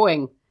good at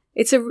drawing.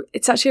 It's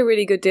actually a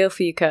really good deal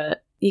for you, Kurt.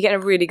 You're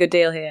getting a really good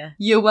deal here.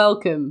 You're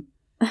welcome.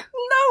 No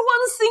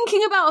one's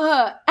thinking about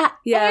her at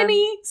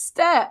any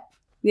step.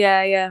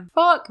 Yeah, yeah.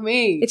 Fuck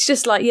me. It's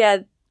just like, yeah,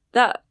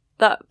 that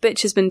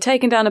bitch has been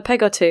taken down a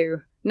peg or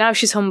two. Now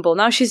she's humble.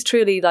 Now she's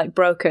truly, like,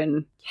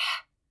 broken.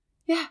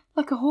 Yeah,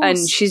 like a horse.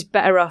 And she's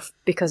better off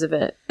because of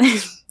it.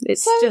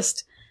 It's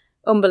just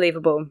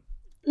unbelievable.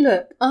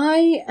 Look,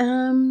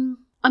 I'm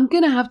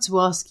going to have to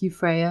ask you,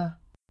 Freya.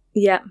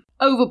 Yeah.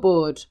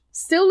 Overboard.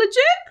 Still legit?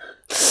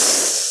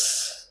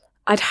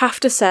 I'd have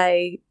to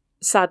say,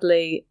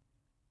 sadly,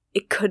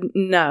 it couldn't.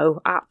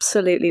 No,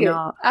 absolutely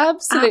not.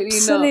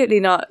 Absolutely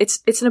not.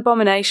 It's an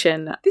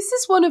abomination. This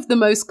is one of the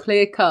most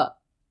clear cut.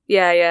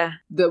 Yeah.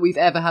 That we've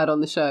ever had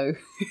on the show.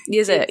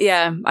 Is it?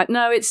 Yeah.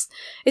 No, it's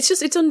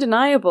it's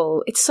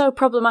undeniable. It's so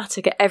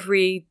problematic at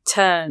every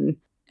turn,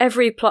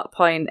 every plot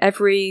point,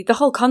 the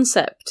whole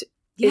concept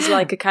is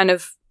like a kind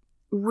of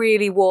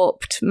really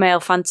warped male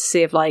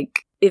fantasy of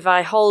like, if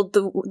I hold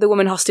the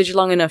woman hostage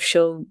long enough,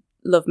 she'll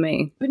love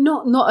me. But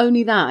not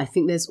only that, I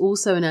think there's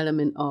also an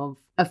element of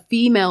a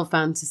female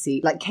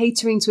fantasy, like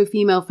catering to a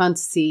female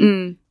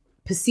fantasy,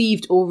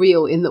 perceived or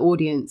real in the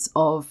audience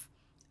of,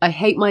 I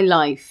hate my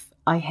life,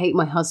 I hate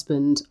my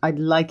husband, I'd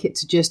like it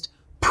to just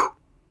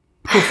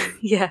poof,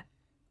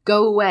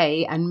 go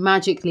away and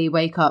magically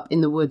wake up in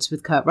the woods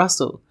with Kurt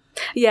Russell.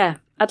 Yeah,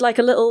 I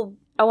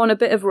want a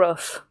bit of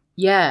rough.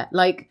 Yeah,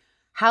 like,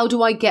 how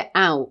do I get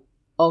out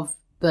of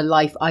the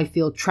life I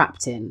feel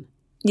trapped in?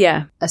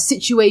 Yeah. A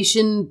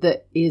situation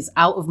that is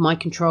out of my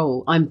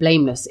control. I'm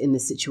blameless in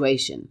this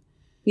situation.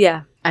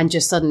 Yeah. And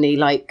just suddenly,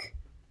 like,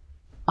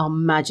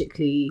 I'm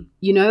magically,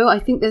 I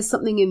think there's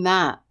something in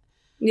that.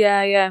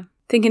 Yeah.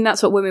 Thinking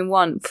that's what women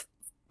want.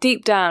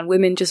 Deep down,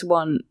 women just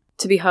want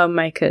to be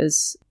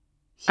homemakers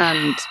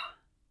and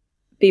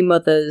be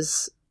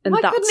mothers. And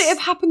Why couldn't it have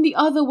happened the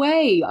other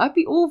way? I'd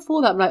be all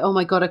for that. I'm like, oh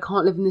my God, I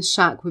can't live in this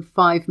shack with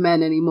 5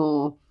 men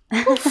anymore.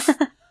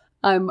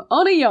 I'm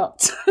on a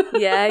yacht.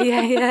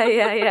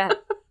 Yeah.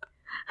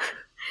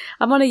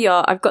 I'm on a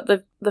yacht. I've got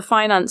the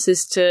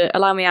finances to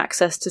allow me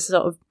access to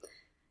sort of...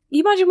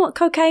 You imagine what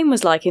cocaine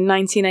was like in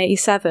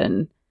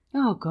 1987?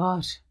 Oh,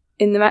 God.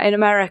 In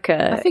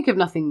America. I think of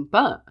nothing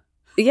but.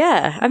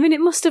 Yeah. I mean, it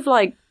must have,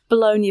 like,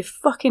 blown your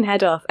fucking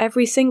head off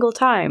every single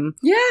time.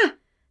 Yeah.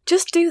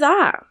 Just do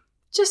that.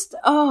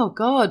 Oh,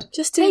 God.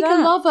 Just do Take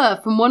that. a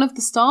lover from one of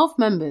the staff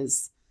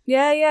members.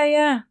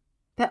 Yeah.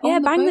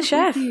 Bang the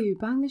chef.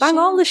 Bang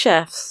all the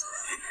chefs.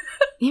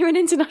 You're in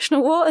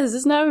international waters.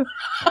 There's no...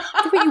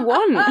 Do what you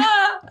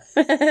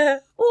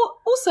want.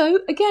 Also,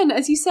 again,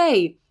 as you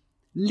say,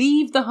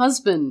 leave the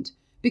husband.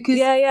 Because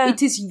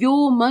it is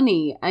your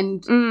money.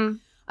 And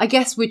I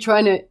guess they're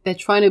trying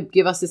to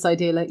give us this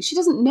idea, like, she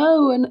doesn't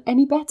know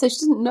any better. She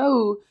doesn't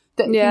know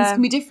that things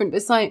can be different. But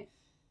it's like,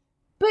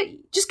 but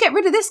just get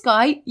rid of this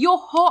guy. You're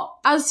hot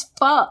as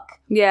fuck.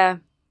 Yeah.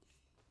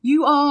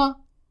 You are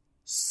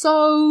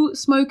so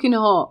smoking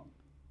hot.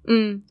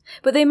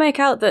 But they make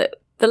out that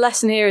the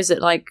lesson here is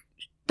that, like,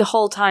 the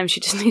whole time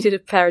she just needed a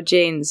pair of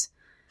jeans.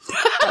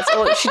 That's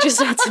all. She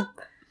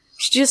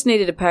just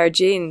needed a pair of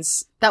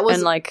jeans. That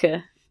was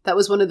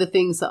one of the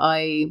things that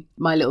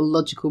my little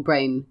logical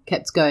brain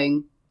kept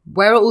going.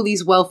 Where are all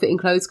these well-fitting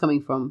clothes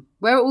coming from?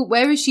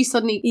 Where is she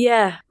suddenly?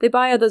 Yeah, they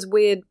buy her those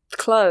weird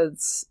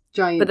clothes.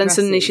 Giant but then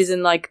dresses. Suddenly she's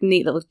in like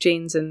neat little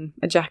jeans and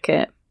a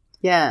jacket.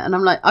 Yeah, and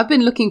I'm like, I've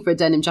been looking for a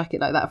denim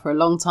jacket like that for a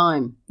long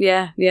time.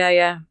 Yeah.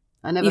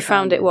 I never You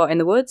found it, what, in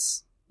the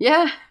woods?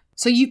 Yeah.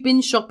 So you've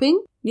been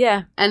shopping?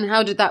 Yeah. And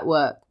how did that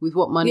work? With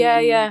what money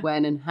and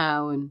when and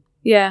how and...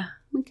 Yeah.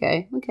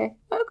 Okay.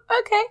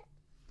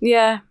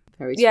 Yeah.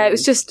 Very yeah, true. it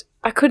was just,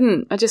 I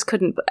just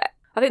couldn't.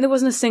 I think there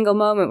wasn't a single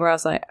moment where I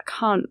was like, I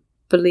can't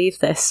believe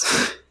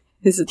this.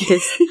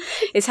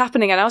 It's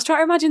happening. And I was trying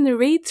to imagine the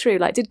read-through.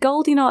 Like, did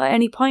Goldie not at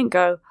any point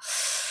go,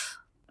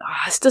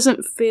 this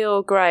doesn't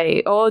feel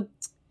great? But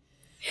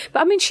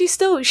I mean, she's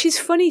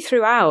funny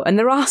throughout, and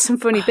there are some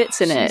funny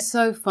bits in it. She's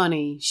so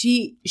funny.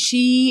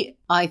 She,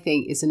 I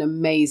think, is an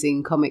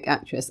amazing comic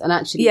actress. And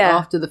actually,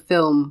 after the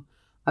film,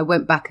 I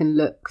went back and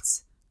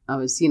looked. I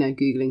was,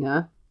 Googling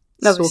her,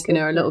 stalking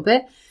her a little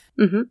bit.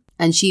 Mm-hmm.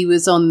 And she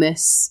was on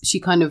this, she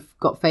kind of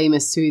got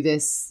famous through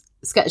this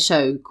sketch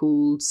show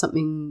called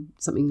something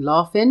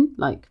Laughing,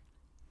 like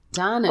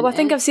Dan and I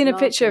think Ed I've seen a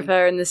picture of Laughing.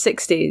 her in the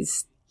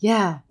 60s.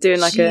 Yeah.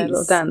 Doing like a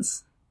little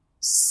dance.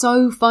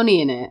 So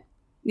funny in it.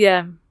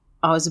 Yeah.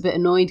 I was a bit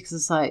annoyed because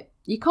it's like,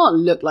 you can't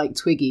look like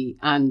Twiggy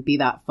and be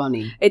that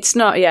funny. It's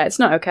not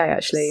okay,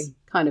 actually. It's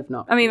kind of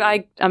not. I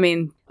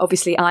mean,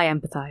 obviously I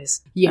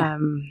empathise. Yeah.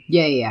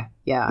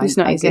 Yeah. It's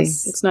not easy.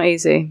 It's not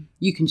easy.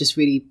 You can just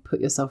really put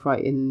yourself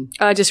right in.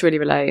 I just really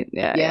relate.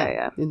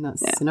 Yeah. In that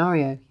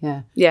scenario.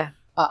 Yeah. Yeah.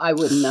 I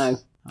wouldn't know.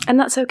 And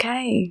that's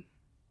okay.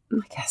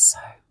 I guess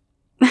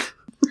so.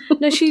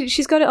 No,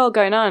 she's got it all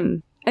going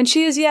on. And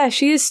she's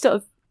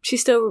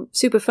still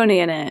super funny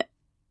in it.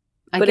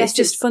 But it's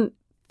just fun.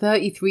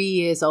 33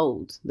 years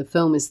old. The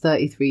film is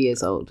 33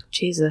 years old.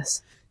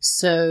 Jesus.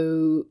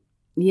 So,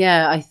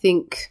 yeah, I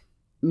think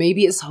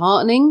maybe it's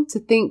heartening to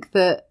think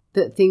that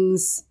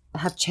things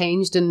have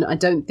changed, and I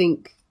don't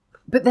think.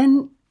 But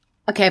then,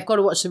 okay, I've got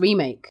to watch the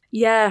remake.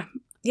 Yeah,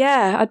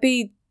 I'd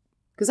be,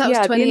 because that was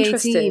I'd be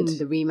 2018, interested.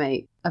 the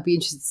remake. I'd be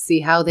interested to see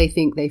how they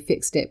think they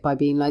fixed it by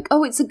being like,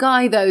 oh, it's a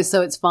guy though,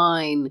 so it's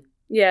fine.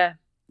 Yeah,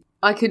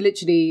 I could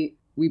literally,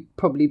 we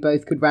probably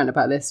both could rant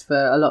about this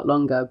for a lot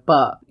longer,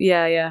 but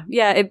yeah.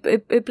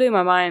 It blew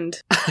my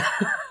mind.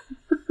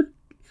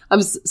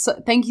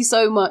 thank you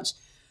so much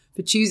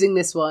for choosing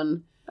this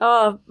one.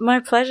 Oh, my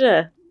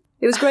pleasure.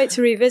 It was great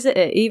to revisit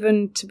it,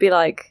 even to be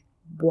like,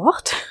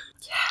 what?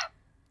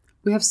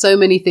 We have so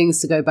many things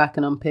to go back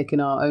and unpick in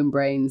our own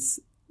brains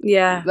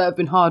Yeah, that have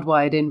been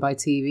hardwired in by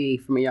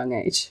TV from a young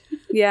age.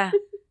 yeah.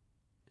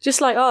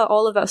 Just like, oh,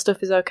 all of that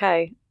stuff is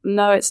okay.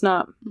 No, it's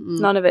not.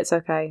 None of it's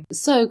okay.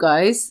 So,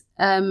 guys,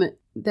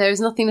 there is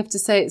nothing left to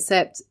say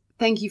except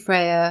thank you,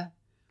 Freya.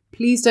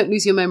 Please don't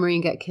lose your memory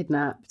and get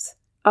kidnapped.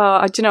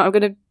 Oh, do you know, I'm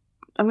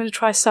gonna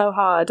try so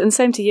hard. And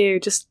same to you.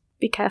 Just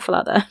be careful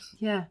out there.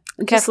 Yeah,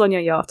 And careful on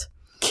your yacht.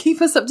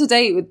 Keep us up to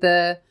date with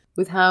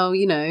how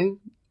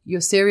your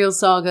serial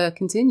saga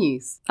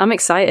continues. I'm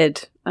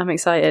excited.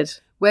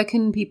 Where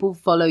can people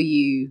follow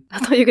you? I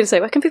thought you were going to say,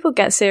 where can people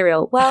get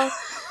cereal? Well,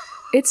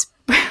 it's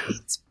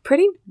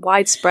pretty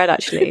widespread,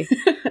 actually.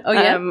 Oh,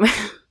 yeah?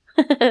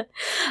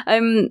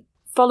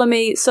 Follow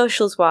me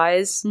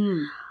socials-wise.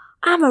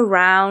 I'm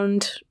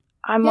around.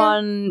 I'm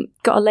on,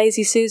 got a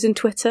Lazy Susan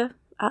Twitter,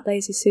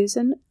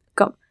 @LazySusan.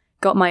 Got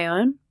my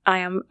own. I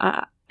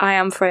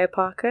am Freya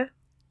Parker.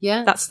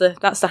 Yeah. That's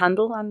the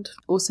handle, and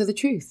also the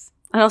truth.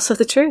 And also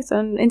the truth,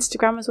 and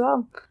Instagram as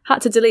well.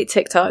 Had to delete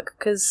TikTok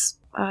because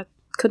I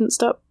couldn't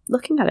stop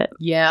looking at it.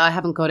 Yeah, I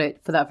haven't got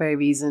it for that very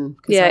reason.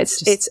 Yeah,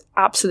 it's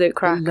absolute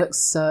crack. It looks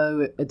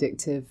so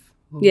addictive.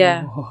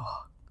 Yeah.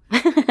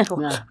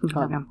 No,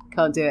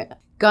 can't do it.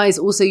 Guys,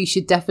 also you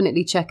should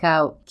definitely check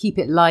out Keep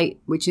It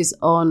Light, which is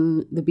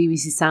on the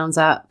BBC Sounds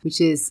app,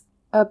 which is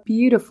a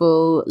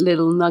beautiful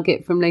little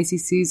nugget from Lazy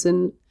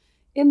Susan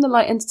in the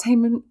light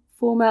entertainment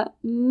format.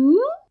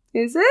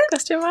 Is it?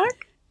 Question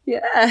mark?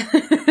 Yeah.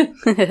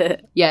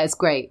 Yeah, it's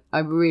great. I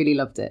really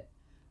loved it.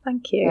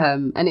 Thank you.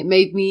 And it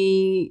made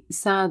me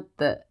sad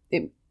that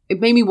it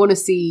made me want to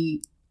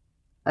see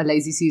a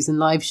Lazy Susan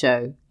live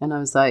show. And I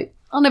was like,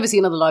 I'll never see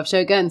another live show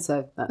again.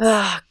 So that's...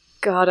 Oh,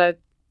 God, I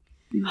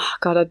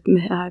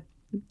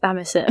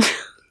miss it.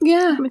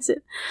 Yeah. I miss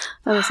it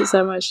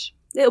so much.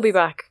 It'll be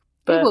back.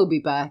 But it will be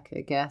back,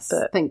 I guess.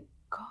 but- Thank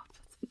God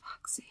for the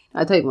vaccine.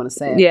 I don't want to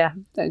say it. Yeah.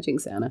 Don't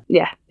jinx it, Anna.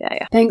 Yeah.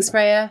 Thanks,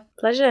 Freya.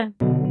 Pleasure.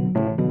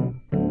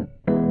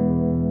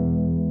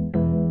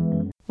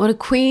 What a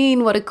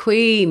queen, what a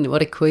queen,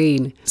 what a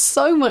queen.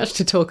 So much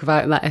to talk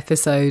about in that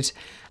episode.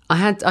 I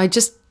had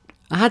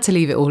to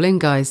leave it all in,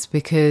 guys,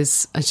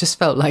 because I just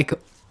felt like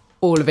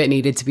all of it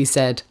needed to be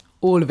said.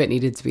 All of it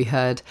needed to be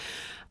heard.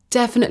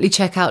 Definitely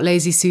check out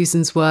Lazy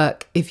Susan's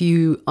work if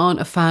you aren't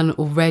a fan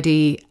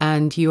already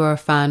and you are a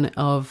fan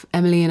of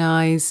Emily and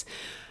I's,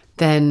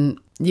 then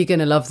you're going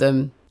to love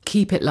them.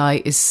 Keep It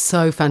Light is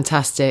so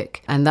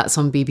fantastic, and that's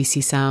on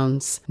BBC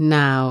Sounds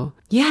now.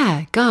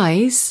 Yeah,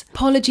 guys,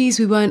 apologies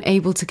we weren't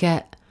able to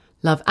get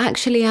Love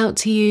Actually out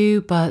to you,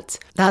 but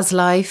that's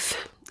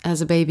life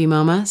as a baby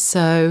mama,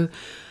 so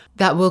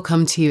that will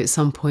come to you at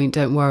some point,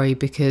 don't worry,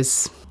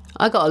 because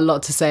I got a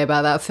lot to say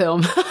about that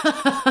film.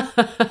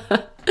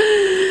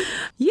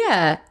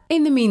 Yeah,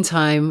 in the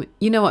meantime,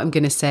 you know what I'm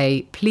going to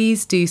say.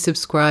 Please do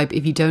subscribe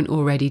if you don't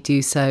already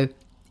do so.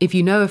 If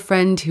you know a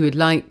friend who would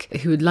like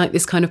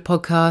this kind of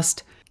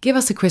podcast, give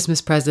us a Christmas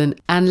present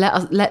and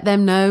let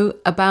them know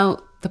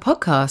about the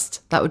podcast.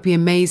 That would be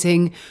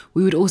amazing.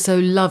 We would also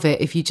love it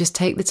if you just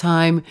take the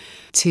time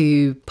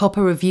to pop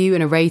a review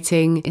and a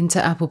rating into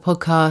Apple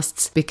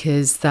Podcasts,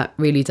 because that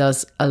really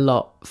does a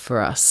lot for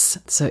us.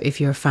 So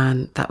if you're a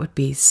fan, that would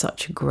be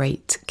such a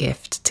great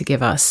gift to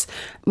give us.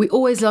 We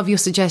always love your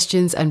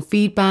suggestions and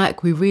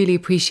feedback. We really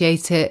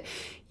appreciate it.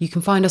 You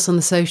can find us on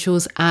the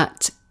socials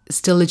at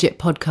Still Legit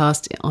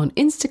Podcast on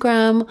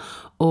Instagram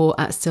or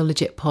at Still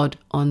Legit Pod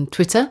on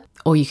Twitter,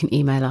 or you can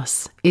email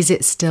us. Is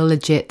it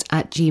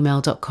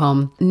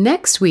stilllegit@gmail.com?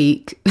 Next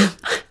week,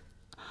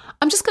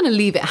 I'm just going to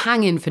leave it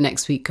hanging for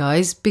next week,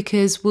 guys,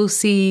 because we'll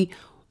see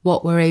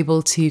what we're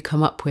able to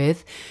come up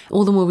with.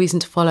 All the more reason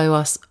to follow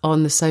us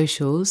on the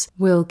socials.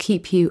 We'll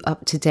keep you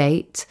up to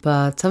date,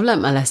 but I've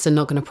learnt my lesson,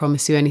 not going to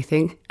promise you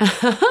anything.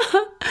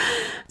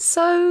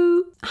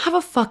 So have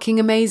a fucking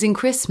amazing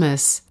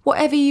Christmas.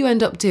 Whatever you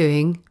end up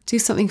doing, do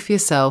something for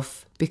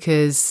yourself,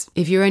 because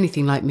if you're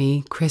anything like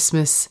me,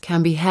 Christmas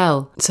can be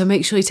hell. So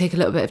make sure you take a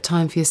little bit of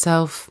time for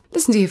yourself.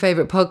 Listen to your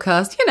favourite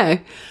podcast,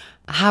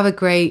 have a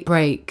great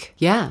break.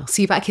 Yeah, I'll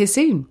see you back here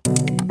soon.